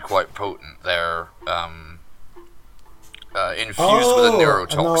tentacles can be quite potent. They're infused with a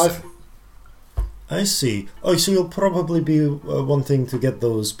neurotoxin. I see. Oh, so you'll probably be wanting to get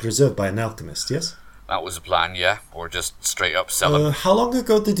those preserved by an alchemist, yes? That was the plan, yeah. Or just straight up sell them. How long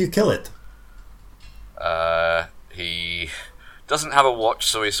ago did you kill it? He doesn't have a watch,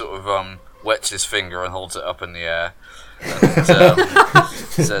 so he sort of wets his finger and holds it up in the air. And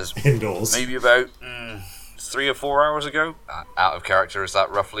says, indoors. Maybe about 3 or 4 hours ago. Out of character, is that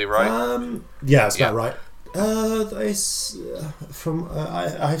roughly right? Yeah, it's about right.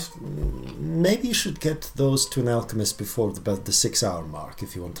 Maybe you should get those to an alchemist before about the 6-hour mark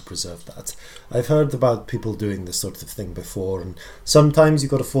if you want to preserve that. I've heard about people doing this sort of thing before, and sometimes you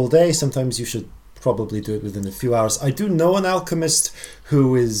got a full day, sometimes you should probably do it within a few hours. I do know an alchemist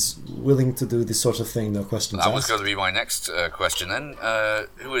who is willing to do this sort of thing, no questions asked. That was going to be my next question then.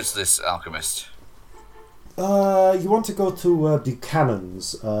 Who is this alchemist? You want to go to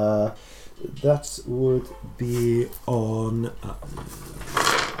Buchanan's. That would be on...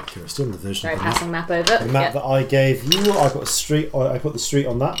 still in the version. Sorry, passing map over. The map that I gave you, I put a street. I put the street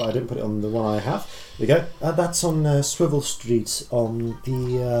on that, but I didn't put it on the one I have. There you go. That's on Swivel Street on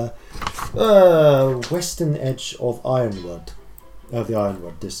the western edge of Ironwood, of the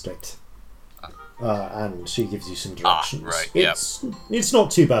Ironwood district. And she gives you some directions. Right, it's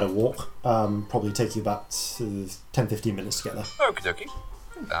not too bad a walk. Probably take you about 10-15 minutes to get there. Okie dokie.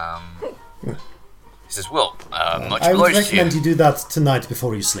 He says, well, much I would obliged to recommend you do that tonight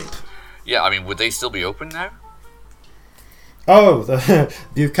before you sleep. Yeah, I mean, would they still be open now? Oh, the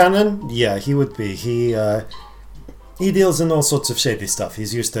Buchanan? Yeah, he would be. He deals in all sorts of shady stuff.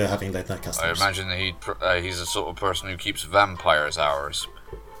 He's used to having late night customers. I imagine he's the sort of person who keeps vampires' hours.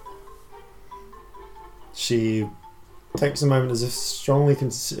 She takes a moment as if strongly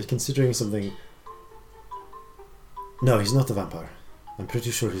considering something. No, he's not a vampire. I'm pretty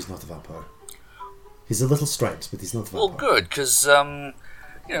sure he's not a vampire. He's a little strange, but he's not a vampire. Well, good, because, I've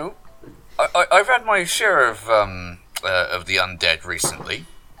had my share of the undead recently.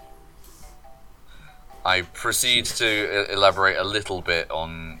 I proceed to elaborate a little bit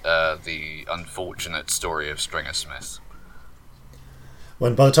on the unfortunate story of Stringer Smith.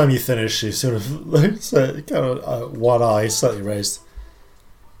 When by the time you finish, she sort of looks kind of one eye slightly raised.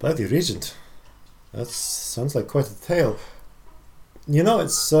 By the Regent. That sounds like quite a tale. You know,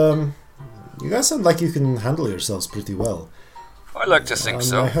 it's you guys sound like you can handle yourselves pretty well. I like to think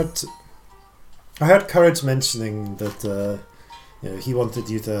so. I heard Courage mentioning that he wanted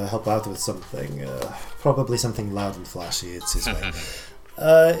you to help out with something, probably something loud and flashy. It's his way.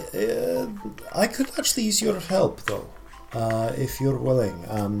 I could actually use your help, though, if you're willing.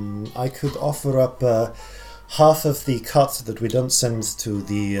 I could offer up half of the cut that we don't send to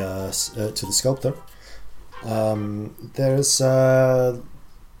the sculptor. There's a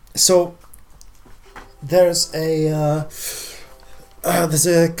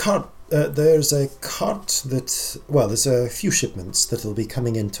few shipments that will be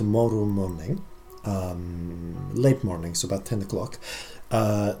coming in tomorrow morning, late morning, so about 10 o'clock.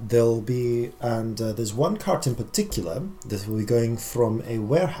 There's one cart in particular that will be going from a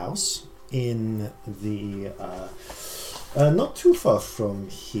warehouse in the not too far from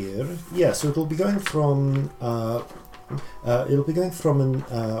here. Yeah, so it'll be going from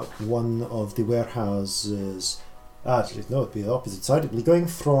one of the warehouses. Actually, no, it'd be the opposite side. It'll be going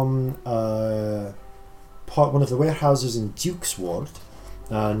from one of the warehouses in Duke's Ward,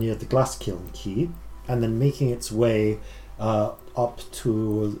 near the Glasskiln Quay, and then making its way up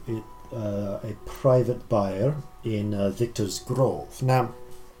to a private buyer in Victor's Grove. Now,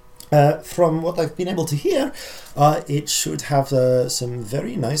 from what I've been able to hear, it should have some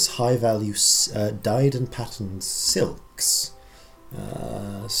very nice high-value dyed and patterned silks.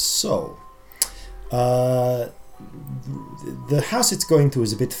 The house it's going to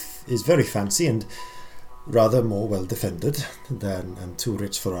is very fancy and rather more well defended and too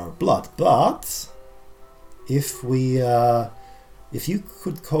rich for our blood. But if you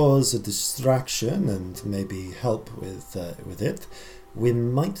could cause a distraction and maybe help with it, we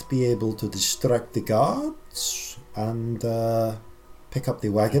might be able to distract the guards and pick up the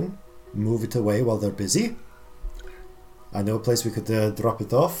wagon, move it away while they're busy. I know a place we could drop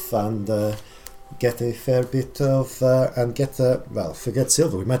it off and get a fair bit of forget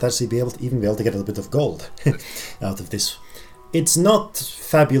silver. We might actually be able to get a little bit of gold out of this. It's not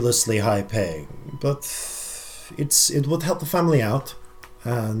fabulously high paying, but it would help the family out,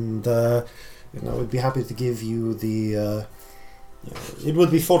 and we'd be happy to give you the It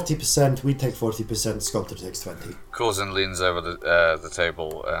would be 40%. We take 40%. Sculptor takes 20. Coulson leans over the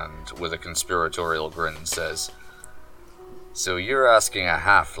table and, with a conspiratorial grin, says, "So you're asking a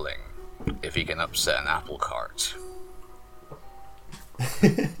halfling if he can upset an apple cart?"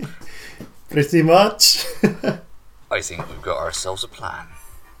 Pretty much. I think we've got ourselves a plan.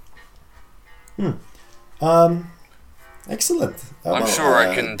 Excellent. I'm sure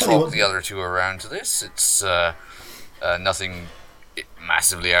I can talk the other two around to this. It's nothing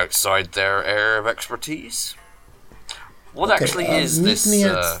massively outside their area of expertise. What actually is this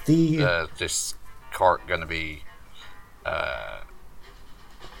this cart going to be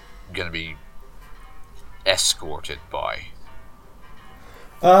escorted by?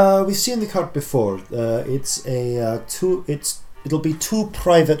 We've seen the cart before. It'll be 2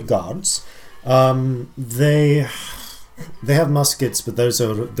 private guards. They have muskets, but those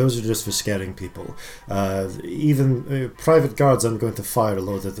are just for scaring people. Even private guards aren't going to fire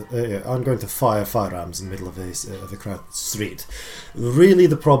firearms in the middle of a crowded street. Really,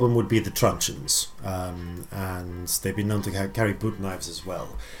 the problem would be the truncheons, and they've been known to carry boot knives as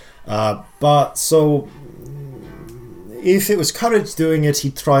well. If it was Courage doing it,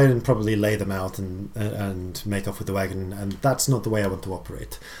 he'd try and probably lay them out and make off with the wagon, and that's not the way I want to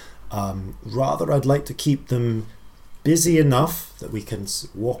operate. Rather, I'd like to keep them busy enough that we can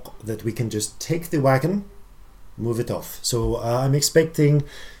just take the wagon, move it off. So I'm expecting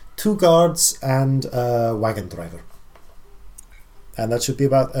 2 guards and a wagon driver, and that should be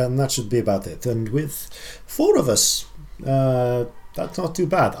about it. And with 4 of us, that's not too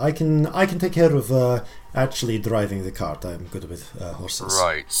bad. I can take care of actually driving the cart. I'm good with horses.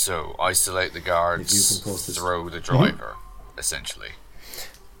 Right. So isolate the guards, throw the driver, essentially.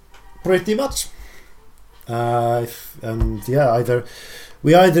 Pretty much. We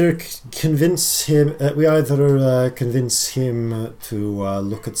either convince him to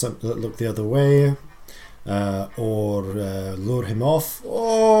look the other way, or lure him off,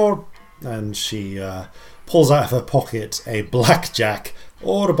 and she pulls out of her pocket a blackjack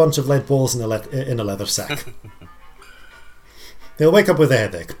or a bunch of lead balls in a leather sack. He'll wake up with a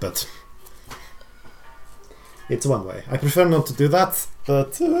headache, but it's one way. I prefer not to do that,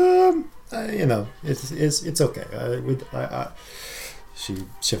 but it's okay. She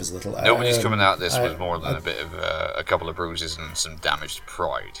shivers a little. Nobody's coming out of this with more than a bit of a couple of bruises and some damaged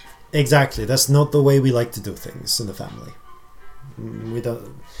pride. Exactly. That's not the way we like to do things in the family. We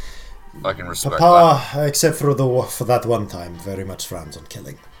don't. I can respect Papa, that. Except for that one time, very much frowns on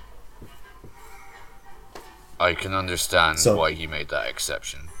killing. I can understand why he made that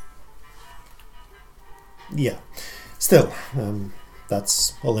exception. Yeah. Still,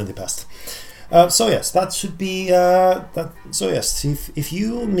 that's all in the past. So yes, that should be that. So yes, if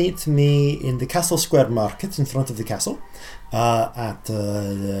you meet me in the Castle Square Market in front of the castle at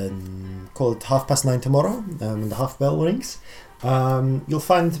call it 9:30 tomorrow, when the half bell rings, you'll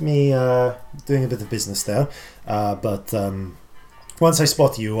find me doing a bit of business there. But once I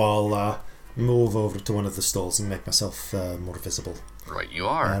spot you, I'll move over to one of the stalls and make myself more visible. Right, you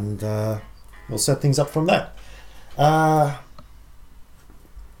are. And we'll set things up from there.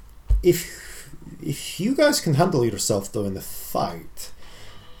 If you guys can handle yourself though in the fight,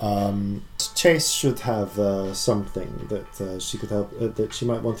 Chase should have something that she could help. That she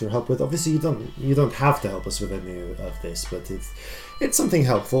might want your help with. Obviously, you don't have to help us with any of this, but it's something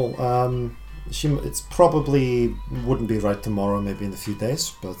helpful. It's probably wouldn't be right tomorrow, maybe in a few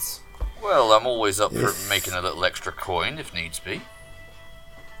days, but. Well, I'm always up for making a little extra coin if needs be.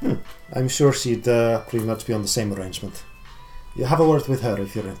 I'm sure she'd pretty much be on the same arrangement. You have a word with her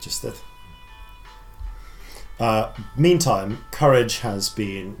if you're interested. Meantime, Courage has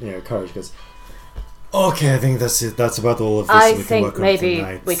been. Courage goes. Okay, I think that's it. That's about all of this. I think maybe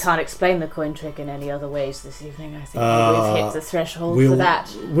we can't explain the coin trick in any other ways this evening. I think we've hit the threshold for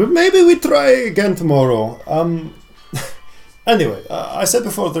that. Maybe we try again tomorrow. Anyway, I said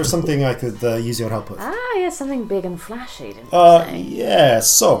before there's something I could use your help with. Yes, something big and flashy, didn't you say? Yeah,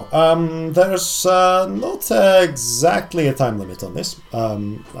 so, there's not exactly a time limit on this,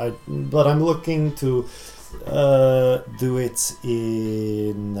 but I'm looking to do it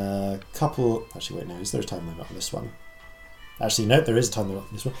in a couple... Actually, wait, no, is there a time limit on this one? Actually, no, there is a time limit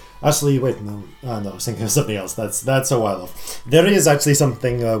on this one. Actually, wait, no, I was thinking of something else. That's a while off. There is actually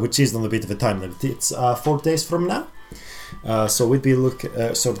something which is on a bit of a time limit. It's 4 days from now. So we'd be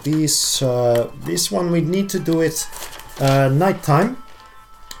so this one we'd need to do it nighttime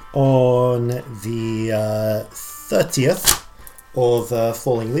on the 30th of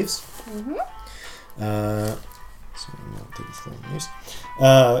Falling Leaves.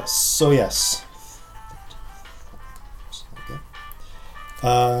 So yes. Okay.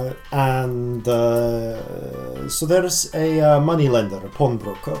 So there's a moneylender, a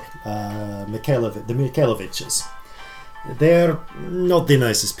pawnbroker, the Mikhailoviches. They're not the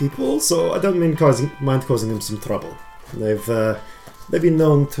nicest people, so I don't mind causing them some trouble. They've been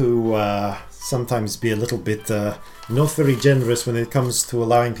known to sometimes be a little bit not very generous when it comes to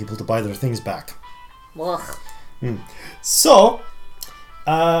allowing people to buy their things back. Ugh. So,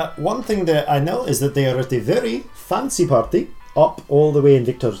 one thing that I know is that they are at a very fancy party up all the way in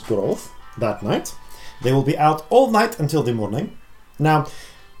Victor's Grove that night. They will be out all night until the morning. Now,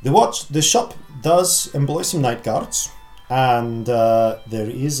 the shop does employ some night guards, and there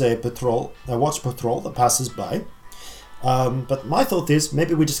is a watch patrol that passes by. But my thought is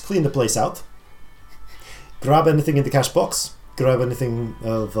maybe we just clean the place out, grab anything in the cash box, grab anything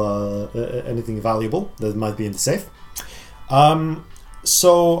of anything valuable that might be in the safe.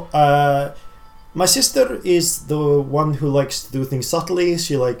 My sister is the one who likes to do things subtly.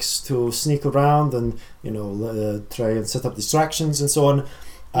 She likes to sneak around and try and set up distractions and so on.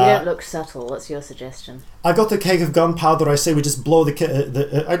 You don't look subtle. What's your suggestion? I got a keg of gunpowder. I say we just blow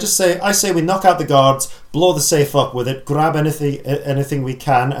I say we knock out the guards, blow the safe up with it, grab anything we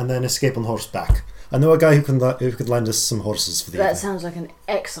can, and then escape on horseback. I know a guy who could lend us some horses for the evening. That sounds like an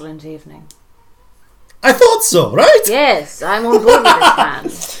excellent evening. I thought so, right? Yes, I'm on board with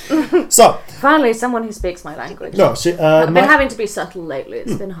this plan. So finally, someone who speaks my language. no, I've been having to be subtle lately.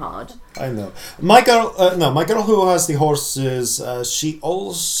 It's been hard. I know. My girl who has the horses, she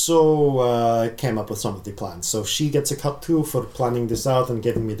also came up with some of the plans. So she gets a cut too for planning this out and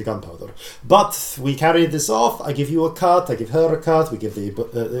giving me the gunpowder. But we carry this off. I give you a cut. I give her a cut. We give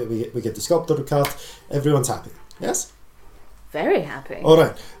the sculptor a cut. Everyone's happy. Yes. Very happy. All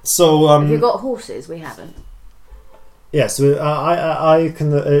right. So have you got horses? We haven't. Yes, I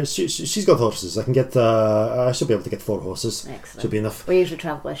can. She's got horses. I can get. I should be able to get 4 horses. Excellent. Should be enough. We usually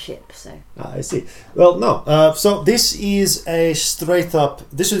travel by ship, so. I see. Well, no. So this is a straight up.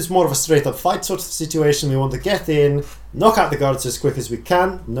 This is more of a straight up fight sort of situation. We want to get in, knock out the guards as quick as we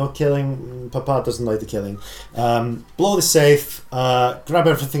can. No killing. Papa doesn't like the killing. Blow the safe. Grab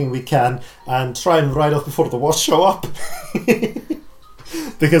everything we can, and try and ride off before the watch show up.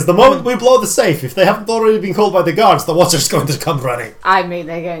 Because the moment we blow the safe, if they haven't already been called by the guards, the watcher's going to come running. I mean,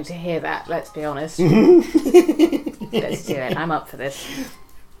 they're going to hear that, let's be honest. Let's do it. I'm up for this.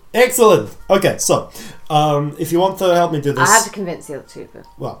 Excellent. Okay, so, if you want to help me do this... I have to convince the other two. But...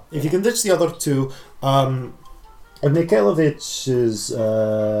 Well, if you convince the other two... Mikhailovich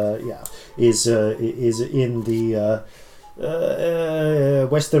is in the...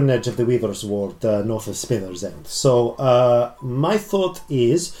 western edge of the Weaver's Ward, north of Spinner's End. So my thought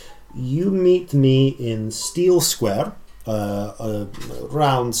is you meet me in Steel Square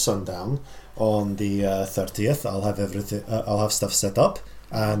around sundown on the 30th. I'll have everything. I'll have stuff set up,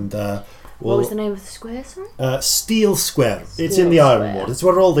 and what was the name of the square, sorry? Steel Square. It's in the Iron Ward. It's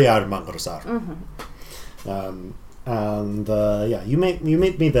where all the ironmongers are. Mm-hmm. You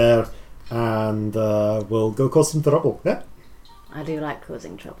meet me there. And we'll go cause some trouble. Yeah, I do like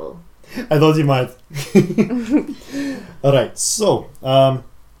causing trouble. I thought you might. All right, so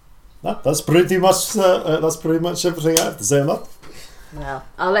that's pretty much everything I have to say on that. Well,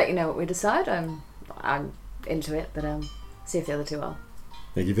 I'll let you know what we decide. I'm into it, but see if the other two are.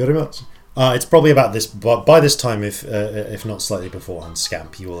 Thank you very much. It's probably about this, but by this time, if not slightly beforehand,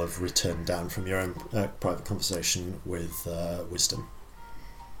 Scamp, you will have returned down from your own private conversation with Wisdom.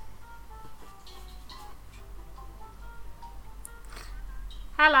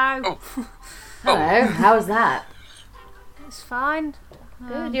 Hello. Oh. Hello, how was that? It's fine.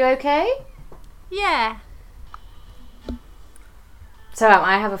 Good, you okay? Yeah. So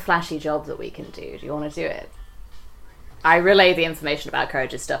I have a flashy job that we can do. Do you want to do it? I relay the information about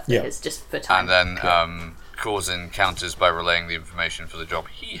Courage's stuff that is just for time. And then Corzin counters by relaying the information for the job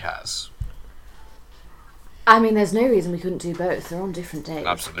he has. I mean, there's no reason we couldn't do both. They're on different days.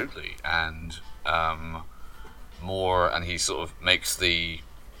 Absolutely. And and he sort of makes the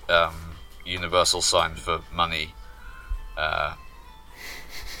universal sign for money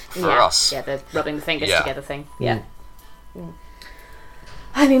for us. Yeah, the rubbing the fingers together thing. Yeah. Mm.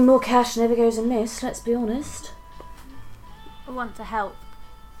 I mean, more cash never goes amiss, let's be honest. I want to help.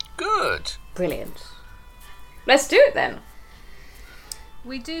 Good. Brilliant. Let's do it then.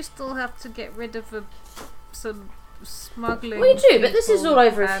 We do still have to get rid of some smuggling. We do, but this is all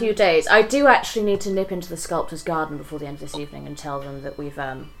over a few days. I do actually need to nip into the sculptor's garden before the end of this evening and tell them that we've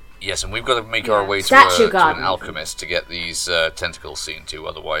Yes, and we've got to make our way to Statue an garden. alchemist to get these tentacles seen to,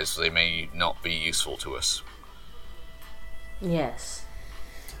 otherwise they may not be useful to us. Yes.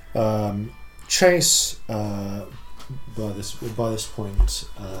 Chase by this point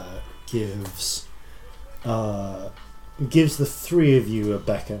gives the three of you a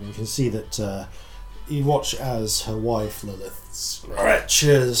beckon. You can see that you watch as her wife Lilith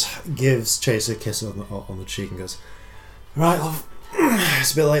stretches, gives Chase a kiss on the cheek, and goes, "Right, love,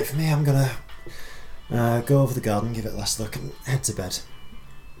 it's a bit late for me. I'm gonna go over the garden, give it a last look, and head to bed.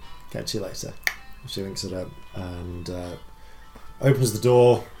 Catch you later." She winks at her and opens the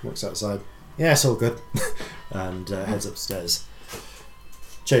door, looks outside. "Yeah, it's all good," and heads upstairs.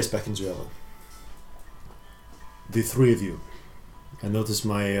 Chase beckons you over. "The three of you. I notice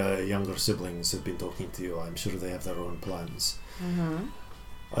my younger siblings have been talking to you. I'm sure they have their own plans. Mm-hmm.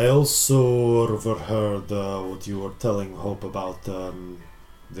 I also overheard what you were telling Hope about the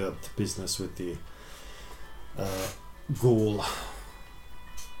business with the ghoul.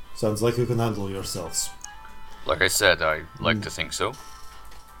 Sounds like you can handle yourselves." Like I said, I like to think so.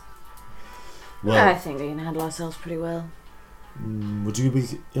 Well, I think we can handle ourselves pretty well. would you be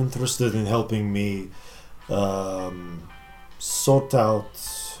interested in helping me sort out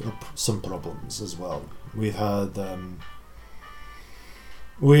some problems as well? We've had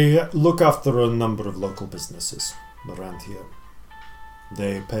we look after a number of local businesses around here.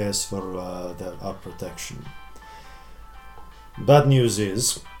 They pay us for our protection. Bad news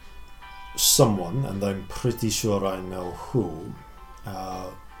is someone, and I'm pretty sure I know who,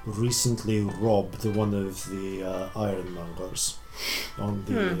 recently robbed one of the ironmongers on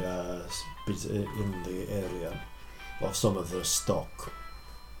the in the area of some of their stock.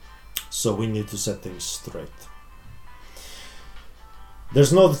 So we need to set things straight.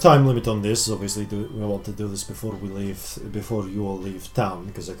 There's no time limit on this. Obviously, we want to do this before you all leave town,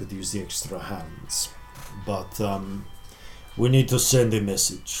 because I could use the extra hands. But we need to send a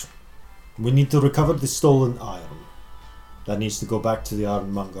message. We need to recover the stolen iron. That needs to go back to the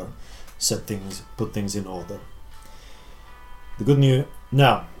ironmonger, put things in order. The good news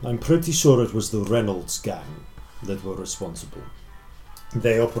now, I'm pretty sure it was the Reynolds gang that were responsible.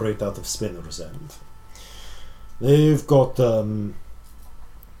 They operate out of Spinner's End. They've got a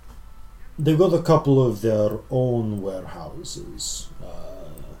couple of their own warehouses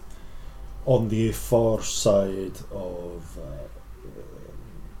on the far side of.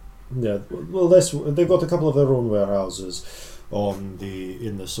 They've got a couple of their own warehouses in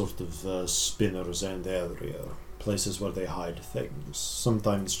the sort of Spinner's End area, places where they hide things.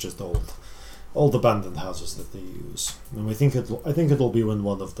 Sometimes just old abandoned houses that they use, and I think it'll be in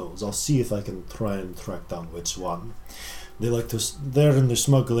one of those. I'll see if I can try and track down which one. They're in the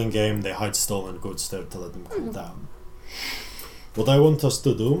smuggling game. They hide stolen goods there to let them cool down. What I want us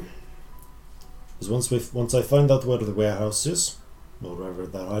to do is once I find out where the warehouse is, or wherever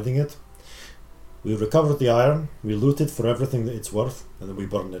they're hiding it, we recover the iron, we loot it for everything that it's worth, and then we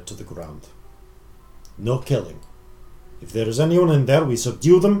burn it to the ground. No killing. If there is anyone in there, we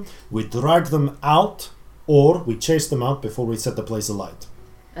subdue them, we drag them out, or we chase them out before we set the place alight.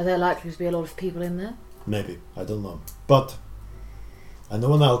 Are there likely to be a lot of people in there? Maybe, I don't know. But I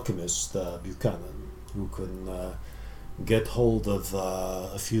know an alchemist, Buchanan, who can get hold of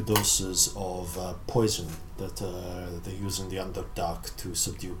a few doses of poison that they use in the Underdark to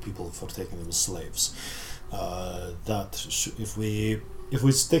subdue people for taking them as slaves. If we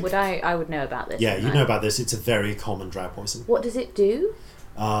stick... I would know about this. Yeah, you know about this. It's a very common dry poison. What does it do?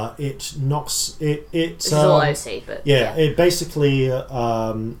 It knocks... It's this is all I see, but... Yeah, it basically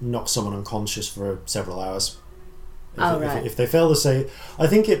knocks someone unconscious for several hours. If they fail to say... I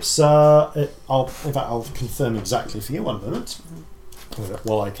think it's... I'll confirm exactly for you 1 minute.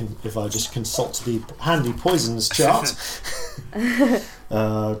 Well, if I just consult the handy poisons chart. I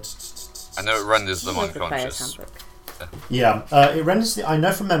know it renders them unconscious. Yeah, it renders I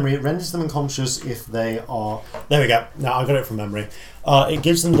know from memory, it renders them unconscious if they are... There we go. Now I got it from memory. It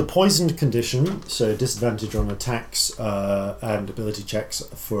gives them the poisoned condition, so disadvantage on attacks and ability checks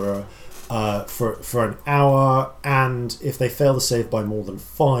for an hour, and if they fail to save by more than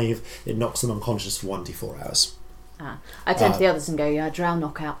 5, it knocks them unconscious for 1d4 hours. I turn to the others and go, yeah, drown,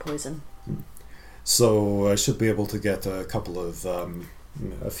 knockout, poison. So I should be able to get a couple of,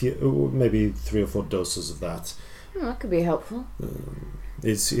 maybe 3 or 4 doses of that. That could be helpful.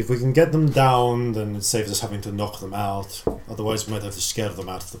 If we can get them down, then it saves us having to knock them out. Otherwise, we might have to scare them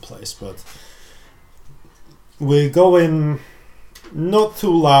out of the place. But we go in not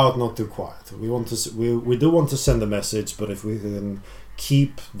too loud, not too quiet. We do want to send a message, but if we can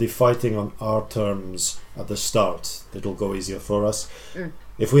keep the fighting on our terms at the start, it'll go easier for us.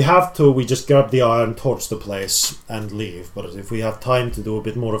 If we have to, we just grab the iron, torch the place, and leave. But if we have time to do a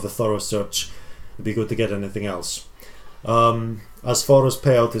bit more of a thorough search, it'd be good to get anything else. As far as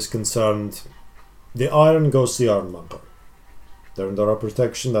payout is concerned, the iron goes to the ironmonger. They're under our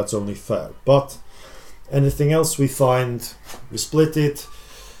protection, that's only fair. But anything else we find, we split it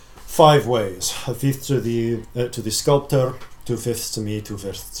 5 ways. A fifth to the sculptor, 2/5 to me,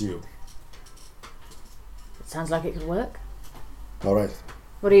 2/5 to you. It sounds like it could work. Alright,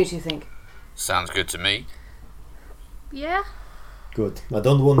 What do you two think? Sounds good to me. Yeah. good. I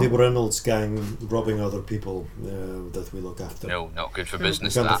don't want the Reynolds gang robbing other people that we look after. No, not good for We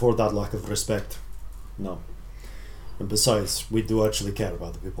business. can't That. afford that lack of respect. No. And besides, we do actually care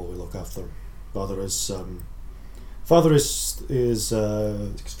about the people we look after. Father feels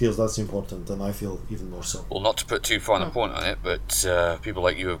that's important, and I feel even more so. Well, not to put too fine a point on it, but people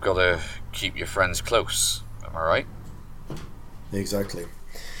like you have got to keep your friends close. Am I right? Exactly.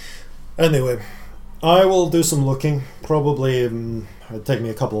 Anyway, I will do some looking. Probably it'll take me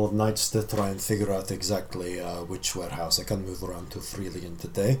a couple of nights to try and figure out exactly which warehouse. I can't move around too freely in the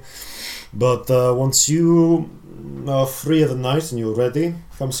day. But once you are free of the night and you're ready,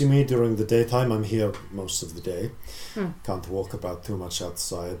 come see me during the daytime. I'm here most of the day. Can't walk about too much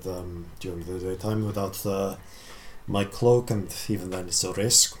outside during the daytime without my cloak, and even then it's a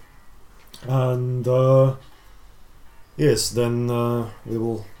risk. And yes, then we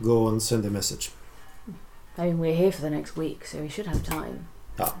will go and send a message. I mean, we're here for the next week, so we should have time.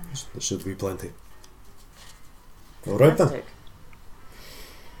 There should be plenty. Alright then. Fantastic.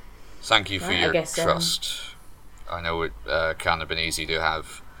 Thank you for Right, I your guess, trust. I know it can't have been easy to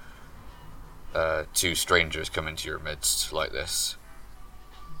have 2 strangers come into your midst like this.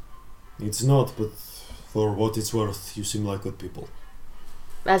 It's not, but for what it's worth, you seem like good people.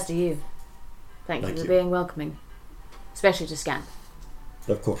 As do you. Thank you Thank for you. being welcoming. Especially to Scamp.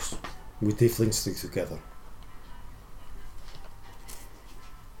 Of course. We tieflings stick together.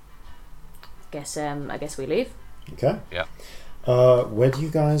 I guess we leave. Okay? Yeah. Where do you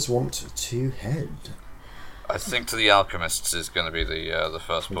guys want to head? I think to the alchemists is going to be the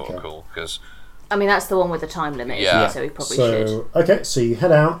first port of Okay. call, because I mean, that's the one with the time limit, isn't Yeah. it? So we probably should. Okay, so you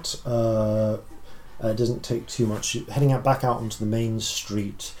head out. It doesn't take too much. Heading out back out onto the main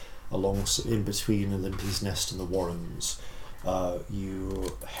street, in between Olympia's Nest and the Warrens.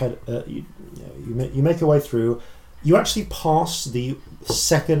 You head. You make your way through. You actually pass the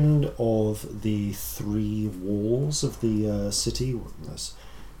second of the 3 walls of the city. There's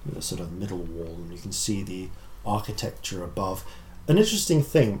the sort of middle wall, and you can see the architecture above. An interesting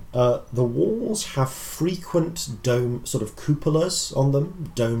thing, the walls have frequent dome, sort of cupolas on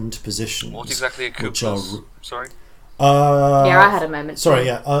them, domed positions. what exactly a which are cupola? Sorry? Yeah, I had a moment. Sorry, too.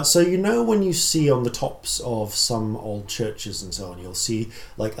 yeah. So you know when you see on the tops of some old churches and so on, you'll see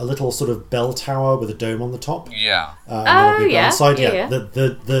like a little sort of bell tower with a dome on the top. Yeah. And then a big yeah. outside, Yeah.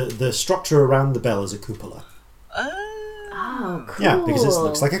 The structure around the bell is a cupola. Oh, cool. Yeah, because it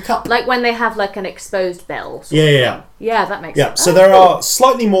looks like a cup. Like when they have like an exposed bell. sort Yeah, of yeah, thing. yeah. Yeah, that makes Yeah, sense. so there are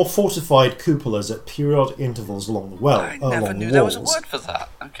slightly more fortified cupolas at periodic intervals along the well. I never along knew the there was a walls. word for that.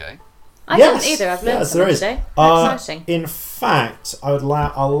 Okay. I Yes, didn't either. I've learned yes, there something is. today. That's exciting. In fact, I'll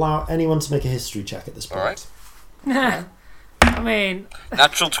allow anyone to make a history check at this point. All right. I mean,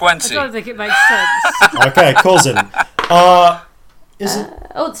 Natural I 20. don't think it makes sense. Okay, Coulson. Is it?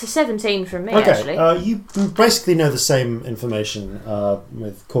 Oh, it's a 17 from me, Okay, actually. you basically know the same information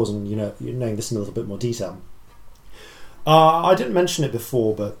with Coulson, you're knowing this in a little bit more detail. I didn't mention it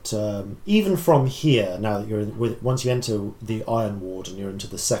before, but even from here, now that once you enter the Iron Ward and you're into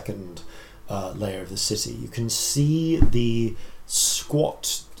the second layer of the city, you can see the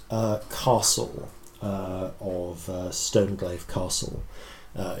squat castle of Stoneglaive Castle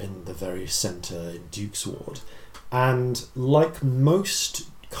in the very centre in Duke's Ward. And like most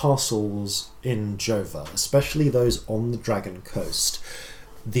castles in Jova, especially those on the Dragon Coast,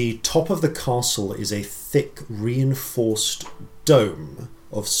 the top of the castle is a thick, reinforced dome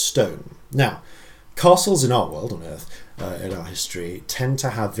of stone. Now, castles in our world, on Earth, in our history, tend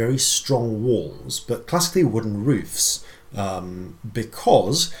to have very strong walls, but classically wooden roofs,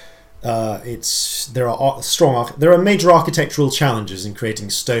 because there are major architectural challenges in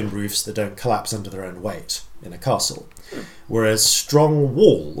creating stone roofs that don't collapse under their own weight in a castle, whereas strong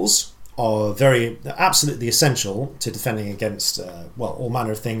walls are absolutely essential to defending against all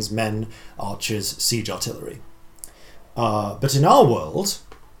manner of things: men, archers, siege artillery. But in our world,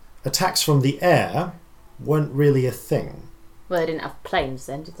 attacks from the air weren't really a thing. Well, they didn't have planes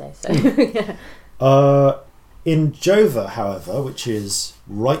then, did they? So yeah. In Jova, however, which is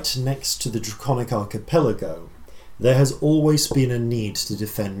right next to the Draconic Archipelago, there has always been a need to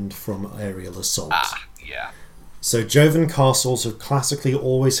defend from aerial assault. Yeah. So Jovan castles have classically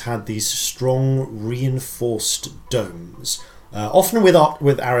always had these strong, reinforced domes often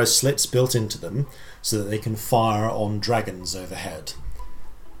with arrow slits built into them so that they can fire on dragons overhead.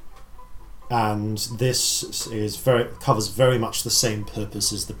 And this covers very much the same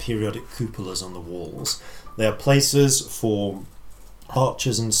purpose as the periodic cupolas on the walls. They are places for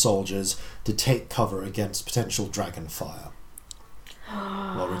archers and soldiers to take cover against potential dragon fire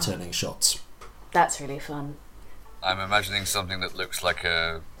while returning shots. That's really fun. I'm imagining something that looks like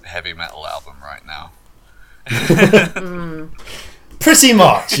a heavy metal album right now. Pretty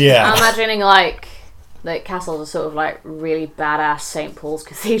much, yeah. I'm imagining like castles are sort of like really badass St. Paul's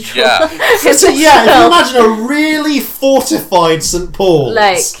Cathedral. Yeah. So, yeah, if you imagine a really fortified St. Paul's.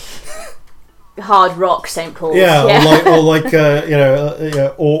 Like hard rock St. Paul's. Yeah, or like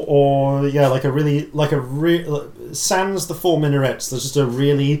sans the four minarets. There's just a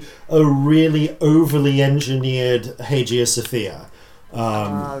really overly engineered Hagia Sophia.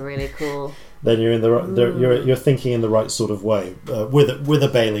 Really cool. Then you're in you're thinking in the right sort of way with a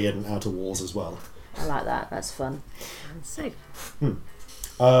bailey and outer walls as well. I like that. That's fun. Safe.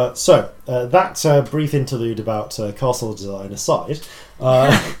 So that brief interlude about castle design aside.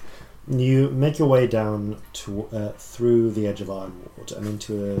 You make your way down through the edge of Ironward and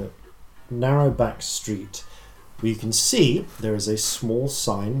into a narrow back street where you can see there is a small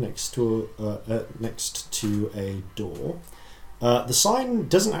sign next to a door. The sign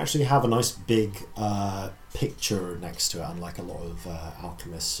doesn't actually have a nice big picture next to it, unlike a lot of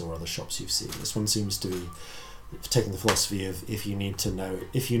alchemists or other shops you've seen. This one seems to be taking the philosophy of if you need to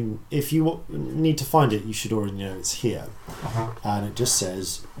find it, you should already know it's here. And it just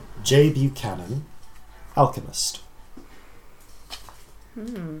says J. Buchanan, alchemist.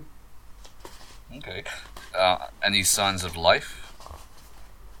 Okay. Any signs of life?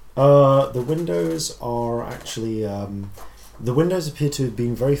 The windows are actually the windows appear to have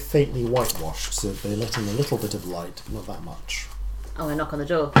been very faintly whitewashed, so they let in a little bit of light, but not that much. Oh, I knock on the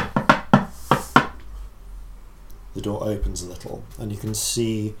door. The door opens a little, and you can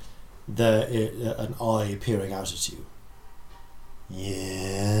see there an eye peering out at you.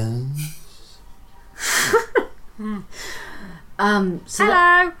 Yes. Hello.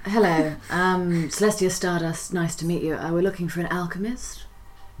 Hello. Celestia Stardust. Nice to meet you. We're looking for an alchemist.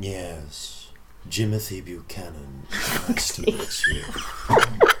 Yes. Jimothy Buchanan. Nice to meet you.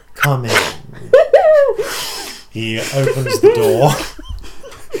 Come in. He opens the door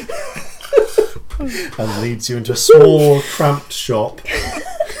and leads you into a small, cramped shop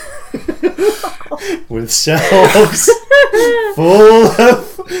with shelves full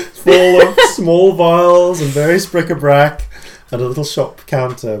of small vials and various bric-a-brac, and a little shop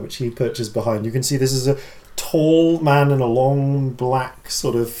counter which he purchased behind. You can see this is a tall man in a long black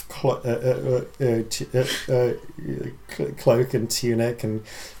sort of cloak and tunic and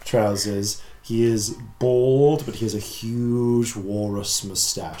trousers. He is bald, but he has a huge walrus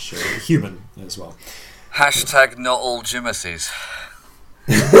moustache, human as well. Hashtag not all Jimothy's.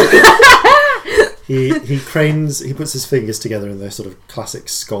 He cranes. He puts his fingers together in their sort of classic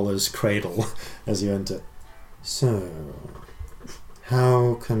scholar's cradle as you enter. So,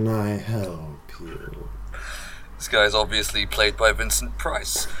 how can I help you? This guy is obviously played by Vincent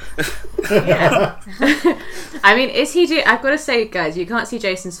Price. Yeah. I mean, is he I've got to say, guys, you can't see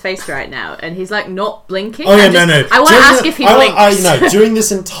Jason's face right now, and he's like not blinking. Oh yeah, no. I want to ask if he blinks. During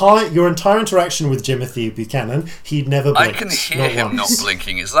this your entire interaction with Jimothy Buchanan, he'd never blinked. I can hear him not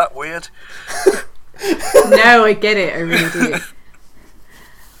blinking. Is that weird? No, I get it. I really do.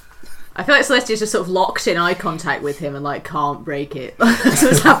 I feel like Celestia's just sort of locked in eye contact with him and like can't break it. That's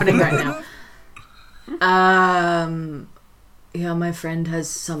what's happening right now. Yeah, my friend has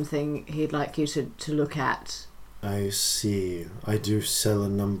something he'd like you to look at. I see. I do sell a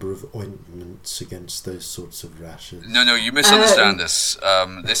number of ointments against those sorts of rashes. No, you misunderstand this.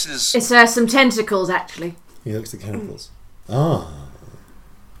 This is... It's some tentacles, actually. He looks at the chemicals. Ah,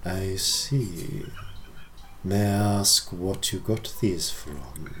 I see. May I ask what you got these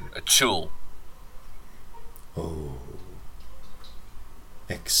from? A chul. Oh,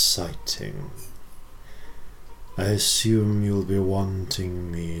 exciting. I assume you'll be wanting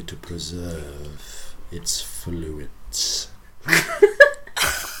me to preserve its fluids.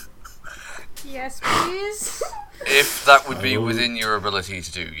 Yes, please. If that would be within your ability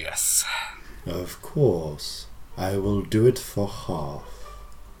to do, yes. Of course. I will do it for half.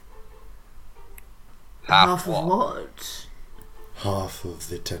 Half of what? Half of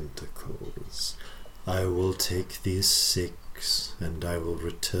the tentacles. I will take these 6 and I will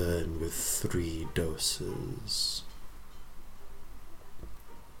return with 3 doses.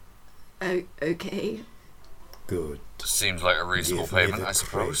 Okay. Good. Seems like a reasonable Give me payment, the I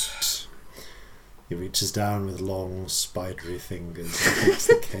suppose. crate. He reaches down with long, spidery fingers and takes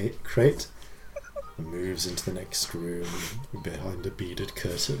the crate and moves into the next room behind a beaded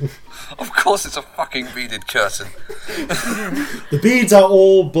curtain. Of course it's a fucking beaded curtain. The beads are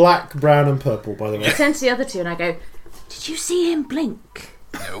all black, brown and purple, by the way. I turn to the other two and I go, "Did you see him blink?"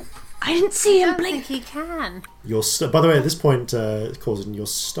 Nope. I didn't see I him don't blink. think he can. By the way, at this point, Corzin, your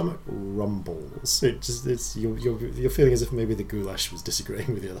stomach rumbles. You're feeling as if maybe the goulash was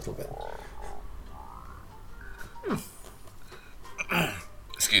disagreeing with you a little bit.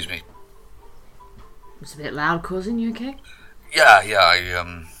 Excuse me. It's a bit loud, cousin. You okay? Yeah,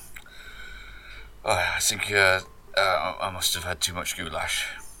 I think I must have had too much goulash.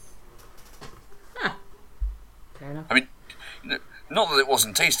 Fair enough. I mean, not that it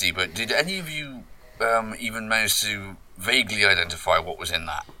wasn't tasty, but did any of you even manage to vaguely identify what was in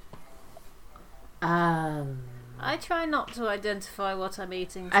that? I try not to identify what I'm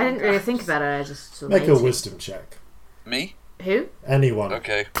eating. I didn't really sometimes. think about it. I just sort of Make a ate it. wisdom check. Me? Who? Anyone.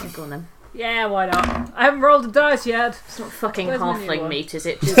 Okay. Go on then. Yeah, why not? I haven't rolled a dice yet. It's not fucking Where's my new halfling one? meat, is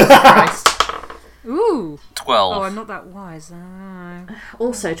it? Jesus Christ. Ooh. 12. Oh, I'm not that wise. I don't know.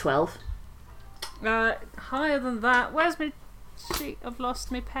 Also 12. Higher than that. Where's my sheet? I've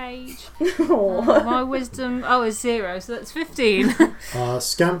lost my page. Oh. My wisdom. Oh, is 0, so that's 15.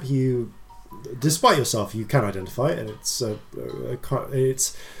 Scamp, you, despite yourself, you can identify it, and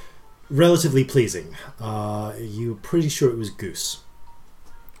it's relatively pleasing. You're pretty sure it was goose.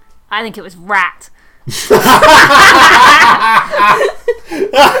 I think it was rat.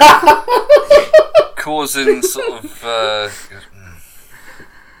 Causing sort of.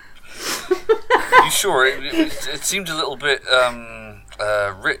 You sure? It seemed a little bit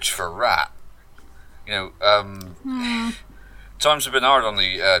rich for rat. You know, times have been hard on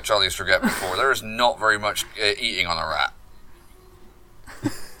the Charlie's Forget before. There is not very much eating on a rat.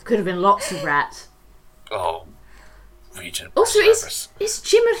 Could have been lots of rats. Oh, Regent. Also, Service. is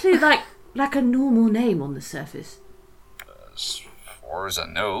Jimothy like a normal name on the surface? As far as I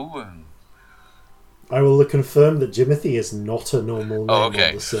know. I will confirm that Jimothy is not a normal name okay.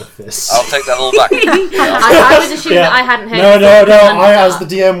 on the surface. I'll take that all back. I was assuming that I hadn't heard. No. of I, as the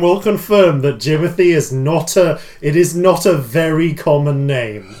DM, will confirm that Jimothy is not a. It is not a very common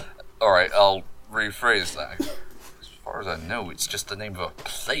name. All right, I'll rephrase that. As far as I know, it's just the name of a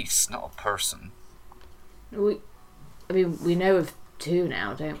place, not a person. We know of 2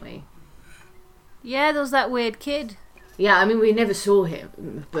 now, don't we? Yeah, there was that weird kid. Yeah, I mean, we never saw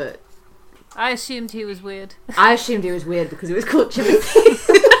him, but I assumed he was weird. I assumed he was weird because he was called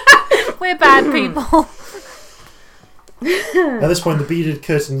Jimothy. We're bad people. At this point, the beaded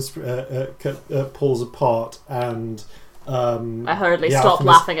curtains pulls apart, and I hurriedly the stopped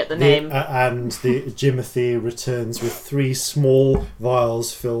alchemist- laughing at the name. and the Jimothy returns with 3 small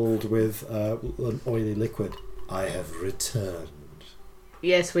vials filled with an oily liquid. I have returned.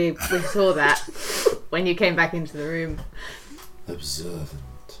 Yes, we saw that when you came back into the room.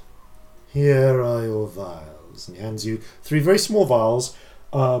 Observant. Here are your vials. And he hands you 3 very small vials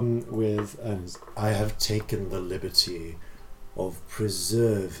and I have taken the liberty of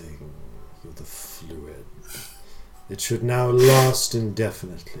preserving the fluid. It should now last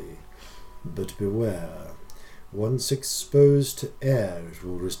indefinitely, but beware. Once exposed to air, it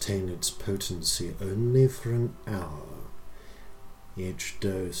will retain its potency only for an hour. Each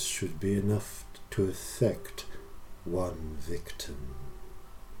dose should be enough to affect 1 victim.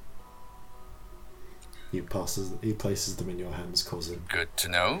 He places them in your hands, cousin. Good to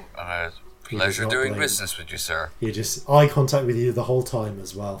know. He Pleasure does not doing blame. business with you, sir. He just eye contact with you the whole time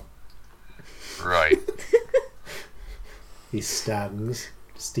as well. Right. He stands,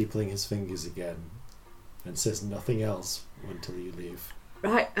 steepling his fingers again, and says nothing else until you leave.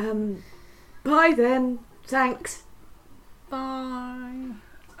 Right, bye then. Thanks. Bye.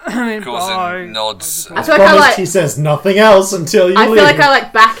 I mean, Cousin bye. nods. I feel like Promised he says nothing else until you I leave. feel like I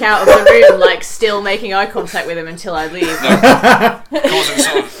back out of the room, still making eye contact with him until I leave. Cousin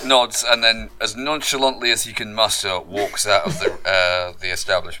sort of nods and then, as nonchalantly as he can muster, walks out of the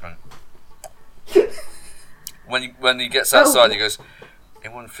establishment. When he gets outside, he goes,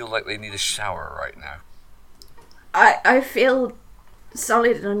 "Anyone feel like they need a shower right now?" I feel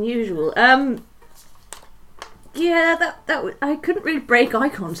solid and unusual. Yeah, that I couldn't really break eye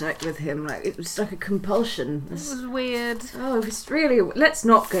contact with him. It was like a compulsion. It was weird. Oh, it was really. Let's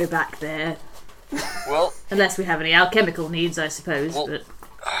not go back there. Well, Unless we have any alchemical needs, I suppose. Well- but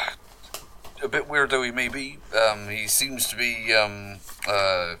a bit weirdo he may be. He seems to be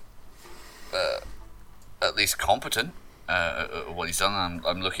at least competent at what he's done.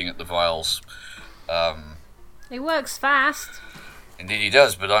 I'm looking at the vials. He works fast. Indeed he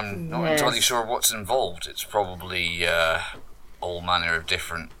does, but I'm not Yes. entirely sure what's involved. It's probably all manner of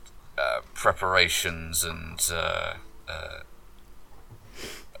different preparations and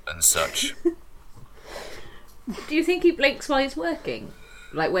such. Do you think he blinks while he's working?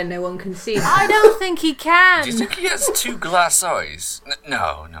 Like when no one can see him? I don't think he can. Do you think he has 2 glass eyes?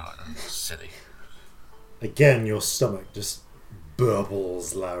 No, silly. Again, your stomach just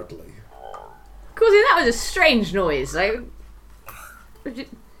burbles loudly. Causey, that was a strange noise. Like, do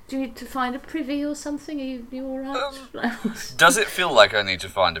you need to find a privy or something? Are you alright? Does it feel like I need to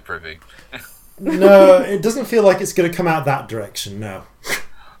find a privy? No, it doesn't feel like it's going to come out that direction, no.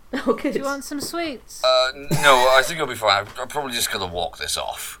 Oh, good. Do you want some sweets? No, I think I'll be fine. I'm probably just going to walk this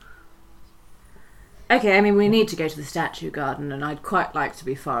off. Okay, I mean, we need to go to the statue garden, and I'd quite like to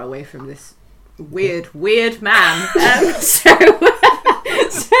be far away from this weird man. So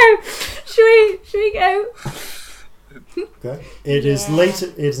should we go? Okay. It is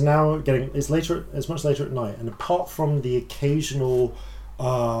later. It's now getting. It's later. It's much later at night, and apart from the occasional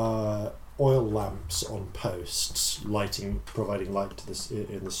oil lamps on posts, providing light to this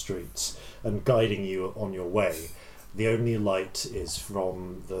in the streets and guiding you on your way, the only light is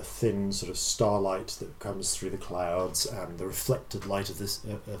from the thin sort of starlight that comes through the clouds and the reflected light of this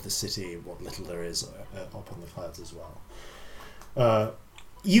of the city. What little there is up on the clouds as well.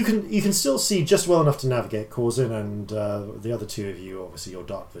 You can still see just well enough to navigate Corzin, and the other two of you, obviously your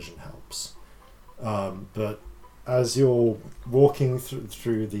dark vision helps. But as you're walking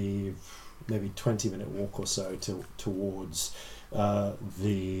through the maybe 20-minute walk or so towards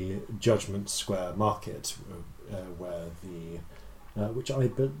the Judgment Square Market, where which I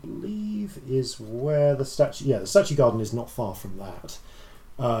believe is where the statue garden is not far from that.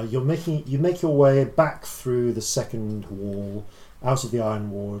 You make your way back through the second wall, out of the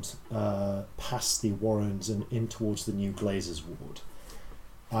Iron Ward, past the Warrens and in towards the new Glazers Ward.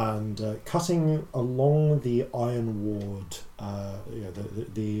 And cutting along the Iron Ward,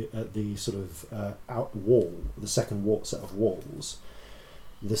 the sort of out wall, the second set of walls,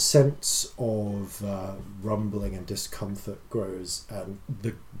 the sense of rumbling and discomfort grows, and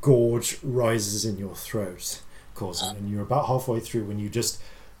the gorge rises in your throat, Corzin, and you're about halfway through when you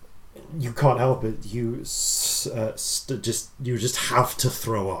can't help it. You just have to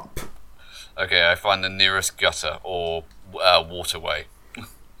throw up. Okay, I find the nearest gutter or waterway.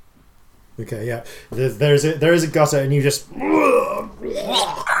 Okay, yeah. There is a gutter, and you just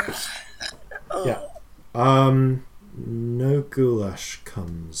yeah. No goulash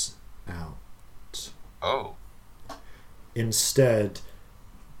comes out. Oh. Instead,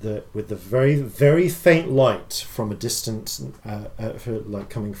 with the very, very faint light from a distant, like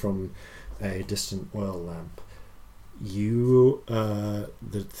coming from a distant oil lamp,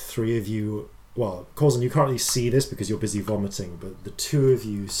 the three of you, well, Corzin, you can't really see this because you're busy vomiting, but the two of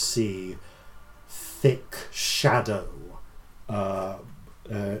you see thick shadow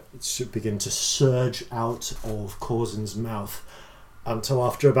should begin to surge out of Corzin's mouth until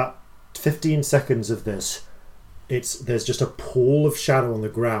after about 15 seconds of this, there's just a pool of shadow on the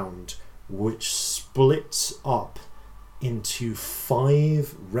ground which splits up into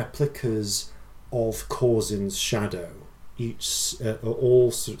 5 replicas of Corzin's shadow, each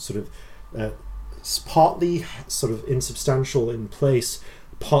all sort of partly sort of insubstantial in place,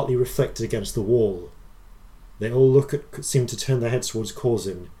 partly reflected against the wall. They all seem to turn their heads towards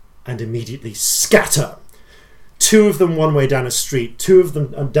Corzin and immediately scatter. 2 of them one way down a street, 2 of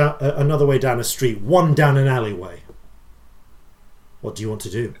them another way down a street, 1 down an alleyway. What do you want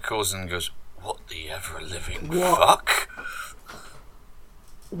to do? Corzin goes, "What the ever-living fuck?"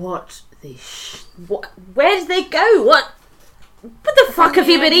 What the what? Where did they go? What the fuck have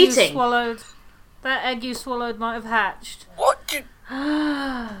you been eating? That egg you swallowed might have hatched. What did...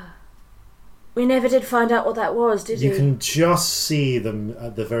 We never did find out what that was, did we? You can just see them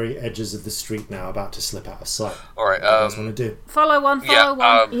at the very edges of the street now, about to slip out of sight. All right. What do you guys want to do? Follow one.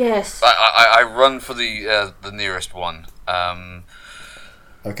 Yes. I run for the nearest one.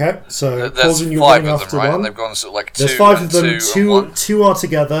 Okay, so There's Corzin, you're 5 running of after them, right? one. And they've gone sort of like 2. There's 5 of them. and 2 and 1. Two are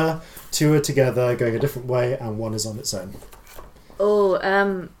together. 2 are together, going a different way, and 1 is on its own. Oh,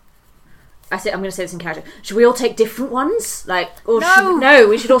 I'm going to say this in character. Should we all take different ones? No.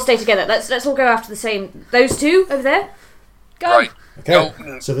 We should all stay together. Let's all go after the same. Those 2 over there. Go. Right. Okay,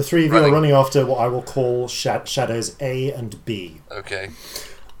 Go. so the 3 of you are running after what I will call shadows A and B. Okay.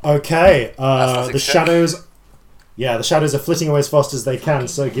 Okay, Athletics the check. shadows. Yeah, the shadows are flitting away as fast as they can.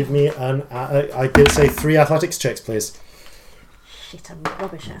 So give me I could say 3 athletics checks, please. Shit, I'm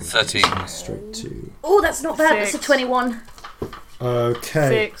rubbish at. 13. Straight to. Oh, that's not bad. That's a 6. 21.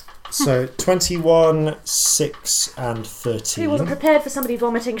 Okay. 6. So 21, 6, and 13. He wasn't prepared for somebody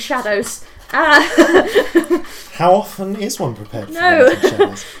vomiting shadows. How often is one prepared for No. vomiting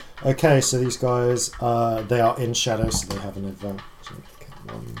shadows? Okay, so these guys, they are in shadow, so they have an advantage. Okay,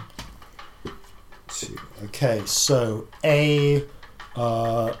 1, 2. Okay, so A,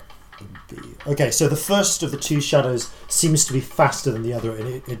 B. Okay, so the first of the two shadows seems to be faster than the other,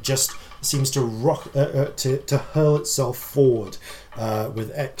 and it just seems to to hurl itself forward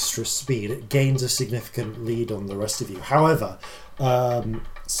with extra speed. It gains a significant lead on the rest of you. However,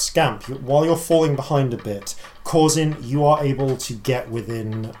 Scamp, while you're falling behind a bit, Corzin, you are able to get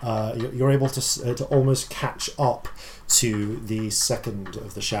within. You're able to almost catch up to the second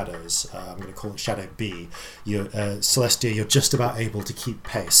of the shadows. I'm going to call it Shadow B. Celestia, you're just about able to keep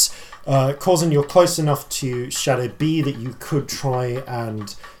pace. Corzin, you're close enough to Shadow B that you could try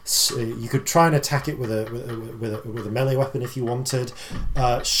and attack it with a melee weapon if you wanted.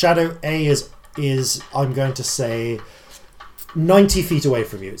 Shadow A is I'm going to say 90 feet away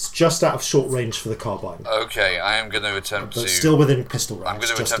from you. It's just out of short range for the carbine. Okay, I am going to attempt but to... still within pistol range. I'm going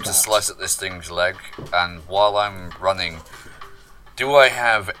to just attempt to about. slice at this thing's leg, and while I'm running, do I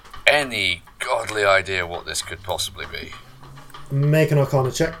have any godly idea what this could possibly be? Make an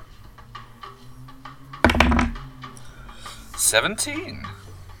Arcana check. 17.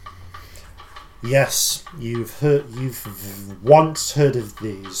 Yes, you've once heard of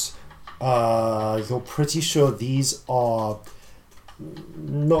these. You're pretty sure these are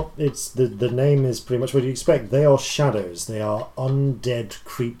not. It's the name is pretty much what you expect. They are shadows. They are undead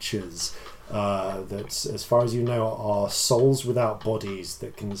creatures that, as far as you know, are souls without bodies.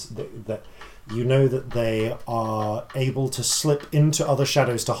 That you know that they are able to slip into other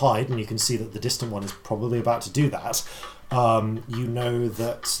shadows to hide, and you can see that the distant one is probably about to do that. You know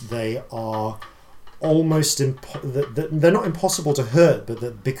that they are almost they're not impossible to hurt, but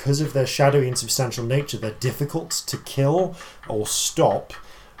that because of their shadowy and substantial nature, they're difficult to kill or stop,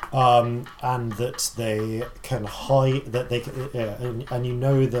 and that they can hide. That they and you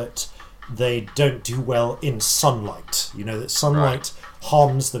know that they don't do well in sunlight. You know that sunlight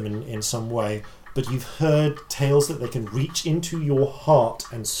harms them in some way. But you've heard tales that they can reach into your heart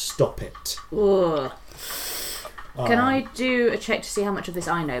and stop it. Ugh. Can I do a check to see how much of this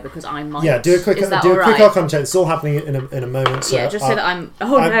I know? Because I might. Yeah, do a quick Arcana check. It's all happening in a moment. So, yeah, just so that I'm.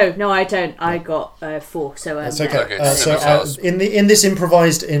 No, I don't. I got 4. So that's okay. In this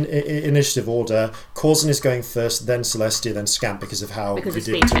improvised initiative order, Corzin is going first, then Celestia, then Scamp because of how because we of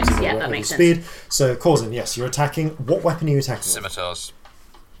do speed checks. Yeah, that makes sense. So Corzin, yes, you're attacking. What weapon are you attacking? Scimitars.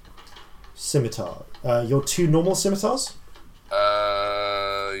 Scimitar. Your 2 normal scimitars?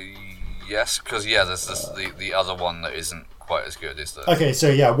 Yes, because there's the other one that isn't quite as good, is there? Okay,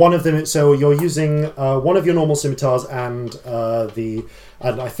 so one of them. So you're using one of your normal scimitars and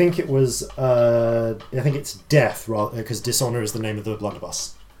I think it was I think it's Death, rather, because Dishonor is the name of the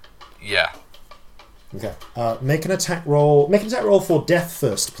blunderbuss. Yeah. Okay. Make an attack roll. Make an attack roll for Death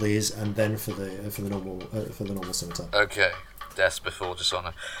first, please, and then for the normal scimitar. Okay. Death before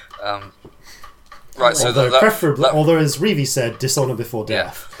Dishonor. Right, so although preferably, although as Reeve said, Dishonor before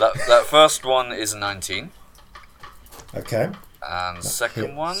Death. Yeah, that first one is a 19. Okay. And the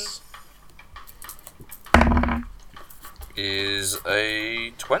second one is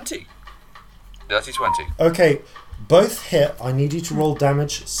a 20. Dirty 20. Okay, both hit. I need you to roll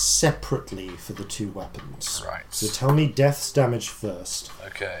damage separately for the 2 weapons. Right. So tell me Death's damage first.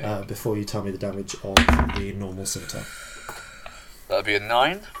 Okay. Before you tell me the damage of the normal scimitar. That'll be a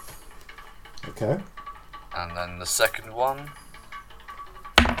 9. Okay. And then the second one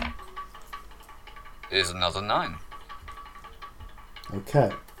is another 9.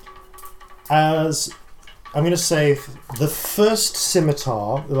 Okay. As I'm going to say, the first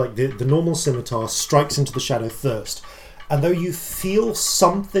scimitar, like the normal scimitar, strikes into the shadow first. And though you feel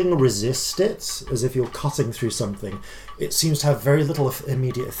something resist it, as if you're cutting through something, it seems to have very little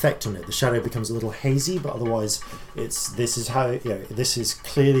immediate effect on it. The shadow becomes a little hazy, but otherwise, this is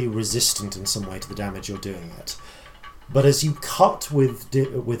clearly resistant in some way to the damage you're doing it. But as you cut with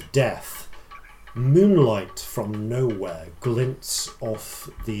Death, moonlight from nowhere glints off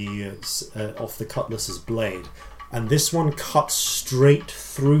the cutlass's blade, and this one cuts straight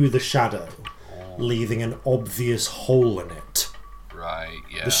through the shadow, leaving an obvious hole in it. Right,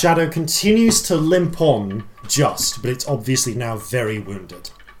 yeah. The shadow continues to limp on, but it's obviously now very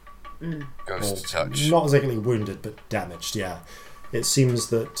wounded. Ghost touch. Not exactly wounded, but damaged, yeah. It seems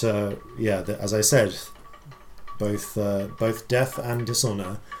that, that, as I said, both Death and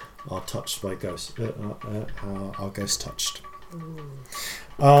Dishonor are touched by ghost. Are ghost touched.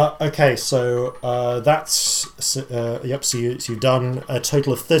 Okay, so yep. So you've done a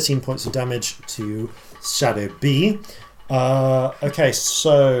total of 13 points of damage to Shadow B. Okay,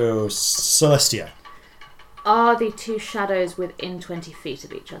 so Celestia. Are the two shadows within 20 feet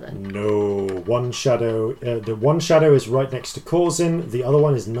of each other? No, one shadow. The one shadow is right next to Corzin. The other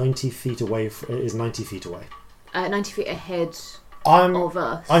one is 90 feet away. 90 feet away. 90 feet ahead of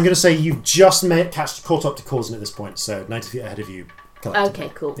us. I'm going to say you've just caught up to Corzin at this point, so 90 feet ahead of you.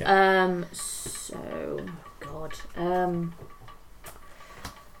 Okay, cool. Yeah. God.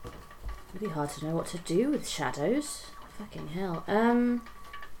 It'd be hard to know what to do with shadows. Fucking hell.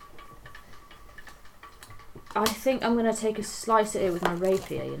 I think I'm going to take a slice at it with my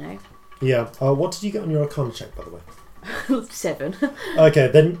rapier, you know? Yeah. What did you get on your Arcana check, by the way? 7. Okay,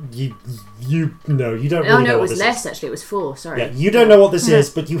 then you don't really know no, what it was this less, is. actually. It was 4, sorry. Yeah, you don't know what this is,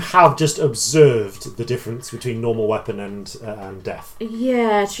 but you have just observed the difference between normal weapon and death.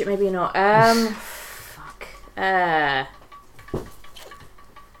 Yeah, maybe not. Fuck.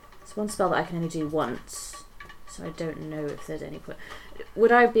 It's one spell that I can only do once, so I don't know if there's any point.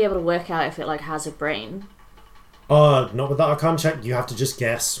 Would I be able to work out if it has a brain? Not with that Arcana check. You have to just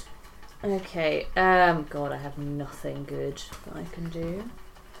guess. Okay. God, I have nothing good that I can do.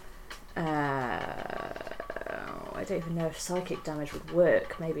 I don't even know if psychic damage would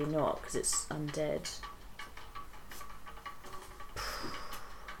work. Maybe not, because it's undead.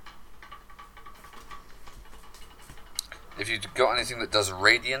 If you've got anything that does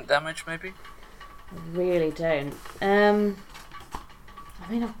radiant damage, maybe? I really don't. I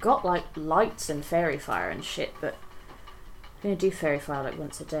mean, I've got lights and fairy fire and shit, but I'm gonna do fairy fire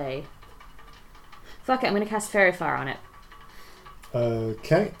once a day. Fuck it, I'm gonna cast fairy fire on it.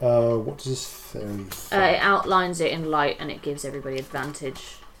 Okay. What does this fairy fire? It outlines it in light and it gives everybody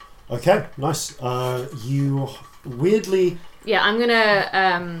advantage. Okay, nice. You weirdly. Yeah, I'm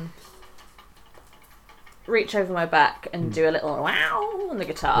gonna reach over my back and do a little wow on the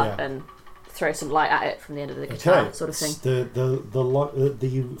guitar and throw some light at it from the end of the guitar, sort of thing.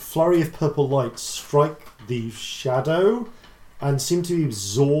 The flurry of purple light strike the shadow and seem to be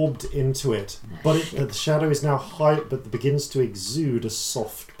absorbed into it. But the shadow is now high, but begins to exude a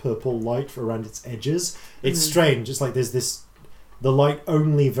soft purple light around its edges. It's strange. It's like there's this. The light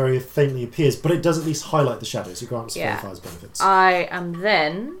only very faintly appears, but it does at least highlight the shadows. It grants fairy fire's benefits. I am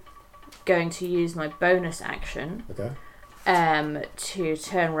then going to use my bonus action. Okay. To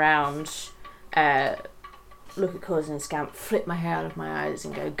turn round, look at Corzin and Scamp, flip my hair out of my eyes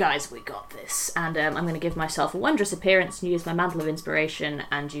and go, guys, we got this. And I'm going to give myself a wondrous appearance and use my Mantle of Inspiration,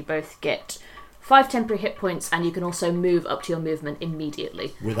 and you both get 5 temporary hit points, and you can also move up to your movement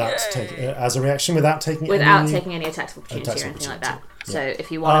immediately. Without as a reaction, without taking any attacks of opportunity or anything like that. Yeah. So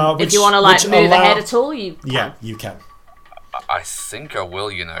if you want to move ahead at all, you can. Yeah, you can. I think I will,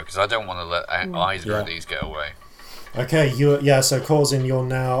 because I don't want to let either of these get away. Okay, so Corzin, you're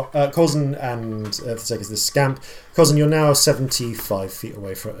now Corzin and for the sake of this Scamp, Corzin, you're now 75 feet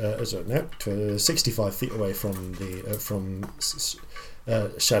away from 65 feet away from the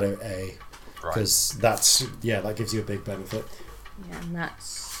Shadow A, because that gives you a big benefit. Yeah,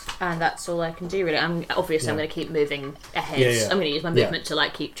 and that's all I can do really. I'm going to keep moving ahead. Yeah. I'm going to use my movement to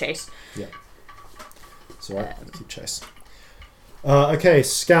keep chase. Yeah. So I keep chase. Okay,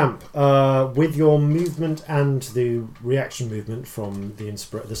 Scamp. With your movement and the reaction movement from the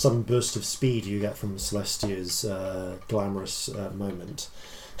sudden burst of speed you get from Celestia's glamorous moment,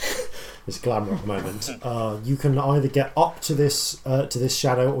 this glamorous moment, you can either get up to this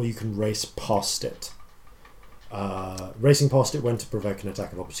shadow, or you can race past it. Racing past it went to provoke an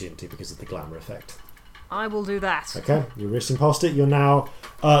attack of opportunity because of the glamour effect. I will do that. Okay, you're racing past it. You're now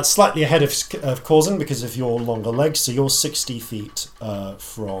slightly ahead of Corzin because of your longer legs, so you're 60 feet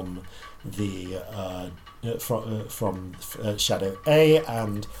from the from Shadow A,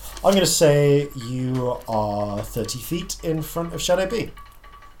 and I'm going to say you are 30 feet in front of Shadow B.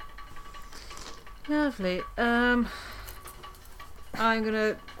 Lovely. I'm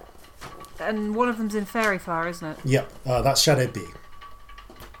gonna, and one of them's in fairy fire, isn't it? Yeah, that's Shadow B.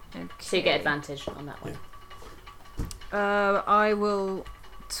 Okay. So you get advantage on that one. Yeah. I will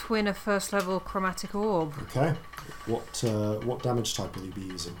twin a first level chromatic orb. Okay. What damage type will you be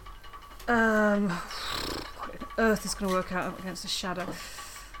using? Earth is going to work out against a shadow.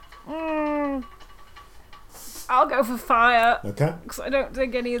 I'll go for fire. Okay. Because I don't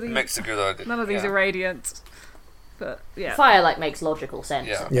think any of these. Makes a good idea. None of these are radiant. But yeah. Fire makes logical sense.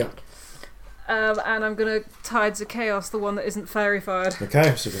 Yeah. And I'm going to Tides of Chaos, the one that isn't fairy fired.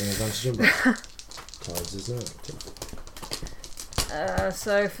 Okay, so we're going to advantage on that. Tides is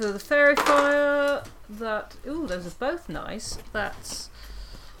So for the fairy fire, that those are both nice. That's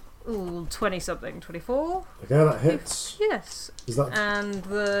 20 something, 24. Okay, that hits. Yes. Is that And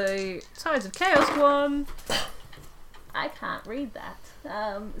the Tides of Chaos one, I can't read that.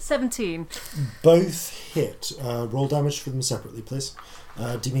 17. both hit? Roll damage for them separately, please.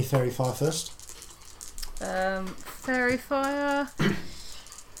 Do me fairy fire first. Fairy fire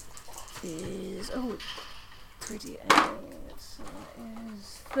is 3d8. So that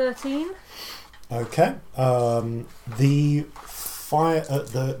is 13. Okay. The fire,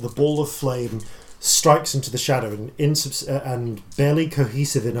 the ball of flame strikes into the shadow, and barely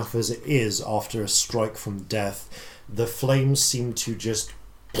cohesive enough as it is after a strike from death, the flames seem to just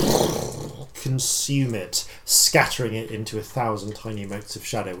consume it, scattering it into 1,000 tiny motes of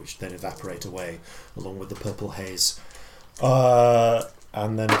shadow, which then evaporate away along with the purple haze.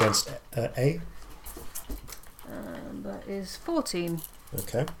 And then against A. That is 14.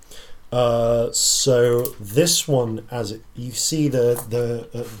 Okay. So this one, you see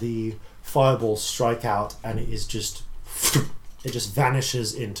the fireball strike out, and it just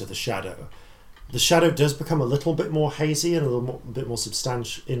vanishes into the shadow. The shadow does become a little bit more hazy and a little bit more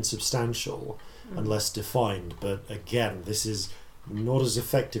insubstantial and less defined. But again, this is not as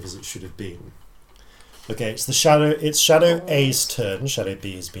effective as it should have been. Okay, it's Shadow A's turn. Shadow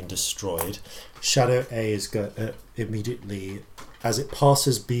B has been destroyed. Shadow A is immediately, as it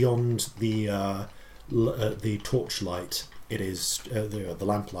passes beyond the torchlight, it is the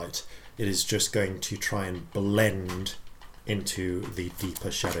lamplight. It is just going to try and blend into the deeper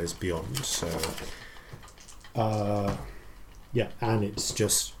shadows beyond. So, and it's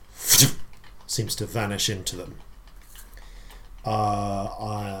just seems to vanish into them.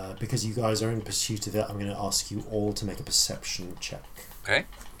 Because you guys are in pursuit of it, I'm going to ask you all to make a perception check. Okay.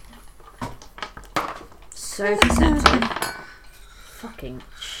 So perceptive. Fucking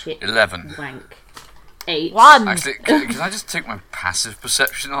shit. 11. Wank. 8. 1. Actually, can I just take my passive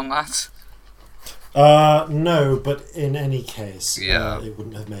perception on that? No, but in any case, it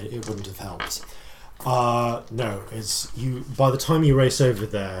wouldn't have helped. No, it's you. By the time you race over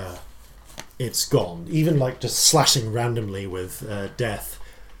there, it's gone. Even like just slashing randomly with death,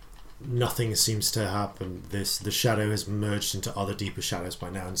 nothing seems to happen. The shadow has merged into other deeper shadows by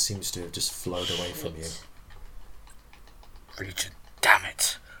now and seems to have just flowed away from you. Region, damn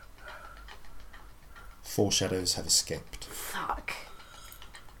it! 4 shadows have escaped. Fuck.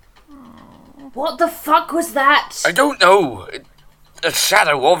 What the fuck was that? I don't know. A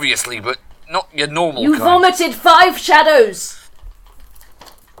shadow, obviously, but not your normal You kind. vomited 5 shadows!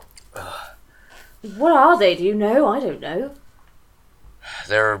 What are they? Do you know? I don't know.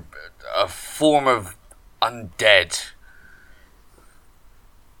 They're a form of undead.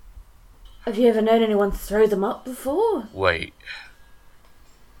 Have you ever known anyone throw them up before? Wait.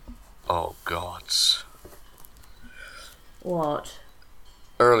 Oh, gods. What?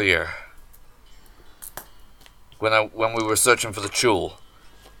 Earlier, when we were searching for the Chul,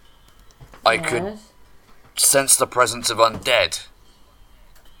 I could Yes? sense the presence of undead.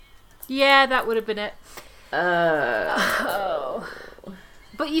 Yeah, that would have been it. Oh.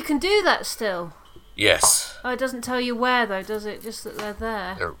 But you can do that still. Yes, Oh, it doesn't tell you where, though, does it? Just that they're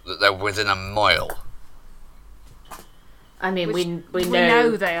there. they're within a mile. I mean, Which we we know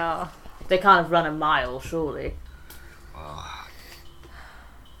know they are. they can't have run a mile, surely.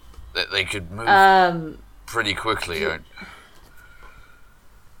 They could move pretty quickly.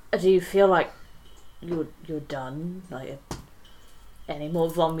 Do you feel like you're done? Like, any more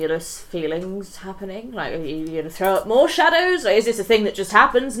Romulus feelings happening? Like, are you going to throw up more shadows? Or is this a thing that just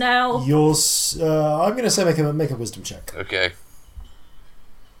happens now? I'm going to say make a wisdom check. Okay.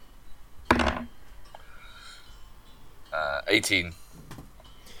 18.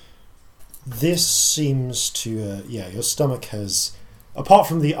 This seems to, your stomach has, apart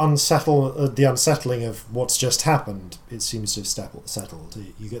from the unsettling of what's just happened, it seems to have settled.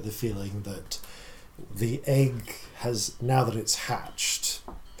 You get the feeling that the egg has, now that it's hatched,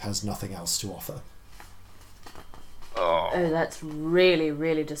 has nothing else to offer. Oh, that's really,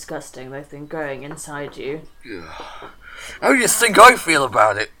 really disgusting. They've been growing inside you. How do you think I feel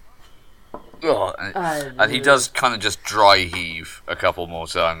about it? Oh, and he does kind of just dry heave a couple more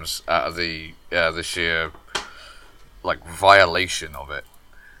times out of the sheer violation of it.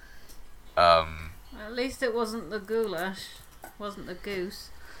 At least it wasn't the goulash. Wasn't the goose.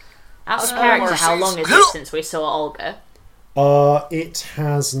 Out of character, how long is it since we saw Olga? It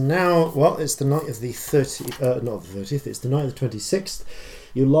has now, it's the night of the 30th, not the 30th, it's the night of the 26th.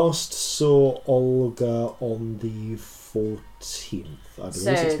 You last saw Olga on the 14th, I believe.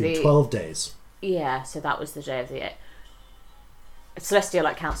 So It's been 12 days. Yeah, so that was the day of the 8th.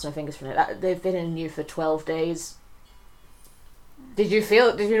 Celestia counts on her fingers from it. They've been in you for 12 days. Did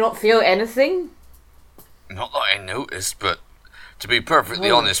you not feel anything? Not that I noticed, but to be perfectly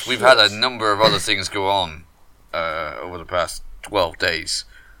Holy honest, we've shit. had a number of other things go on over the past 12 days.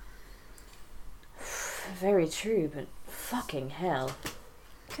 Very true, but fucking hell.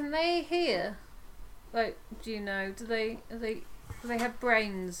 Can they hear? Do you know? Do they have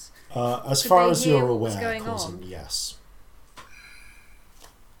brains? As Could far they as hear you're what was aware, going Coulson, on? yes.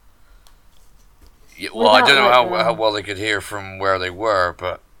 Yeah, What well, I about, don't know like, how well they could hear from where they were,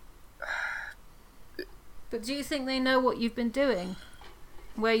 but But do you think they know what you've been doing?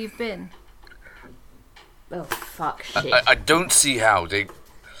 Where you've been? Oh, fuck shit. I don't see how.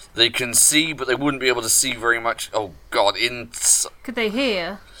 They can see, but they wouldn't be able to see very much. Oh, God, Could they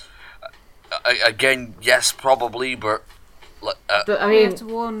hear? again, yes, probably, but... But, I We have mean, to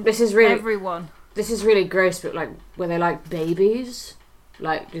warn this is really... everyone. This is really gross, but, were they, babies?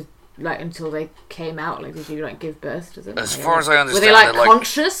 Until they came out? Did you, give birth to them? As far as I Were understand, they, they're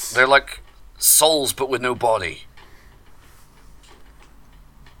conscious? They're like souls, but with no body.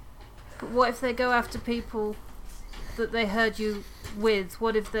 But what if they go after people that they heard you with?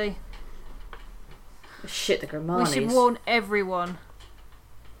 What if they... Shit, the We Grimanis. should warn everyone.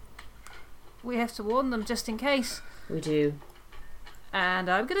 We have to warn them just in case. We do. And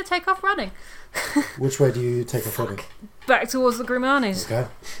I'm going to take off running. Which way do you take off running? Back towards the Grimanis. Okay.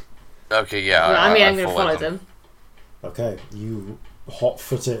 Okay, yeah. I'm going to followed follow them. Okay, you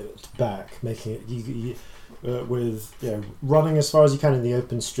hot-foot it back, making it you with running as far as you can in the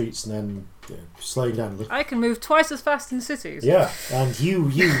open streets, and then slowing down. I can move twice as fast in cities. Yeah, and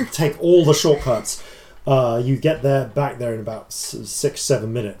you take all the shortcuts. You get back there in about 6-7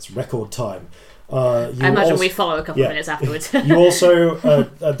 minutes, record time. I imagine we follow a couple of minutes afterwards. You also,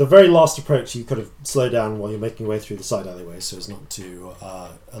 at the very last approach, you kind of slow down while you're making your way through the side alleyway, so as not to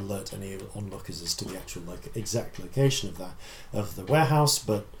alert any onlookers as to the actual exact location of the warehouse.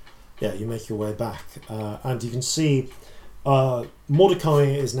 But yeah, you make your way back, and you can see Mordecai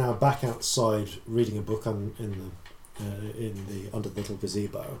is now back outside reading a book in the under the little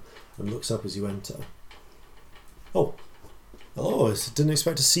gazebo, and looks up as you enter. Oh. Oh, didn't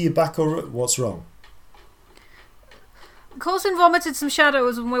expect to see you back, or what's wrong? Coulson vomited some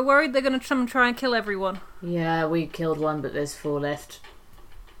shadows and we're worried they're going to try and kill everyone. Yeah, we killed one, but there's 4 left.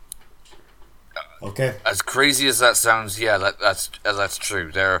 Okay. As crazy as that sounds, yeah, that's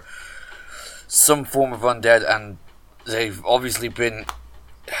true. They're some form of undead, and they've obviously been...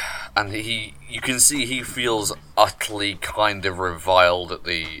 And you can see he feels utterly kind of reviled at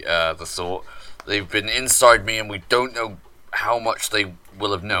the thought. They've been inside me, and we don't know how much they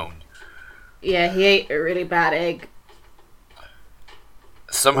will have known. Yeah, he ate a really bad egg.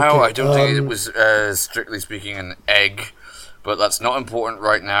 Somehow, Okay, I don't think it was, strictly speaking, an egg, but that's not important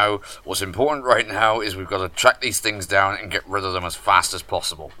right now. What's important right now is we've got to track these things down and get rid of them as fast as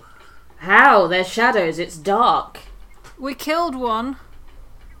possible. How? They're shadows. It's dark. We killed one.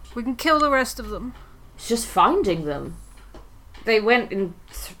 We can kill the rest of them. It's just finding them. They went in,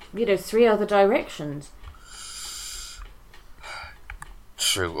 3 other directions.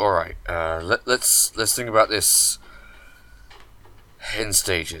 True. All right. Let's think about this in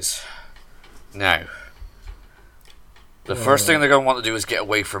stages. Now, the first thing they're going to want to do is get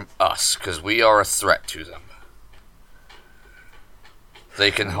away from us, because we are a threat to them.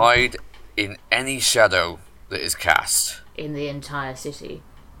 They can hide in any shadow that is cast. In the entire city.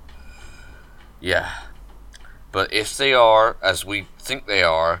 Yeah. But if they are, as we think they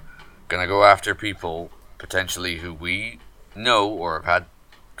are, going to go after people, potentially who we know or have had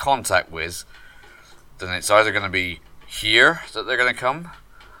contact with, then it's either going to be here that they're going to come,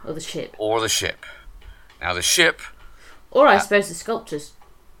 Or the ship. or the ship. Now the ship, Or I suppose the sculptures.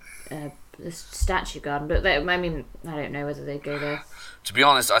 The statue garden. But I don't know whether they go there. to be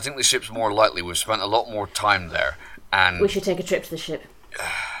honest, I think the ship's more likely. We've spent a lot more time there, and We should take a trip to the ship.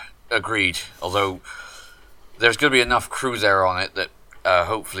 agreed. Although there's going to be enough crew there on it that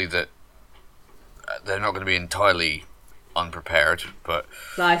hopefully that they're not going to be entirely unprepared, but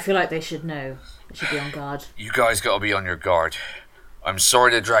But I feel like they should know. They should be on guard. you guys got to be on your guard. I'm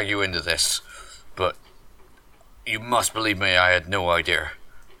sorry to drag you into this, but you must believe me, I had no idea.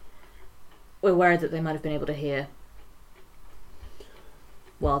 We're worried that they might have been able to hear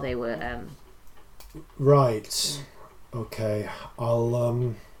while they were Right. Okay.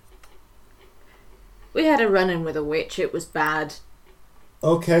 I'll We had a run-in with a witch. It was bad.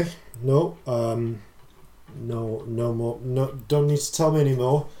 Okay. No. No more. No. Don't need to tell me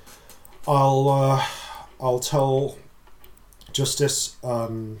anymore. I'll tell Justice.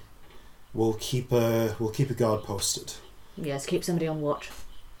 We'll keep a guard posted. Yes, keep somebody on watch.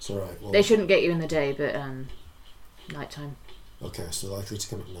 It's alright. Well, They shouldn't get you in the day, but nighttime. okay, so likely to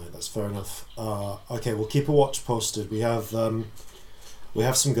come at night. That's fair enough. Okay, we'll keep a watch posted. We have some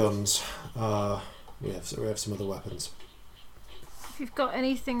guns. We have some other weapons. If you've got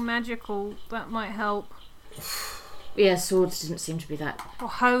anything magical, that might help. Yeah, swords didn't seem to be that. Or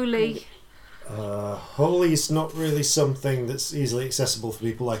holy. Holy is not really something that's easily accessible for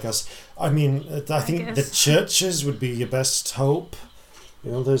people like us. I mean, I think the guess. churches would be your best hope.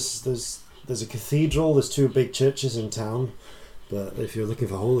 You know, there's a cathedral. There's 2 big churches in town. But if you're looking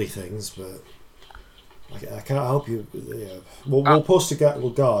for holy things, but I can't help you. Yeah. We'll post a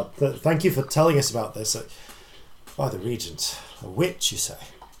guard. Thank you for telling us about this. By the regent, a witch, you say?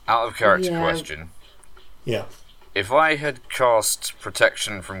 Out of character Yeah. question. Yeah. If I had cast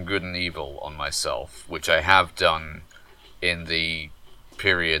protection from good and evil on myself, which I have done in the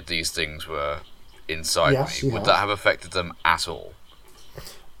period these things were inside Yes, me, you would have. that have affected them at all?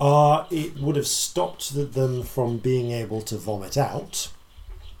 It would have stopped them from being able to vomit out.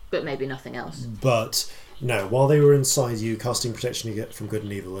 But maybe nothing else. But no, while they were inside you, casting protection you get from good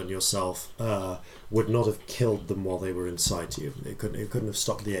and evil on yourself would not have killed them while they were inside you. It couldn't have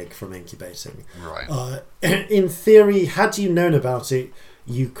stopped the egg from incubating. Right. In theory, had you known about it,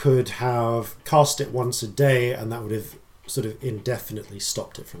 you could have cast it once a day, and that would have sort of indefinitely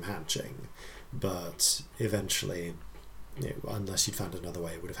stopped it from hatching. But eventually, unless you'd found another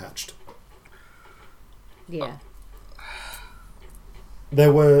way, it would have hatched. Yeah.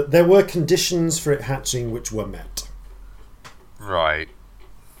 There were conditions for it hatching which were met. Right.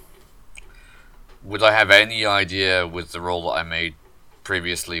 Would I have any idea with the roll that I made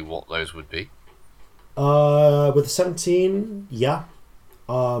previously what those would be? With 17, yeah.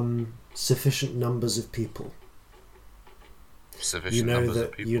 Sufficient numbers of people. Sufficient numbers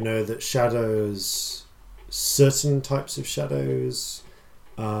of people. You know that shadows, certain types of shadows,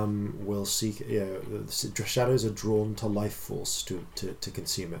 will seek. The shadows are drawn to life force to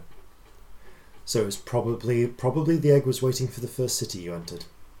consume it. So it's probably the egg was waiting for the first city you entered.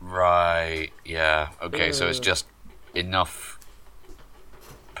 Right, yeah. Okay, so it's just enough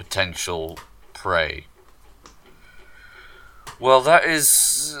potential prey. Well, that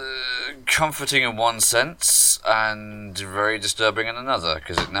is comforting in one sense and very disturbing in another,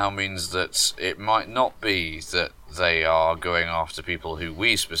 because it now means that it might not be that they are going after people who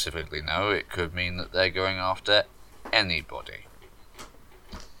we specifically know. It could mean that they're going after anybody.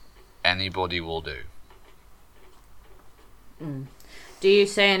 Anybody will do. Do you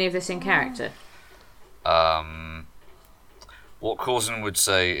say any of this in character? What Corzin would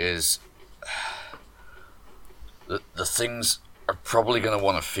say is that the things are probably going to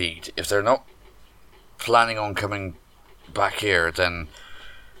want to feed. If they're not planning on coming back here, then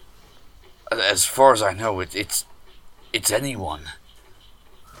as far as I know, it's anyone.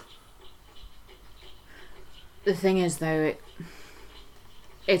 The thing is, though,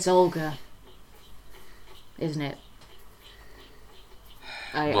 it's Olga, isn't it?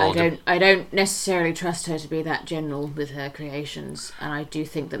 I don't necessarily trust her to be that general with her creations, and I do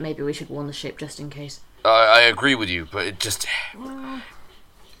think that maybe we should warn the ship just in case. I agree with you, but it just.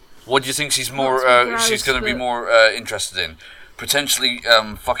 What do you think she's more? She's going to be more interested in potentially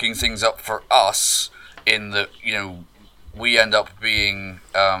fucking things up for us. In that, we end up being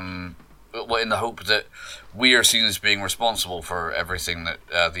in the hope that we are seen as being responsible for everything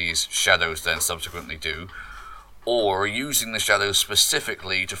that these shadows then subsequently do, or using the shadows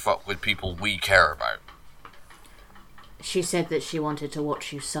specifically to fuck with people we care about. She said that she wanted to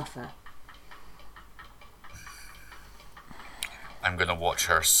watch you suffer. I'm going to watch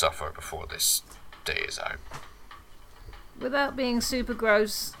her suffer before this day is out. Without being super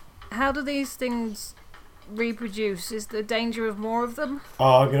gross, how do these things reproduce? Is there danger of more of them?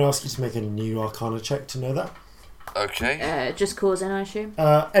 I'm going to ask you to make a new Arcana check to know that. Okay. Just Corzin, I assume?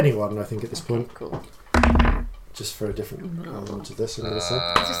 Anyone, I think, at this point. Cool. Just for a different element of this, I'm going to say.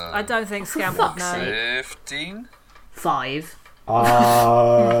 I don't think Scam would fuck's know. sake. 15? 5.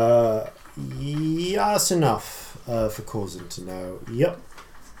 Yeah, that's enough for Corzin to know. Yep.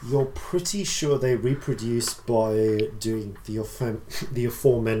 You're pretty sure they reproduce by doing the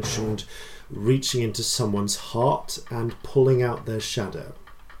aforementioned reaching into someone's heart and pulling out their shadow.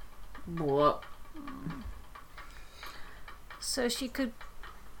 What? So she could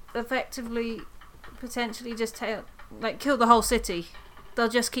effectively, potentially just kill the whole city. They'll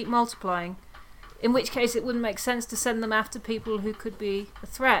just keep multiplying. In which case it wouldn't make sense to send them after people who could be a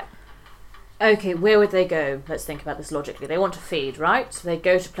threat. Okay, where would they go? Let's think about this logically. They want to feed, right? So they'd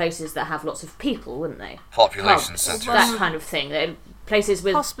go to places that have lots of people, wouldn't they? Population Pubs, centres. that kind of thing. Places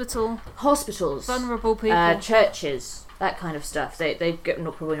with Hospitals, hospitals, vulnerable people. churches, that kind of stuff. They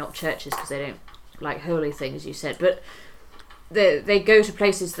go, probably not churches because they don't like holy things, you said, but they go to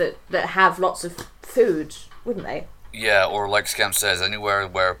places that have lots of food, wouldn't they? Yeah, or like Scam says, anywhere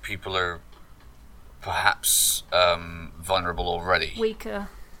where people are perhaps vulnerable already. Weaker.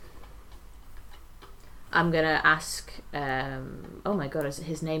 I'm gonna ask. Oh my god,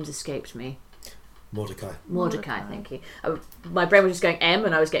 his name's escaped me. Mordecai, thank you. My brain was just going M,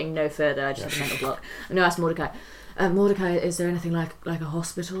 and I was getting no further. I just had a mental block. I'm gonna ask Mordecai. Mordecai, is there anything like a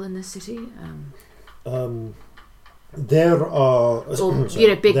hospital in this city? There are,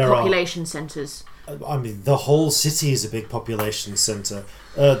 or big population centres. I mean, the whole city is a big population centre.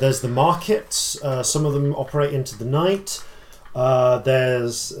 There's the markets. Some of them operate into the night.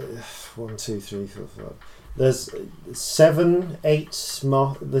 There's 1, 2, 3, 4, 5. There's 7, 8.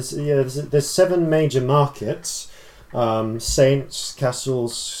 There's 7 major markets: Saints, Castle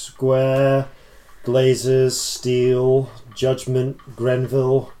Square, Glazers, Steel, Judgment,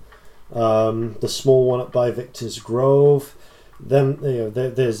 Grenville. The small one up by Victor's Grove. Then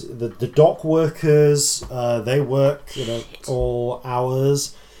there's the dock workers. They work all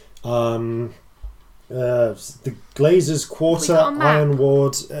hours. The Glazers Quarter, Iron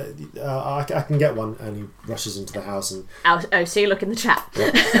Ward. I can get one, and he rushes into the house and. Oh, see, look in the chat.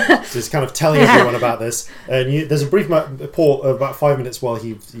 Just kind of telling everyone about this. And there's a brief report of about 5 minutes while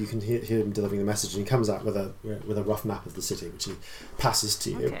you can hear him delivering the message, and he comes out with a rough map of the city, which he passes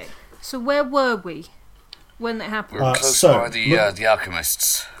to you. Okay. So where were we when it happened? We're close by the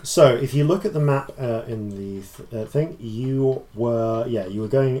alchemists. So if you look at the map in the thing, you were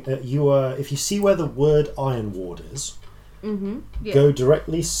going. If you see where the word Iron Ward is, go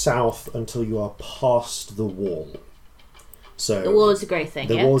directly south until you are past the wall. So the wall is the grey thing.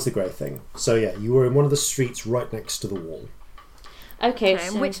 The wall is the grey thing. So you were in one of the streets right next to the wall. Okay.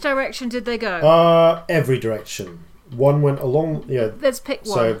 So and which direction did they go? Every direction. One went along. Let's pick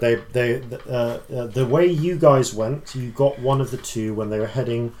one. So the way you guys went, you got one of the two when they were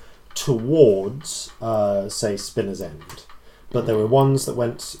heading towards, say, Spinner's End. But there were ones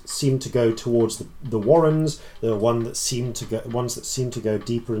that seemed to go towards the Warrens. There were ones that seemed to go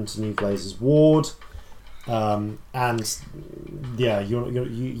deeper into New Glazers Ward. You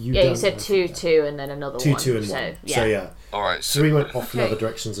said 2, and then another 2, one. 2, and 1. So all right. So 3 went off in other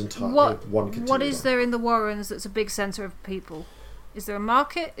directions entirely. One continued. What is there in the Warrens that's a big centre of people? Is there a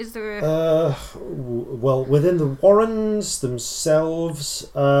market? Is there a... well, within the Warrens themselves,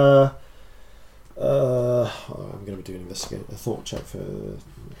 I'm going to be doing a thought check for.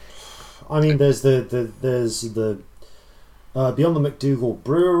 I mean, there's the beyond the McDougal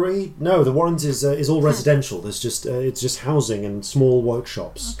Brewery. No, the Warrens is all residential. There's just it's just housing and small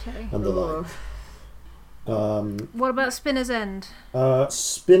workshops and the like. What about Spinner's End?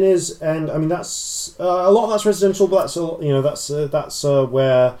 Spinner's End. I mean, that's a lot of that's residential, but that's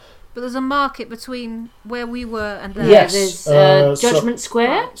where. But there's a market between where we were and there. Yes, there's Judgment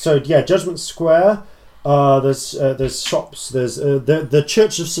Square. So Judgment Square. There's shops. There's the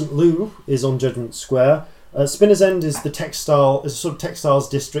Church of St. Lou is on Judgment Square. Spinner's End is the textiles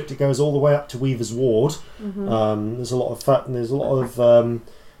district. It goes all the way up to Weaver's Ward. There's a lot of fat, and there's a lot of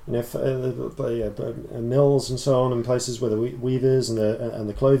mills and so on, and places where the weavers and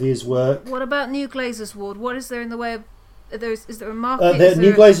the clothiers work. What about New Glazers Ward? What is there in the way of? Is there a market?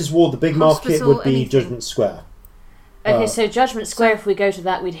 New Glazers Ward, the big market would be anything? Judgment Square. Okay, so Judgment Square. If we go to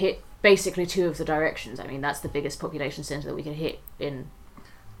that, we'd hit basically 2 of the directions. I mean, that's the biggest population centre that we can hit in.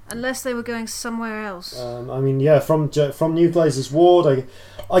 Unless they were going somewhere else. From New Glazers Ward,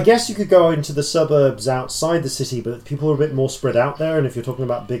 I guess you could go into the suburbs outside the city, but people are a bit more spread out there. And if you're talking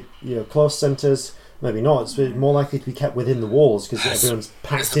about big, close centres, maybe not. It's more likely to be kept within the walls because everyone's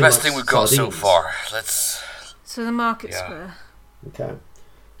packed in. It's the best thing we've got so sardines. far. So the market square. Okay.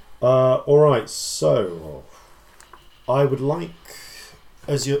 All right. So I would like,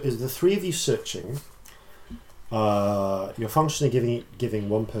 as the 3 of you searching. You're functionally giving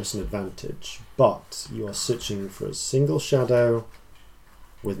one person advantage, but you are searching for a single shadow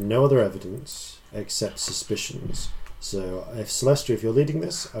with no other evidence except suspicions. So, Celestia, if you're leading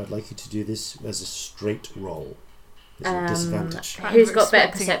this, I would like you to do this as a straight roll. There's a disadvantage. Who's got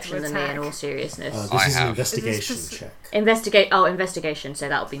better perception than me, in all seriousness? This is an investigation check. Investigation. So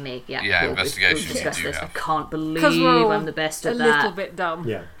that'll be me. Yeah. Yeah, we'll investigation. discuss You this. have. I can't believe we're I'm the best at a that. little bit dumb.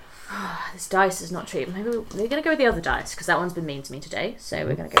 Yeah. This dice is not cheap. Maybe we're going to go with the other dice, because that one's been mean to me today, so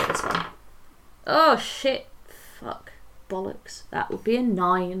we're going to go with this one. Oh, shit. Fuck. Bollocks. That would be a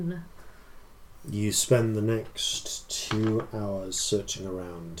 9. You spend the next 2 hours searching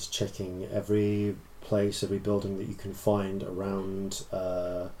around, checking every place, every building that you can find around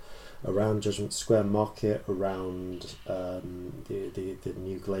around Judgment Square Market, around the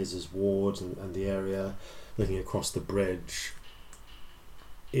New Glazers Ward and the area, looking across the bridge.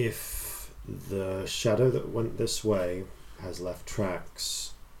 If the shadow that went this way has left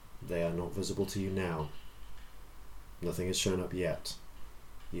tracks, they are not visible to you now. Nothing has shown up yet.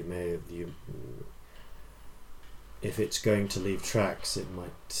 If it's going to leave tracks, it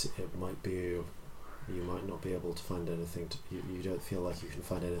might be. You might not be able to find anything. You don't feel like you can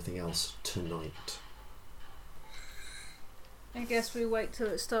find anything else tonight. I guess we wait till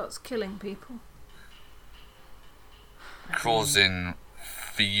it starts killing people. Corzin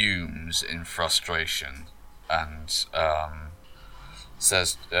fumes in frustration and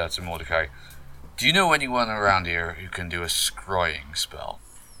says to Mordecai, "Do you know anyone around here who can do a scrying spell?"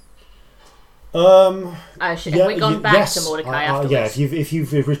 Have we gone back yes, to Mordecai after yeah, this? if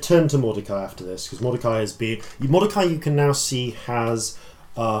you've returned to Mordecai after this, because Mordecai you can now see has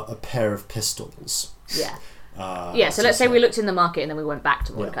a pair of pistols. Yeah. So let's say we looked in the market and then we went back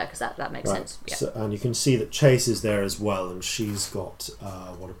to Mordecai, because that makes sense. Yeah. So, and you can see that Chase is there as well, and she's got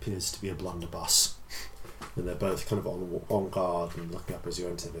what appears to be a blunderbuss. And they're both kind of on guard and looking up as you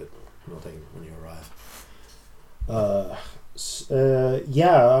enter, but nodding when you arrive. I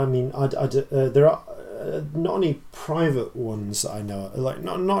mean, there are not any private ones that I know, like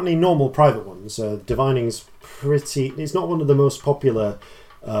not any normal private ones. Divining's pretty. It's not one of the most popular.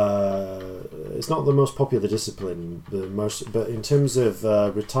 It's not the most popular discipline. But in terms of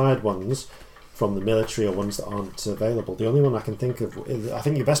retired ones from the military or ones that aren't available, the only one I can think of. I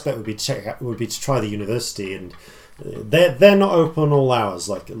think your best bet would be to try the university, and they're not open all hours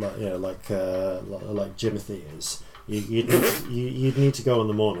like Jimothy is. You'd need to go in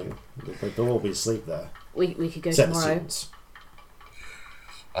the morning. They'll all be asleep there. We could go Except the tomorrow. students.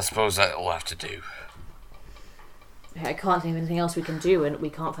 I suppose that'll have to do. I can't think of anything else we can do, and we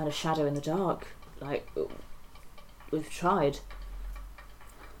can't find a shadow in the dark. Like, we've tried.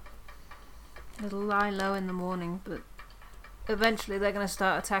 It'll lie low in the morning, but eventually they're going to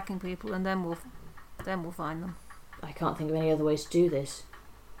start attacking people, and then we'll find them. I can't think of any other ways to do this.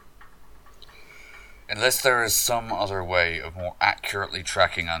 Unless there is some other way of more accurately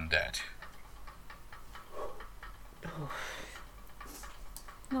tracking undead.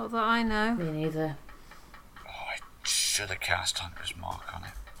 Not that I know. Me neither. Oh, I should have cast Hunter's Mark on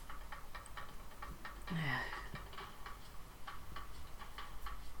it.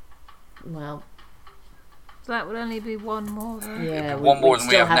 Well, That would only be one more, though. yeah, one more than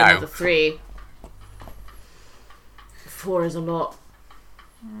we still have now. Another 3. 4 is a lot.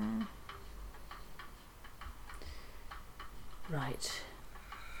 Right.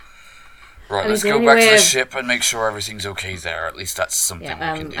 Right, I let's mean, go the back only to way the of- ship and make sure everything's okay there. At least that's something we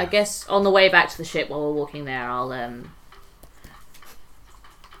can do. I guess on the way back to the ship while we're walking there, I'll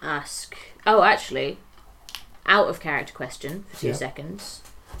ask. Oh, actually, out of character question for 2 seconds.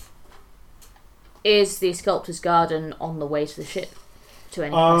 Is the Sculptor's Garden on the way to the ship to any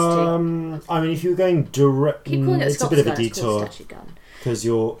capacity? I mean, if you're going direct, Keep calling it it's a bit of a Sculptor's Garden, it's called detour Statue Garden. because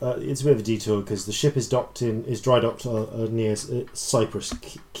it's a bit of a detour because the ship is dry docked near Cypress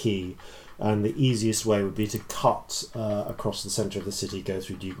Key, and the easiest way would be to cut across the centre of the city, go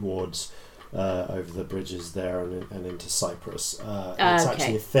through Duke Wards, over the bridges there and into Cyprus. It's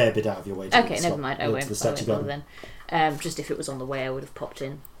actually a fair bit out of your way. Okay, never mind. I won't Statue bother Garden. then. Just if it was on the way, I would have popped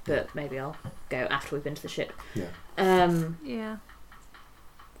in. But maybe I'll go after we've been to the ship. Yeah. Yeah.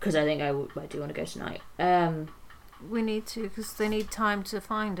 Because I think I do want to go tonight. We need to, because they need time to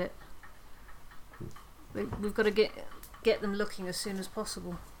find it. We've got to get them looking as soon as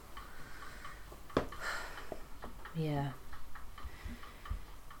possible. Yeah.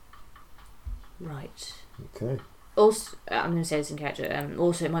 Right. Okay. Also, I'm going to say this in character.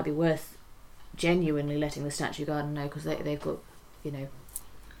 Also, it might be worth genuinely letting the Statue Garden know, because they've got,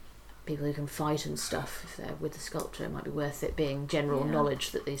 people who can fight and stuff. If they're with the sculptor, it might be worth it being general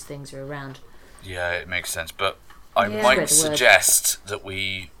knowledge that these things are around. Yeah, it makes sense. But I Spread might the word. suggest that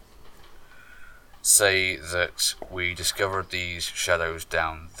we say that we discovered these shadows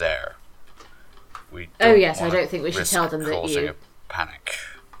down there. We Oh, yes, I wanna don't think we should risk tell them that causing you- a panic.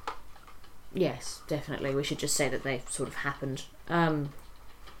 Yes, definitely. We should just say that they sort of happened. But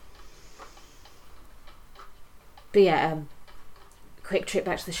yeah, quick trip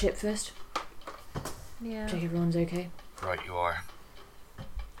back to the ship first. Yeah. Check everyone's okay. Right, you are.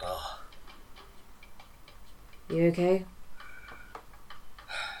 Ugh. You okay?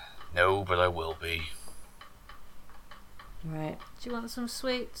 No, but I will be. Right. Do you want some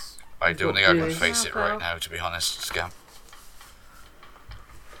sweets? I don't think I can booze. face it right Okay. now, to be honest, Scamp.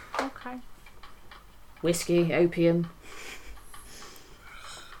 Okay. Whiskey, opium.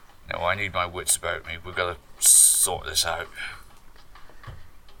 No, I need my wits about me. We've got to sort this out.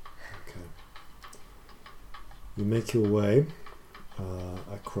 Okay. You make your way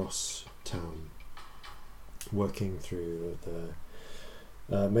across town, working through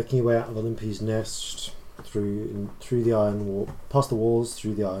making your way out of Olympia's Nest, through the Iron Wall, past the walls,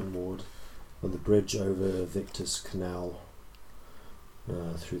 through the Iron Ward, on the bridge over Victor's Canal,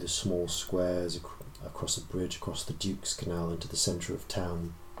 through the small squares, across the bridge, across the Duke's Canal, into the centre of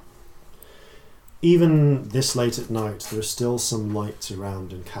town. Even this late at night, there are still some lights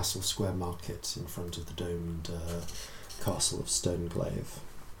around in Castle Square Market in front of the domed castle of Stoneglaive.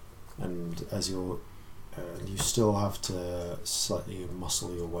 And as you still have to slightly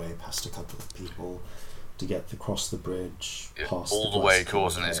muscle your way past a couple of people to get across the bridge, past all the way.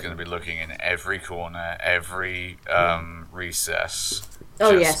 Corzin is going to be looking in every corner, every recess.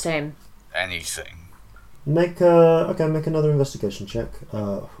 Oh yeah, same. Anything. Make another investigation check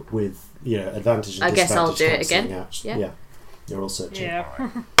with advantage and I guess I'll do it cancelling again. out. Yeah. You're all searching. Yeah.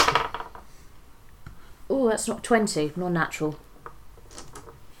 Oh, that's not 20, not natural.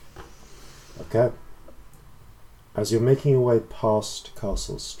 Okay. As you're making your way past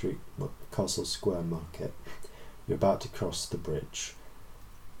Castle Square Market, you're about to cross the bridge.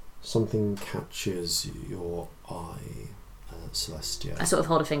 Something catches your eye, Celestia. I sort of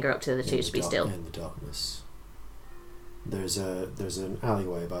hold a finger up to the two to be still. In the darkness. There's an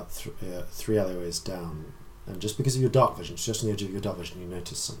alleyway about three alleyways down, and just because of your dark vision, just on the edge of your dark vision, you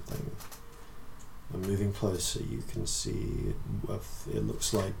notice something. And moving closer, you can see it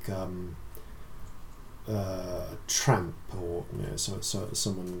looks like a tramp, or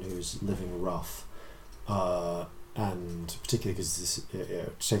someone who's living rough, and particularly because this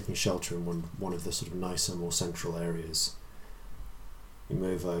taking shelter in one of the sort of nicer, more central areas. You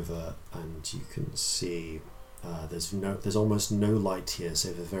move over, and you can see there's almost no light here,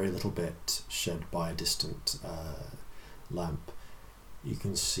 save a very little bit shed by a distant lamp. You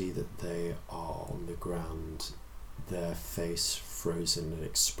can see that they are on the ground, their face frozen, an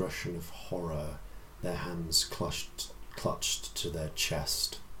expression of horror, their hands clutched to their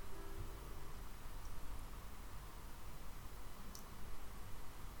chest.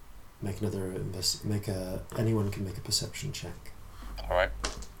 Anyone can make a perception check. All right,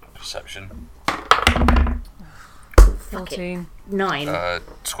 perception. 14. 9.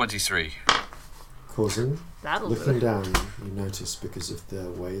 23. Corzin, That'll do looking it. down, you notice, because of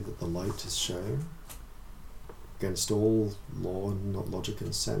the way that the light is showing, against all law and not logic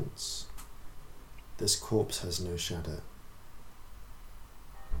and sense, this corpse has no shadow.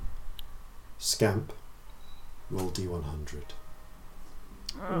 Scamp, roll D100.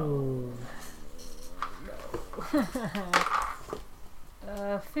 Ooh.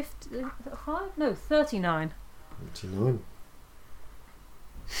 55? No, 39. 29.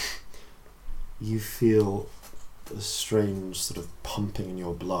 You feel a strange sort of pumping in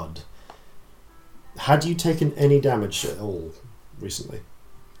your blood. Had you taken any damage at all recently?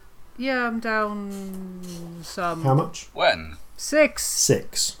 Yeah, I'm down some. How much? When? 6.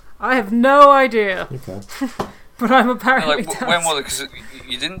 6. I have no idea, Okay. but I'm apparently Like, down. when was it? Because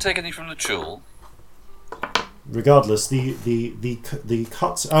you didn't take any from the Chul. Regardless, the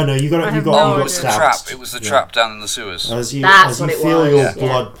cuts. Oh no, you got I have no got idea. stabbed. It was the trap down in the sewers. As you That's what it feel was, your yeah.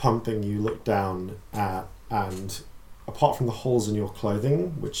 blood pumping, you look down and apart from the holes in your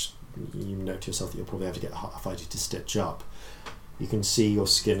clothing, which you note to yourself that you'll probably have to get a fighter to stitch up, you can see your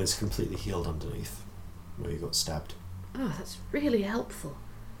skin is completely healed underneath where you got stabbed. Oh, that's really helpful.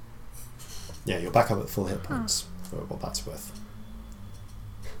 Yeah, you're back up at full hit points for what that's worth.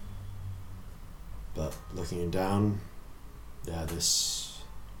 But looking down, yeah, this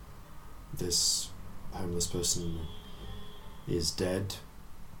homeless person is dead,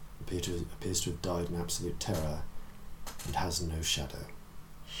 appears to have died in absolute terror, and has no shadow.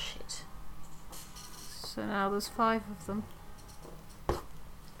 Shit. So now there's 5 of them.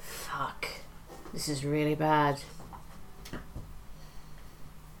 Fuck. This is really bad.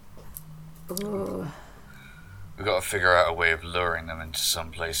 Ooh. We've got to figure out a way of luring them into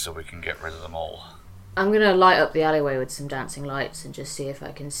some place so we can get rid of them all. I'm gonna light up the alleyway with some dancing lights and just see if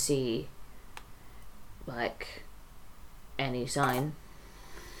I can see, like, any sign.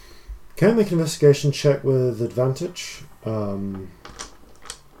 Can I make an investigation check with advantage?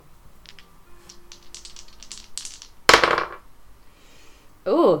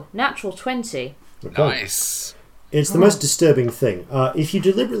 Ooh, natural 20. Okay. Nice. It's the most disturbing thing. If you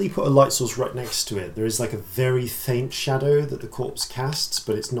deliberately put a light source right next to it, there is like a very faint shadow that the corpse casts,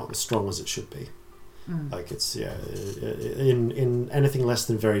 but it's not as strong as it should be. Like it's in anything less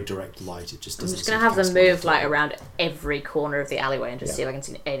than very direct light, it just I'm doesn't. just going to have them move like around every corner of the alleyway and just see if I can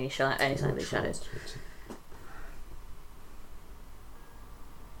see any sign of these shadows.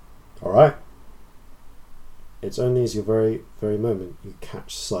 All right. It's only as your very, very moment you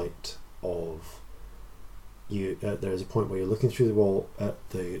catch sight of you. There is a point where you're looking through the wall,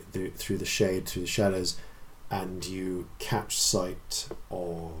 through the shade, through the shadows, and you catch sight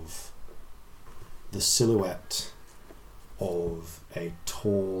of the silhouette of a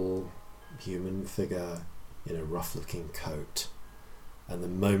tall human figure in a rough-looking coat. And the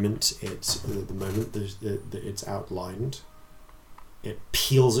moment it's outlined, it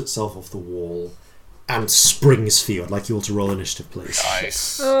peels itself off the wall and springs for you. I'd like you all to roll initiative, please.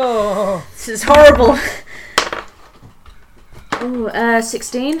 Nice. Oh, this is horrible. Oh,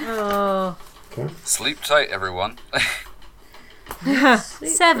 16. Oh. Okay. Sleep tight, everyone.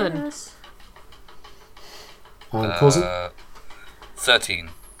 7. And Corzin? 13.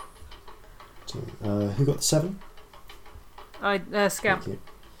 Who got the 7? Scamp. Thank you.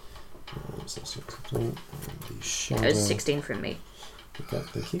 So 16, and the shadow. It was 16 from me. Okay,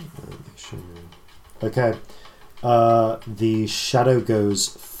 thank you. And the shadow. Okay. The shadow goes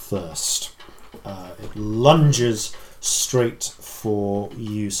first. It lunges straight for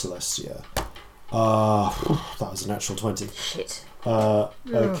you, Celestia. That was a natural 20. Shit.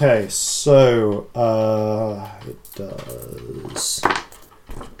 Okay, so it does.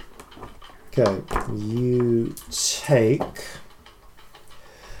 Okay, you take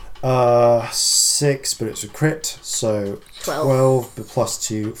 6, but it's a crit, so 12 plus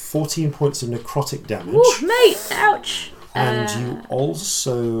 2, 14 points of necrotic damage. Ooh, mate! Ouch! And you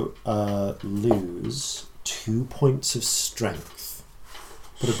also lose 2 points of strength.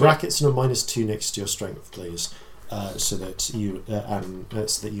 Put a brackets and a -2 next to your strength, please, so that you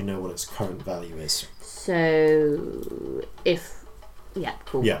know what its current value is. So if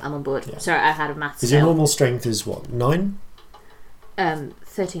cool. Yeah. I'm on board. Yeah. Sorry, I had a maths. Because your normal strength is what, 9?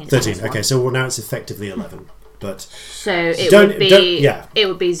 13. 13. Okay, so now it's effectively 11. But so it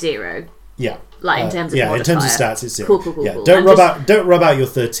would be 0. Yeah. Like in terms of modifier. in terms of stats, it's 0. Cool. Yeah, don't rub out your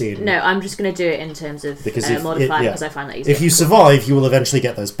 13. No, I'm just going to do it in terms of modifier because I find that easier. If you survive, you will eventually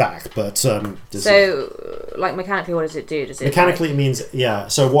get those back. But so, like mechanically, what does it do? Mechanically, it means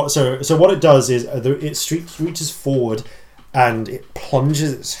So what it does is it reaches forward and it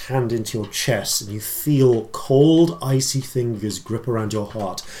plunges its hand into your chest, and you feel cold, icy fingers grip around your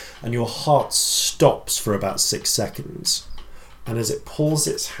heart, and your heart stops for about 6 seconds. And as it pulls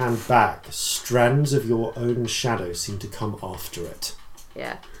its hand back, strands of your own shadow seem to come after it.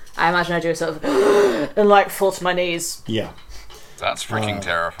 Yeah. I imagine I do a sort of and like fall to my knees. Yeah. That's freaking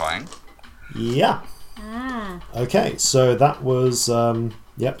terrifying. Yeah. Okay, so that was so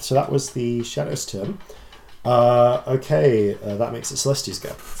that was the shadow's turn. That makes it Celestia's go.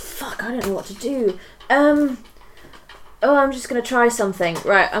 Fuck, I don't know what to do. I'm just gonna try something.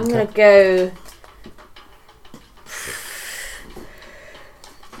 Right, I'm gonna go.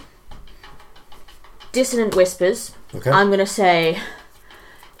 Dissonant Whispers. Okay. I'm gonna say,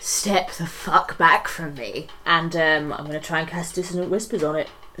 step the fuck back from me, and I'm gonna try and cast Dissonant Whispers on it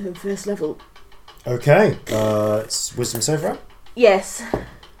at first level. Okay. It's Wisdom save, right? Yes.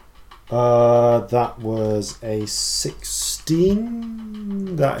 That was a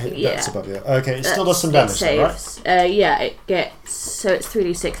 16. That hit. That's above you. Okay, it still does some damage, though, right? Yeah, it gets. So it's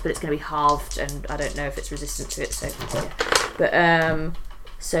 3d6, but it's going to be halved, and I don't know if it's resistant to it. So, yeah. But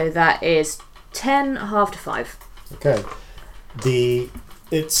so that is 10 halved to 5. Okay.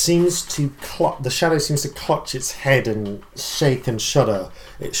 It seems to the shadow seems to clutch its head and shake and shudder.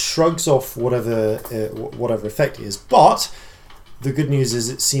 It shrugs off whatever effect it is, but the good news is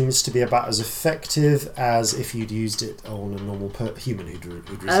it seems to be about as effective as if you'd used it on a normal human who'd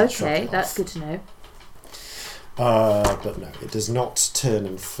resist. Okay, that's good to know. But no, it does not turn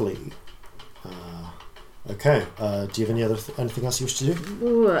and flee. Okay. Do you have anything else you wish to do?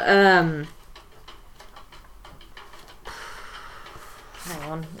 Ooh, hang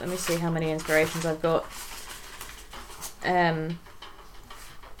on, let me see how many inspirations I've got.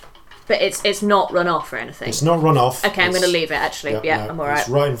 But it's not run off or anything. It's not run off. Okay, I'm going to leave it actually. Yeah, I'm alright. It's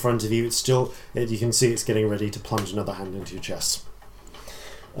right in front of you. It's still. You can see it's getting ready to plunge another hand into your chest.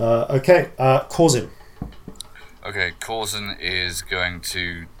 Corzin. Okay, Corzin is going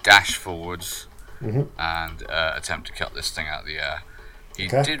to dash forwards and attempt to cut this thing out of the air. He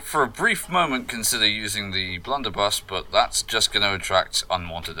did for a brief moment consider using the blunderbuss, but that's just going to attract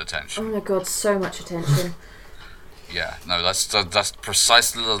unwanted attention. Oh my god, so much attention. Yeah, no, that's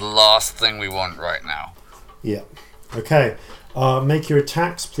precisely the last thing we want right now. Yeah. Okay. Make your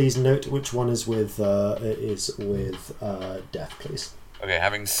attacks. Please note which one is with death, please. Okay,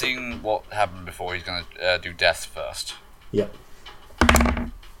 having seen what happened before, he's going to do death first. Yep.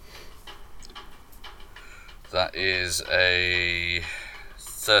 That is a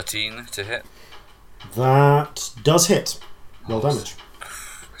 13 to hit. That does hit. Roll damage.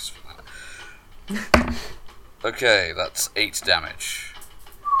 Okay, that's 8 damage.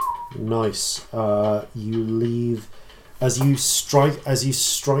 Nice. You leave as you strike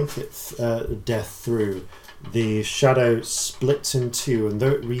it death through. The shadow splits in two, and though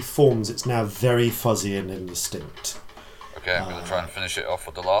it reforms, it's now very fuzzy and indistinct. Okay, I'm going to try and finish it off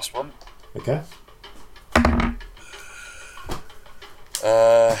with the last one. Okay.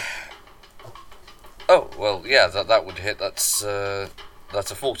 Oh well, yeah, that would hit. That's a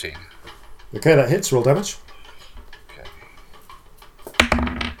 14. Okay, that hits. Roll damage. Okay.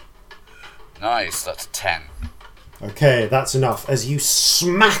 Nice. That's 10. Okay, that's enough. As you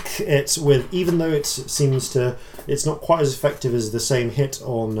smack it with, even though it's not quite as effective as the same hit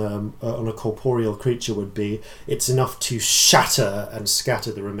on a corporeal creature would be. It's enough to shatter and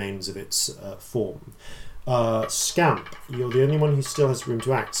scatter the remains of its form. Scamp, you're the only one who still has room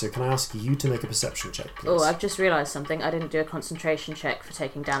to act, so can I ask you to make a perception check, please? Oh, I've just realised something. I didn't do a concentration check for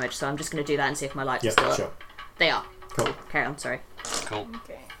taking damage, so I'm just going to do that and see if my lights are still sure. up. They are. Cool. Carry on, sorry. Cool.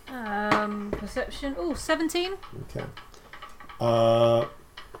 Okay. Perception. Oh, 17. Okay.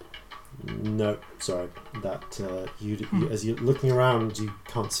 No, sorry. That you as you're looking around, you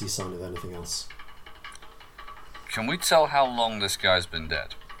can't see sign of anything else. Can we tell how long this guy's been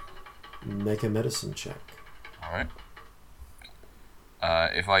dead? Make a medicine check. Alright.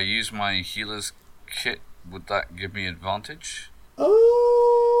 If I use my healer's kit, would that give me advantage?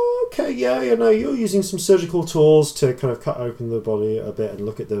 Okay, yeah, you're using some surgical tools to kind of cut open the body a bit and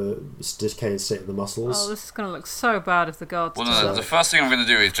look at the decayed state of the muscles. Oh, this is going to look so bad if the guards... Well, no, the first thing I'm going to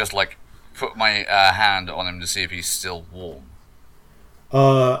do is just, put my hand on him to see if he's still warm.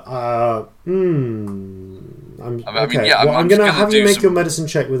 I'm I'm going just to have you make some... your medicine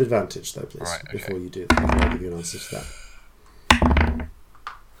check with advantage, though, please, right, okay. before you do that. I'll give you an answer to that.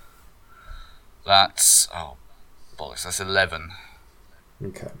 That's... oh, bollocks, that's 11.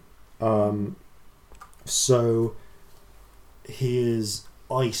 Okay. So he is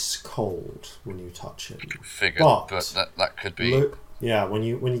ice cold when you touch him. Figured, but that could be... Yeah, when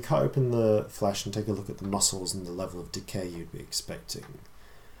you cut open the flesh and take a look at the muscles and the level of decay you'd be expecting,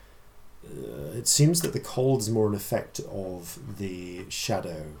 it seems that the cold is more an effect of the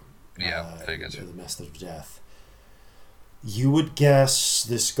shadow. Yeah, figured. The method of death. You would guess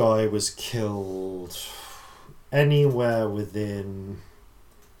this guy was killed anywhere within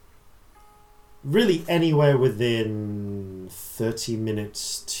 30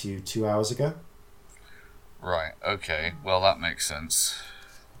 minutes to 2 hours ago. Right, okay. Well, that makes sense.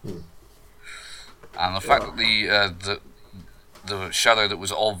 Hmm. And the fact that the shadow that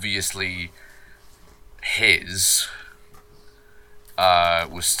was obviously his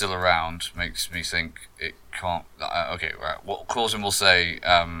was still around makes me think it can't... okay, right. What Clausen will say,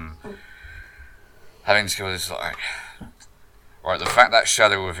 having discovered this, right, the fact that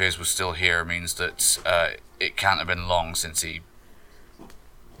shadow of his was still here means that it can't have been long since he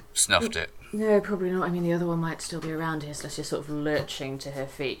snuffed it. No, probably not. I mean, the other one might still be around here, so she's sort of lurching to her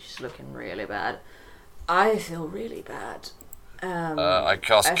feet. She's looking really bad. I feel really bad. I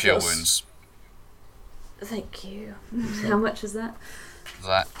cast Cure Wounds. Thank you. How much is that?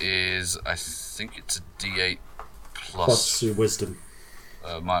 That is, I think it's a D8 plus your wisdom.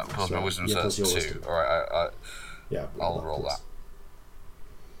 My wisdom, so that's 2. Wisdom. Alright, I'll roll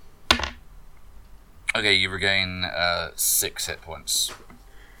that. Okay, you regain 6 hit points.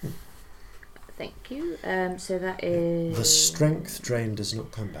 Thank you. So that is... The strength drain does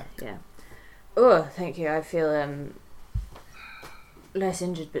not come back. Yeah. Oh, thank you. I feel less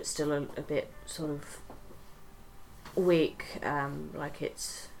injured, but still a bit sort of weak. Like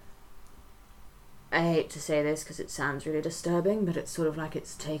it's... I hate to say this because it sounds really disturbing, but it's sort of like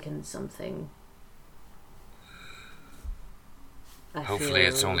it's taken something... Hopefully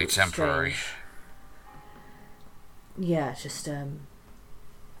it's only temporary. Strange. Yeah, just...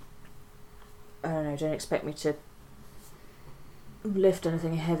 I don't know, don't expect me to lift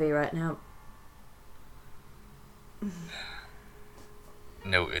anything heavy right now.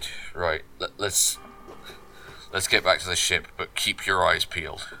 Noted. Right, let's get back to the ship, but keep your eyes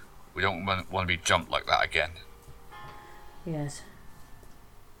peeled. We don't want to be jumped like that again. Yes.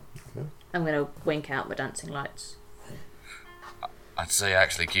 Okay. I'm going to wink out my dancing lights. I'd say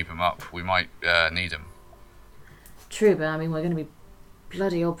actually keep them up. We might need them. True, but I mean, we're going to be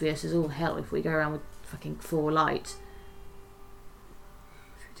bloody obvious as all hell if we go around with fucking 4 lights.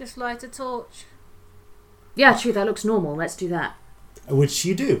 Just light a torch. Yeah, true, that looks normal. Let's do that. Which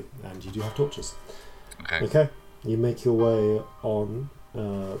you do, and you do have torches. Okay. You make your way on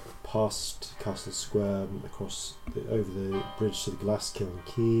past Castle Square, over the bridge to the Glasskiln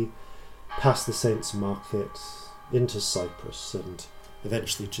Quay, past the Saints' Market, into Cyprus, and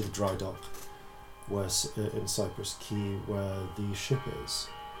eventually to the dry dock in Cyprus Quay, where the ship is.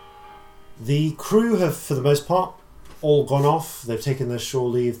 The crew have, for the most part, all gone off. They've taken their shore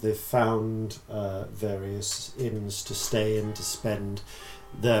leave. They've found various inns to stay in, to spend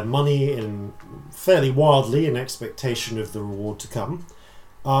their money in fairly wildly in expectation of the reward to come.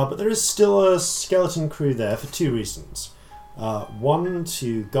 But there is still a skeleton crew there for two reasons. One,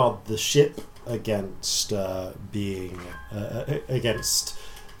 to guard the ship against just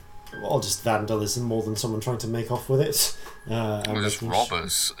vandalism more than someone trying to make off with it. Or just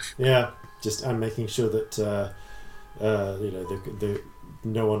robbers. And making sure that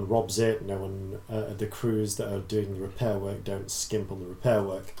no one robs it, the crews that are doing the repair work don't skimp on the repair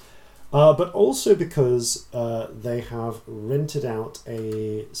work. But also because they have rented out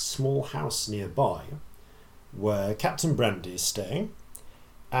a small house nearby where Captain Brandy is staying,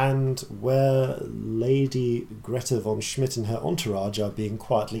 and where Lady Greta von Schmidt and her entourage are being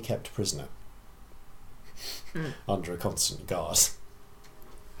quietly kept prisoner under a constant guard.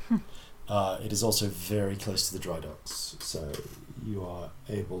 It is also very close to the dry docks, so you are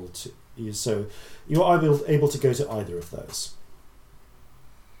able to able to go to either of those.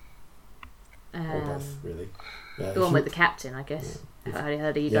 Or both, really. The one with the captain, I guess.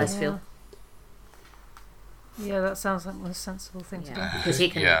 How do you guys feel? Yeah, that sounds like the most sensible thing to do. Because he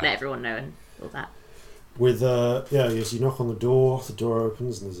can let everyone know and all that. With as you knock on the door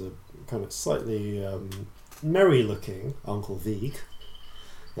opens, and there's a kind of slightly merry-looking Uncle Vig.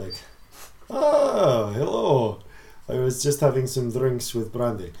 Like, oh, hello. I was just having some drinks with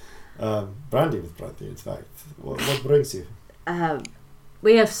brandy. Brandy with brandy, in fact. What brings you?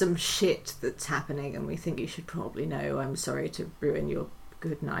 We have some shit that's happening, and we think you should probably know. I'm sorry to ruin your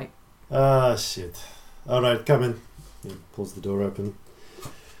good night. Ah, shit. All right, come in. He pulls the door open.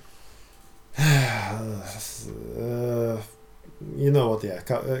 You know what? Yeah,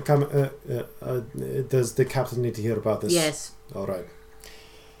 come. Does the captain need to hear about this? Yes. All right.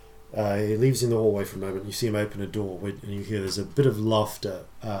 He leaves in the hallway for a moment. You see him open a door, and you hear there's a bit of laughter,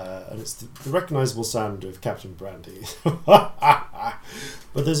 and it's the recognisable sound of Captain Brandy.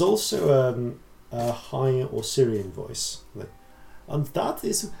 But there's also a high Osirian voice, and that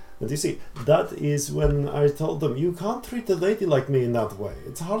is. And you see, that is when I told them, you can't treat a lady like me in that way.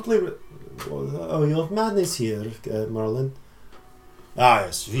 It's hardly... Oh, you have madness here, Merlin. Ah,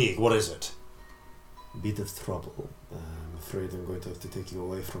 yes, Vig, what is it? Bit of trouble. I'm afraid I'm going to have to take you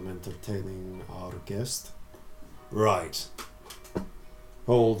away from entertaining our guest. Right.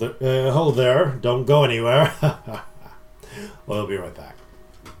 Hold there. Don't go anywhere. Well, I'll be right back.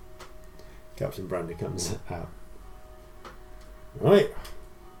 Captain Brandy comes out. Right.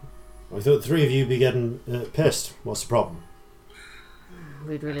 I thought three of you would be getting pissed. What's the problem?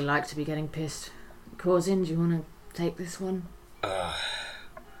 We'd really like to be getting pissed. Corzin, do you want to take this one?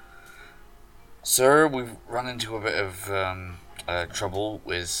 Sir, we've run into a bit of trouble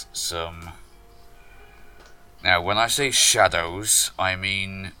with some... Now, when I say shadows, I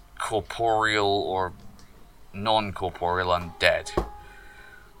mean corporeal or non-corporeal undead.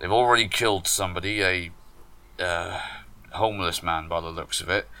 They've already killed somebody, a homeless man by the looks of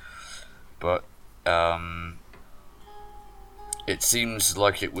it. But it seems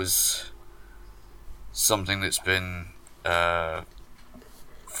like it was something that's been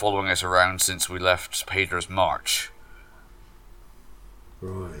following us around since we left Pader's March.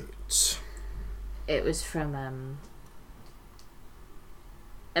 Right. It was from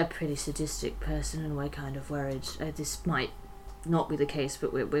a pretty sadistic person, and we're kind of worried. This might not be the case,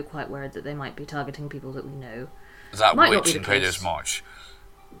 but we're quite worried that they might be targeting people that we know. That witch in Pader's March.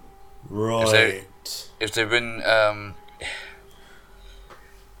 Right. If they've been,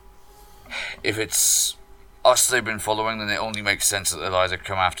 if it's us they've been following, then it only makes sense that they'll either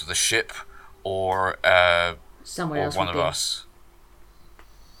come after the ship or somewhere else, one of us.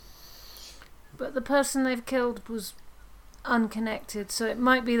 But the person they've killed was unconnected, so it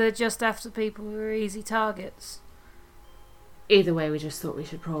might be they're just after people who are easy targets. Either way, we just thought we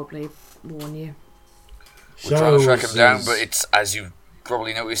should probably warn you. We're trying to track them down, but it's, as you've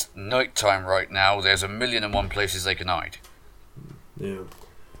probably noticed, night time right now. There's 1,000,001 places they can hide. Yeah.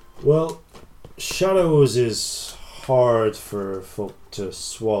 Well, shadows is hard for folk to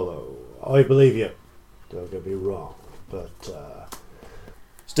swallow. I believe you. Don't get me wrong, but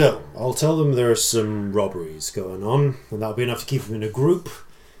still, I'll tell them there's some robberies going on, and that'll be enough to keep them in a group.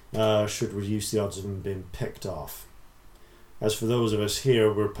 should reduce the odds of them being picked off. As for those of us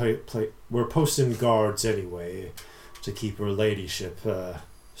here, we're posting guards anyway to keep her ladyship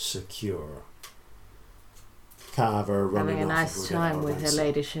secure. Can't have her running Having a off if nice we're getting time our with her ransom.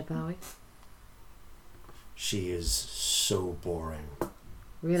 ladyship, are we? She is so boring.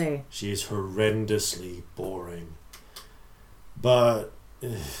 Really? She is horrendously boring. But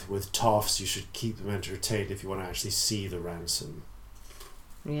with toffs, you should keep them entertained if you want to actually see the ransom.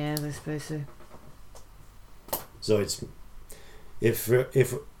 Yeah, I suppose so. So it's if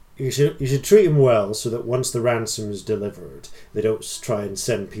you should treat them well, so that once the ransom is delivered, they don't try and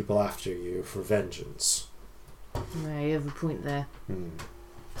send people after you for vengeance. No, you have a point there.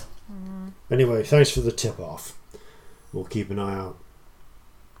 Anyway, thanks for the tip-off. We'll keep an eye out.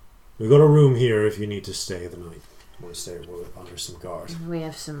 We've got a room here if you need to stay the night. Want to stay under some guard. We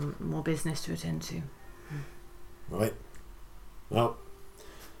have some more business to attend to. Right. Well,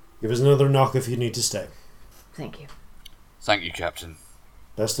 give us another knock if you need to stay. Thank you. Thank you, Captain.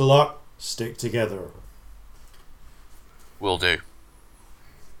 Best of luck. Stick together. Will do.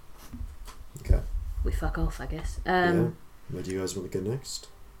 Okay. We fuck off, I guess. Yeah. Where do you guys want to go next?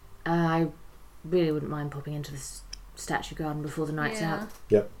 I really wouldn't mind popping into the statue garden before the night's out.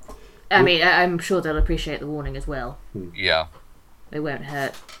 Yep. I mean, I'm sure they'll appreciate the warning as well. Yeah. It won't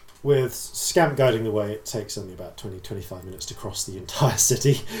hurt. With Scamp guiding the way, it takes only about 20-25 minutes to cross the entire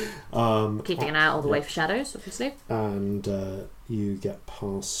city. Keeping an eye out all the way for shadows, obviously. And you get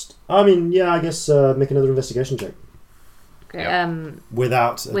past... I mean, yeah, I guess make another investigation check. Okay, Yep.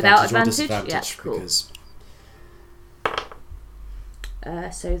 Without Without or advantage? disadvantage. Yeah, cool. Because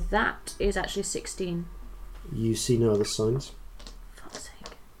so that is actually 16. you see no other signs. Fuck's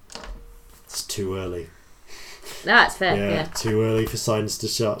sake. It's too early. That's fair, yeah. Too early for signs to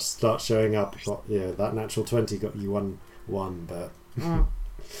start showing up. But, yeah, that natural 20 got you one, but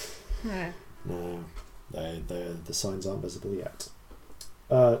Yeah. no, the signs aren't visible yet.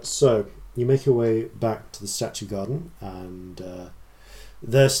 So you make your way back to the statue garden, and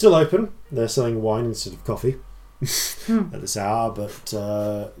they're still open. They're selling wine instead of coffee at this hour, but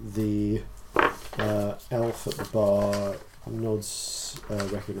the elf at the bar nods,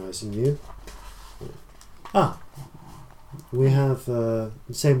 recognizing you. We have the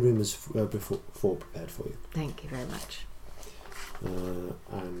same room as before prepared for you. Thank you very much.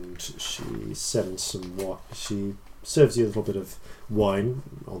 And she sends some she serves you a little bit of wine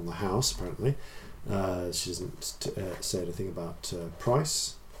on the house, apparently. She doesn't say anything about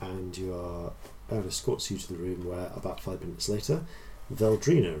price, and escorts you to the room where, about 5 minutes later,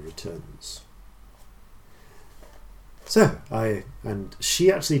 Veldrina returns. So, and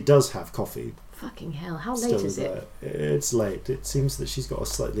she actually does have coffee. Fucking hell, how late Still is it? It's late. It seems that she's got a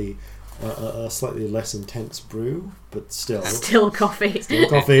slightly less intense brew, but still. Still coffee. Still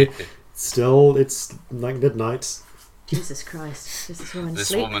coffee. Still, it's like midnight. Jesus Christ. Does this woman This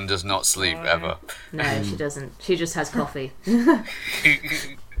sleep? woman does not sleep ever. No, she doesn't. She just has coffee.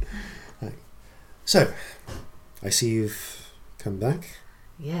 So, I see you've come back.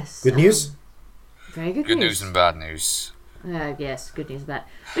 Yes. Good news? Very good, Good news and bad news. Yes, good news and bad.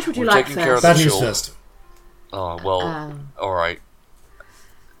 Which would you We're like taking care of first? Bad news Sure. first. Oh well. All right.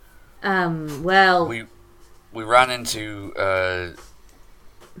 Well, We ran into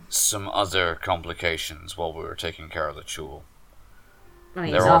some other complications while we were taking care of the Chul. I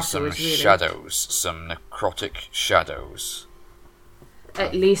mean, There are some afterwards, really. shadows, some necrotic shadows.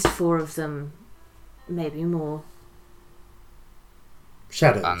 At least 4 of them, maybe more.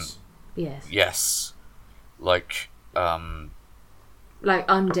 Shadows. Yes. Yes, like Like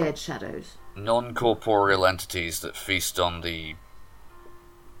undead shadows. non-corporeal entities that feast on the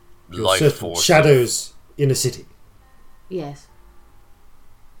You're life certain force. shadows in a city. Yes.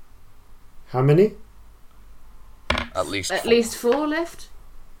 How many? At least. At 4. least 4 left?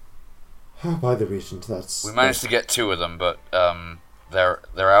 By the regent, that's... We managed to get 2 of them, but they're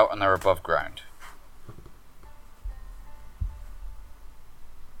out and they're above ground.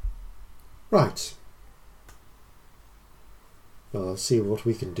 Right. Well, I'll see what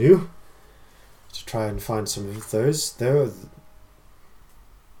we can do to try and find some of those.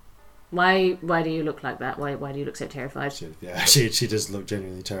 Why do you look like that? Why do you look so terrified? She does look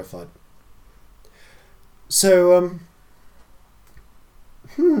genuinely terrified. So,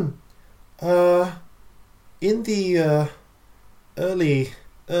 in the early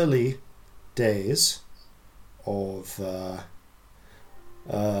days of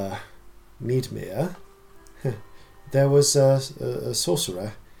Meadmere, there was a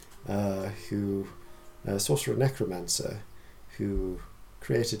sorcerer sorcerer necromancer who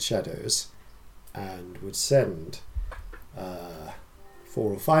created shadows and would send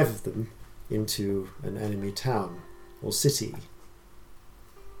 4 or 5 of them into an enemy town or city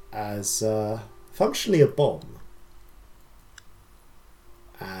as functionally a bomb.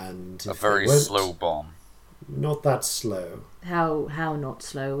 And A very slow bomb. Not that slow. How not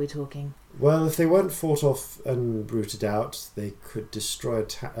slow are we talking? Well, if they weren't fought off and rooted out, they could destroy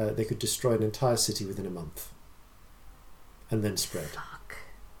an entire city within a month, and then spread. Fuck.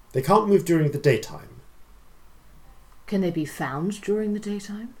 They can't move during the daytime. Can they be found during the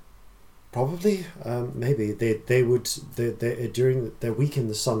daytime? Probably, maybe they would. During they're weak in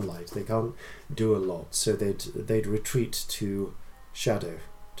the sunlight. They can't do a lot, so they'd retreat to shadow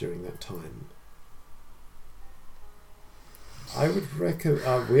during that time. I would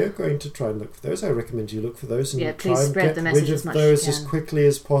recommend. We are going to try and look for those. I recommend you look for those and please try and spread get the message rid as of much as those you as can. quickly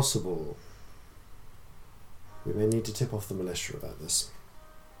as possible. We may need to tip off the militia about this.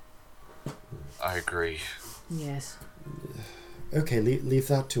 I agree. Yes. Okay, leave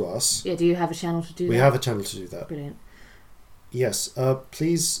that to us. Yeah, do you have a channel to do that? We have a channel to do that. Brilliant. Yes.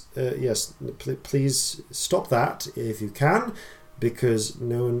 Please. Yes. Please stop that if you can, because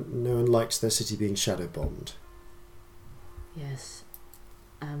no one likes their city being shadow bombed. Yes.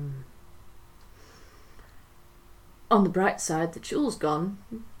 On the bright side, the jewel's gone.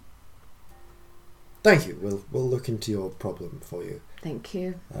 Thank you. We'll look into your problem for you. Thank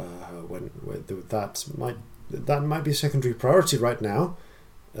you. That might be a secondary priority right now,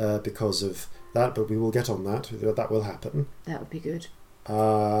 because of that. But we will get on that. That will happen. That would be good. We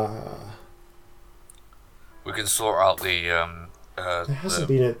can sort out the. There hasn't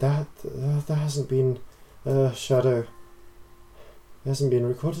been shadow. There hasn't been a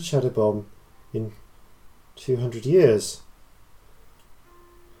recorded shadow bomb in 200 years.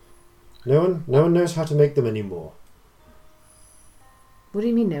 No one knows how to make them anymore. What do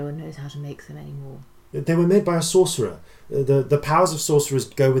you mean no one knows how to make them anymore? They were made by a sorcerer. The powers of sorcerers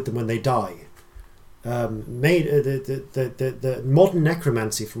go with them when they die. The modern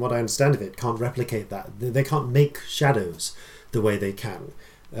necromancy, from what I understand of it, can't replicate that. They can't make shadows the way they can.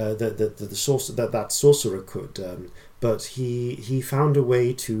 That sorcerer could. But he found a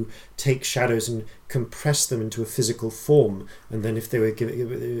way to take shadows and compress them into a physical form, and then if they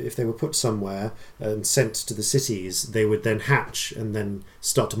were put somewhere and sent to the cities, they would then hatch and then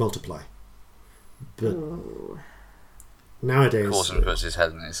start to multiply. But nowadays, Coulson puts his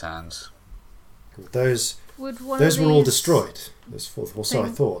head in his hands. Those Would were all destroyed. So I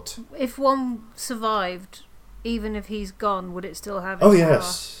thought. If one survived, even if he's gone, would it still have? Oh its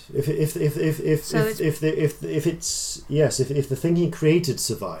yes. If the thing he created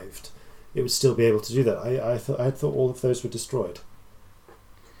survived, it would still be able to do that. I thought all of those were destroyed.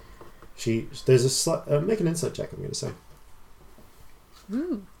 There's a make an insight check. I'm going to say.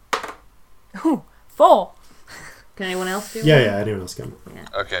 Ooh. Ooh, 4. Can anyone else do it? Yeah. Anyone else can. Yeah.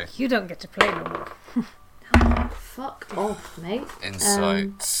 Okay. You don't get to play no more. Fuck off, mate.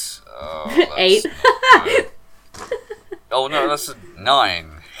 Insight. 8. Oh no, that's a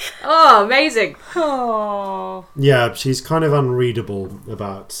 9. Oh, amazing. Oh. Yeah, she's kind of unreadable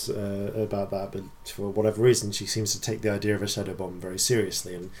about that, but for whatever reason, she seems to take the idea of a shadow bomb very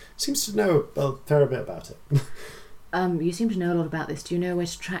seriously and seems to know a fair bit about it. You seem to know a lot about this. Do you know where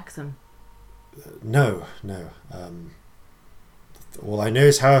to track them? No. All I know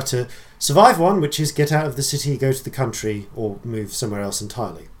is how to survive one, which is get out of the city, go to the country, or move somewhere else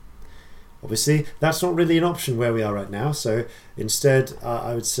entirely. Obviously, that's not really an option where we are right now, so instead,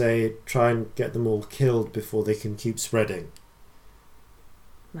 I would say try and get them all killed before they can keep spreading.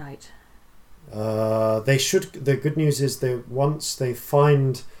 Right. They should. The good news is that once they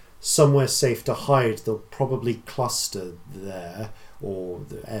find somewhere safe to hide, they'll probably cluster there, or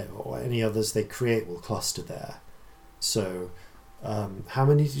any others they create will cluster there. So, how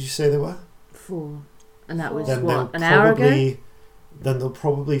many did you say there were? 4. And that was Then what, they'll an hour ago? Then they'll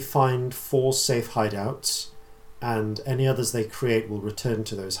probably find 4 safe hideouts, and any others they create will return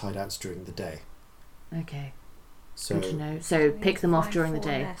to those hideouts during the day. Okay. So Good to know. So pick them off during the 4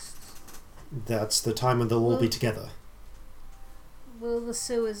 day. nests. that's the time when they'll all be together. Will the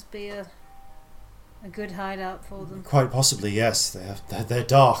sewers be a good hideout for them? Quite possibly, yes. They're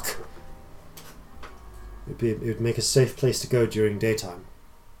dark. It would make a safe place to go during daytime.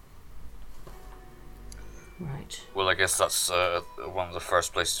 Right. Well, I guess that's one of the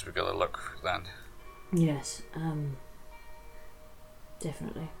first places we gotta look then. Yes.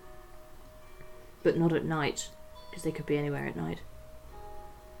 Definitely. But not at night, because they could be anywhere at night.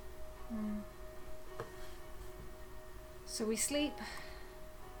 So we sleep,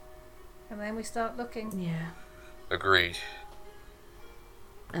 and then we start looking. Yeah. Agreed.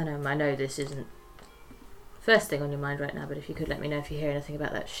 And I know this isn't first thing on your mind right now, but if you could let me know if you hear anything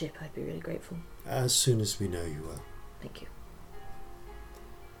about that ship, I'd be really grateful. As soon as we know, you will. Thank you.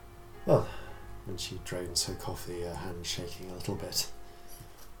 Well, and she drains her coffee, her hand shaking a little bit.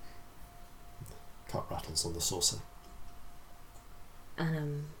 Cup rattles on the saucer.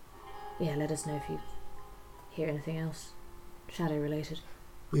 And, yeah, let us know if you hear anything else shadow related.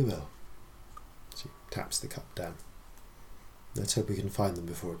 We will. She taps the cup down. Let's hope we can find them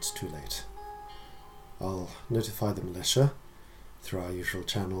before it's too late. I'll notify the militia through our usual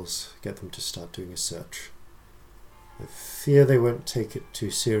channels, get them to start doing a search. I fear they won't take it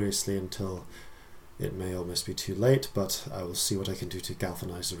too seriously until it may almost be too late, but I will see what I can do to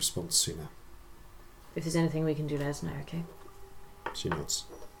galvanise the response sooner. If there's anything we can do, let us know, okay? She nods.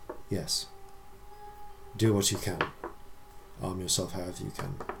 Yes. Do what you can. Arm yourself however you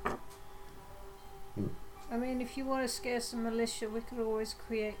can. I mean, if you want to scare some militia, we could always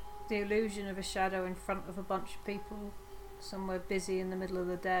create the illusion of a shadow in front of a bunch of people somewhere busy in the middle of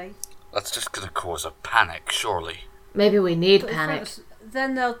the day. That's just going to cause a panic, surely. Maybe we need But in panic. front of-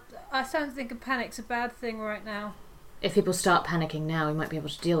 then they'll... I don't think a panic's a bad thing right now. If people start panicking now, we might be able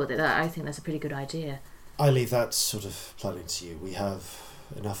to deal with it. I think that's a pretty good idea. I leave that sort of planning to you. We have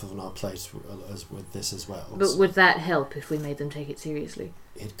enough on our plate with this as well. But would that help if we made them take it seriously?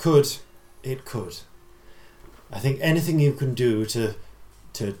 It could. It could. I think anything you can do to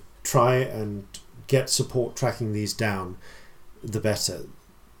try and get support tracking these down, the better.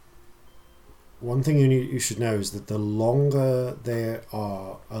 One thing you should know is that the longer they're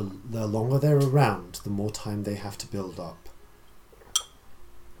around, the more time they have to build up.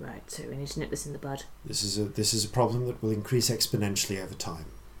 Right, so we need to nip this in the bud. This is a problem that will increase exponentially over time.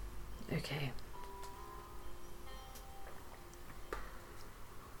 Okay.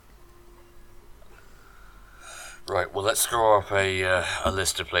 Right, well, let's draw up a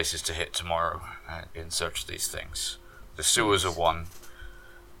list of places to hit tomorrow in search of these things. The sewers are one.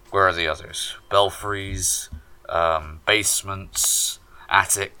 Where are the others? Belfries, basements,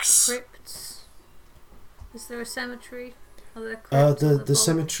 attics. Crypts. Is there a cemetery? Are there crypts? The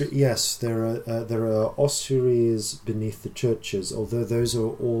cemetery, yes, there are ossuaries beneath the churches, although those have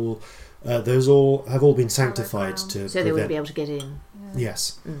all been sanctified to So they wouldn't be prevent. able to get in.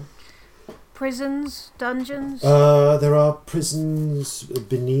 Yes. Prisons, dungeons. There are prisons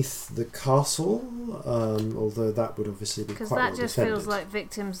beneath the castle, although that would obviously be Because quite that well just defended. feels like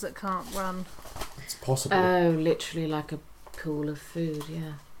victims that can't run. It's possible. Oh, literally like a pool of food,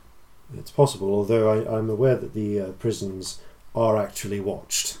 yeah. It's possible, although I'm aware that the prisons are actually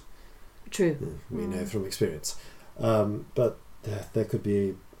watched. True. We know from experience. But there could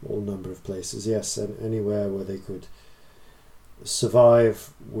be all number of places, yes, and anywhere where they could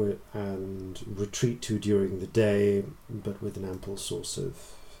survive and retreat to during the day, but with an ample source of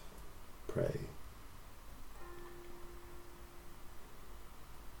prey.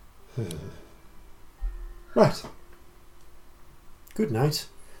 Right. Good night.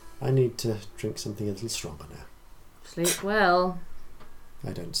 I need to drink something a little stronger now. Sleep well.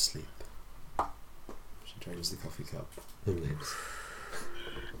 I don't sleep. She drains the coffee cup and leaves.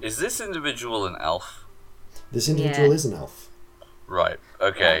 Is this individual an elf? This individual Yeah. is an elf. Right,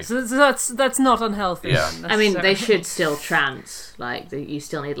 okay. So that's not unhealthy. Yeah. then, I mean, they necessarily. should still trance. Like, you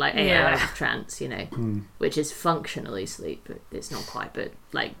still need, like, 8 Yeah. hours of trance, you know, which is functionally sleep, but it's not quite. But,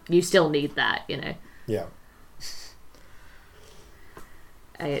 like, you still need that, you know. Yeah.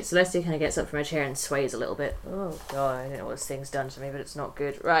 Celestia kind of gets up from her chair and sways a little bit. Oh, God, I don't know what this thing's done to me, but it's not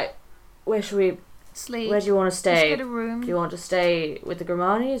good. Right, where should we... Sleep. Where do you want to Just stay? get a room. Do you want to stay with the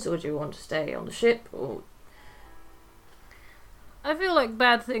Gramanis, or do you want to stay on the ship? Or I feel like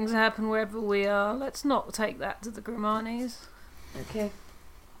bad things happen wherever we are. Let's not take that to the Gramanis. okay,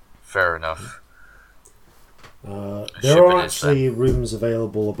 Fair enough. There Ship are it is, actually rooms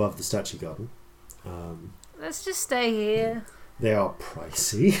available above the statue garden. Let's just stay here. They are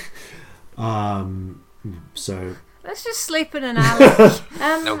pricey. So Let's just sleep in an alley.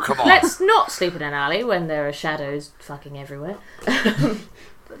 No, come on. let's not sleep in an alley when there are shadows fucking everywhere.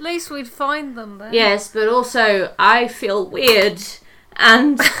 At least we'd find them then. Yes, but also I feel weird,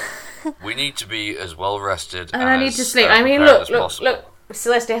 and We need to be as well rested and and I need as, to sleep. I mean, prepared look, as look, possible. look.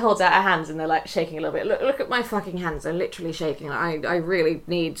 Celeste holds out her hands and they're like shaking a little bit. Look at my fucking hands. They're literally shaking. I really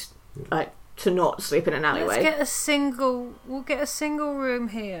need to not sleep in an alleyway. We'll get a single room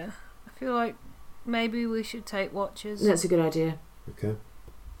here. I feel like maybe we should take watches. That's a good idea. okay.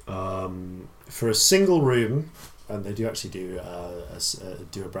 For a single room, and they do actually do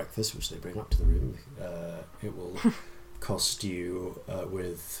a breakfast, which they bring up to the room. It will cost you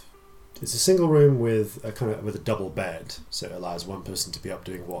it's a single room with a double bed, so it allows one person to be up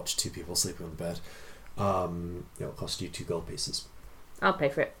doing watch, 2 people sleeping on the bed. It'll cost you 2 gold pieces. I'll pay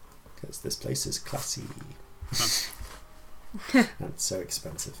for it. Because this place is classy. And so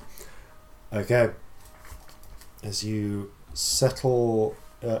expensive. Okay. As you settle,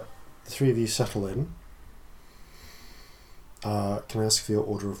 the 3 of you settle in, can I ask for your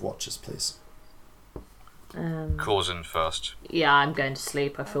order of watches, please? Corzin first. Yeah, I'm going to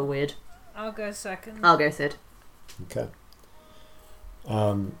sleep. I feel weird. I'll go second. I'll go third. Okay.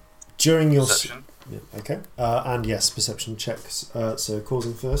 During your... Perception. Yeah, okay. And yes, perception checks. So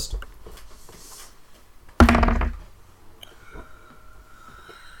Corzin first.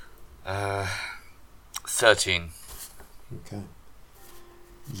 13. Okay.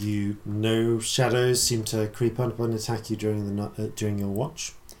 No shadows seem to creep up and attack you during your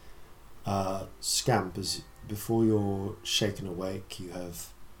watch. Scamp, before you're shaken awake, you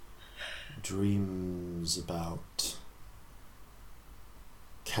have dreams about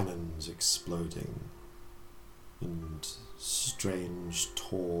cannons exploding and strange,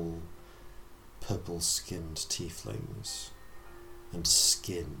 tall, purple-skinned tieflings and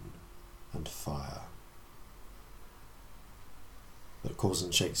skin and fire. But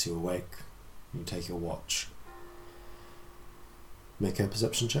Corzin shakes you awake. You take your watch. Make a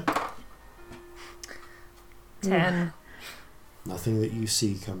perception check. 10. Nothing that you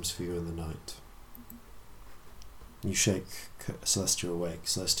see comes for you in the night. You shake Celestia awake.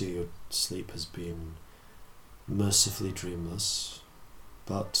 Celestia, your sleep has been mercifully dreamless,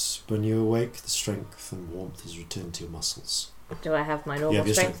 but when you awake, the strength and warmth has returned to your muscles. Do I have my You normal have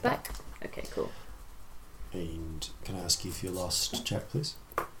your strength back? Okay, cool. And can I ask you for your last check, please?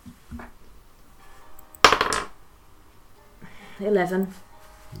 11.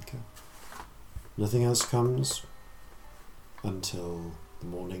 Okay. Nothing else comes until the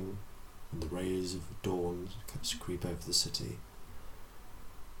morning and the rays of dawn creep over the city.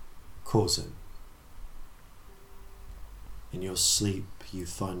 Corzin, in your sleep, you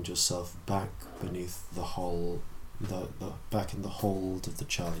find yourself back beneath the back in the hold of the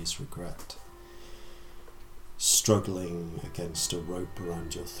Charlie's Regret, struggling against a rope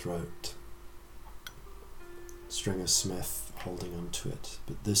around your throat. Stringer Smith holding onto it,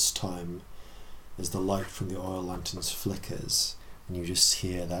 but this time, as the light from the oil lanterns flickers, and you just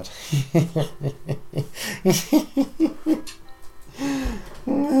hear that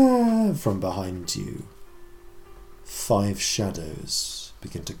from behind you, 5 shadows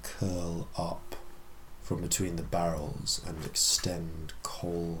begin to curl up from between the barrels and extend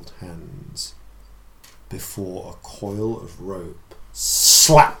cold hands before a coil of rope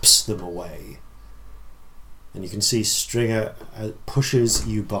slaps them away. And you can see Stringer pushes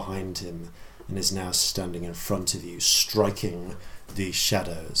you behind him and is now standing in front of you, striking these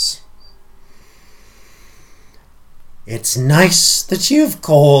shadows. It's nice that you've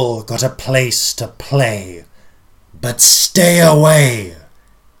all got a place to play, but stay away.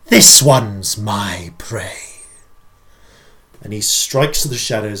 This one's my prey. And he strikes the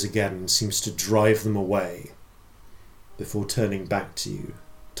shadows again and seems to drive them away before turning back to you,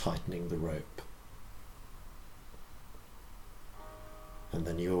 tightening the rope. And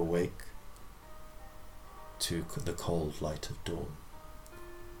then you awake to the cold light of dawn.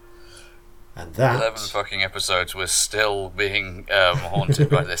 And that... 11 fucking episodes, we're still being haunted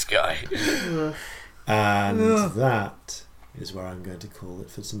by this guy. And that is where I'm going to call it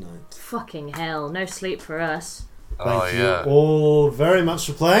for tonight. Fucking hell, no sleep for us. Thank you all very much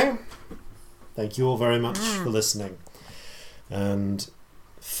for playing. Thank you all very much for listening. And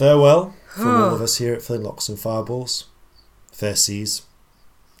farewell from all of us here at Flintlocks and Fireballs. Fair seas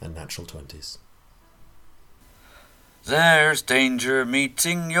and natural 20s. There's danger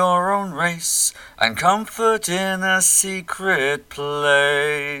meeting your own race, and comfort in a secret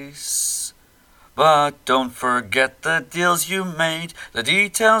place. But don't forget the deals you made, the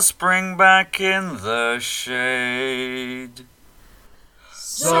details spring back in the shade.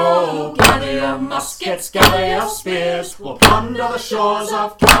 So gather your muskets, gather your spears, we'll plunder the shores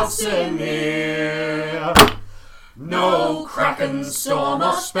of Calcimere. No kraken, storm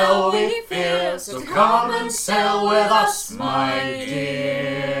or spell we fear, so come and sail with us, my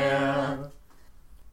dear.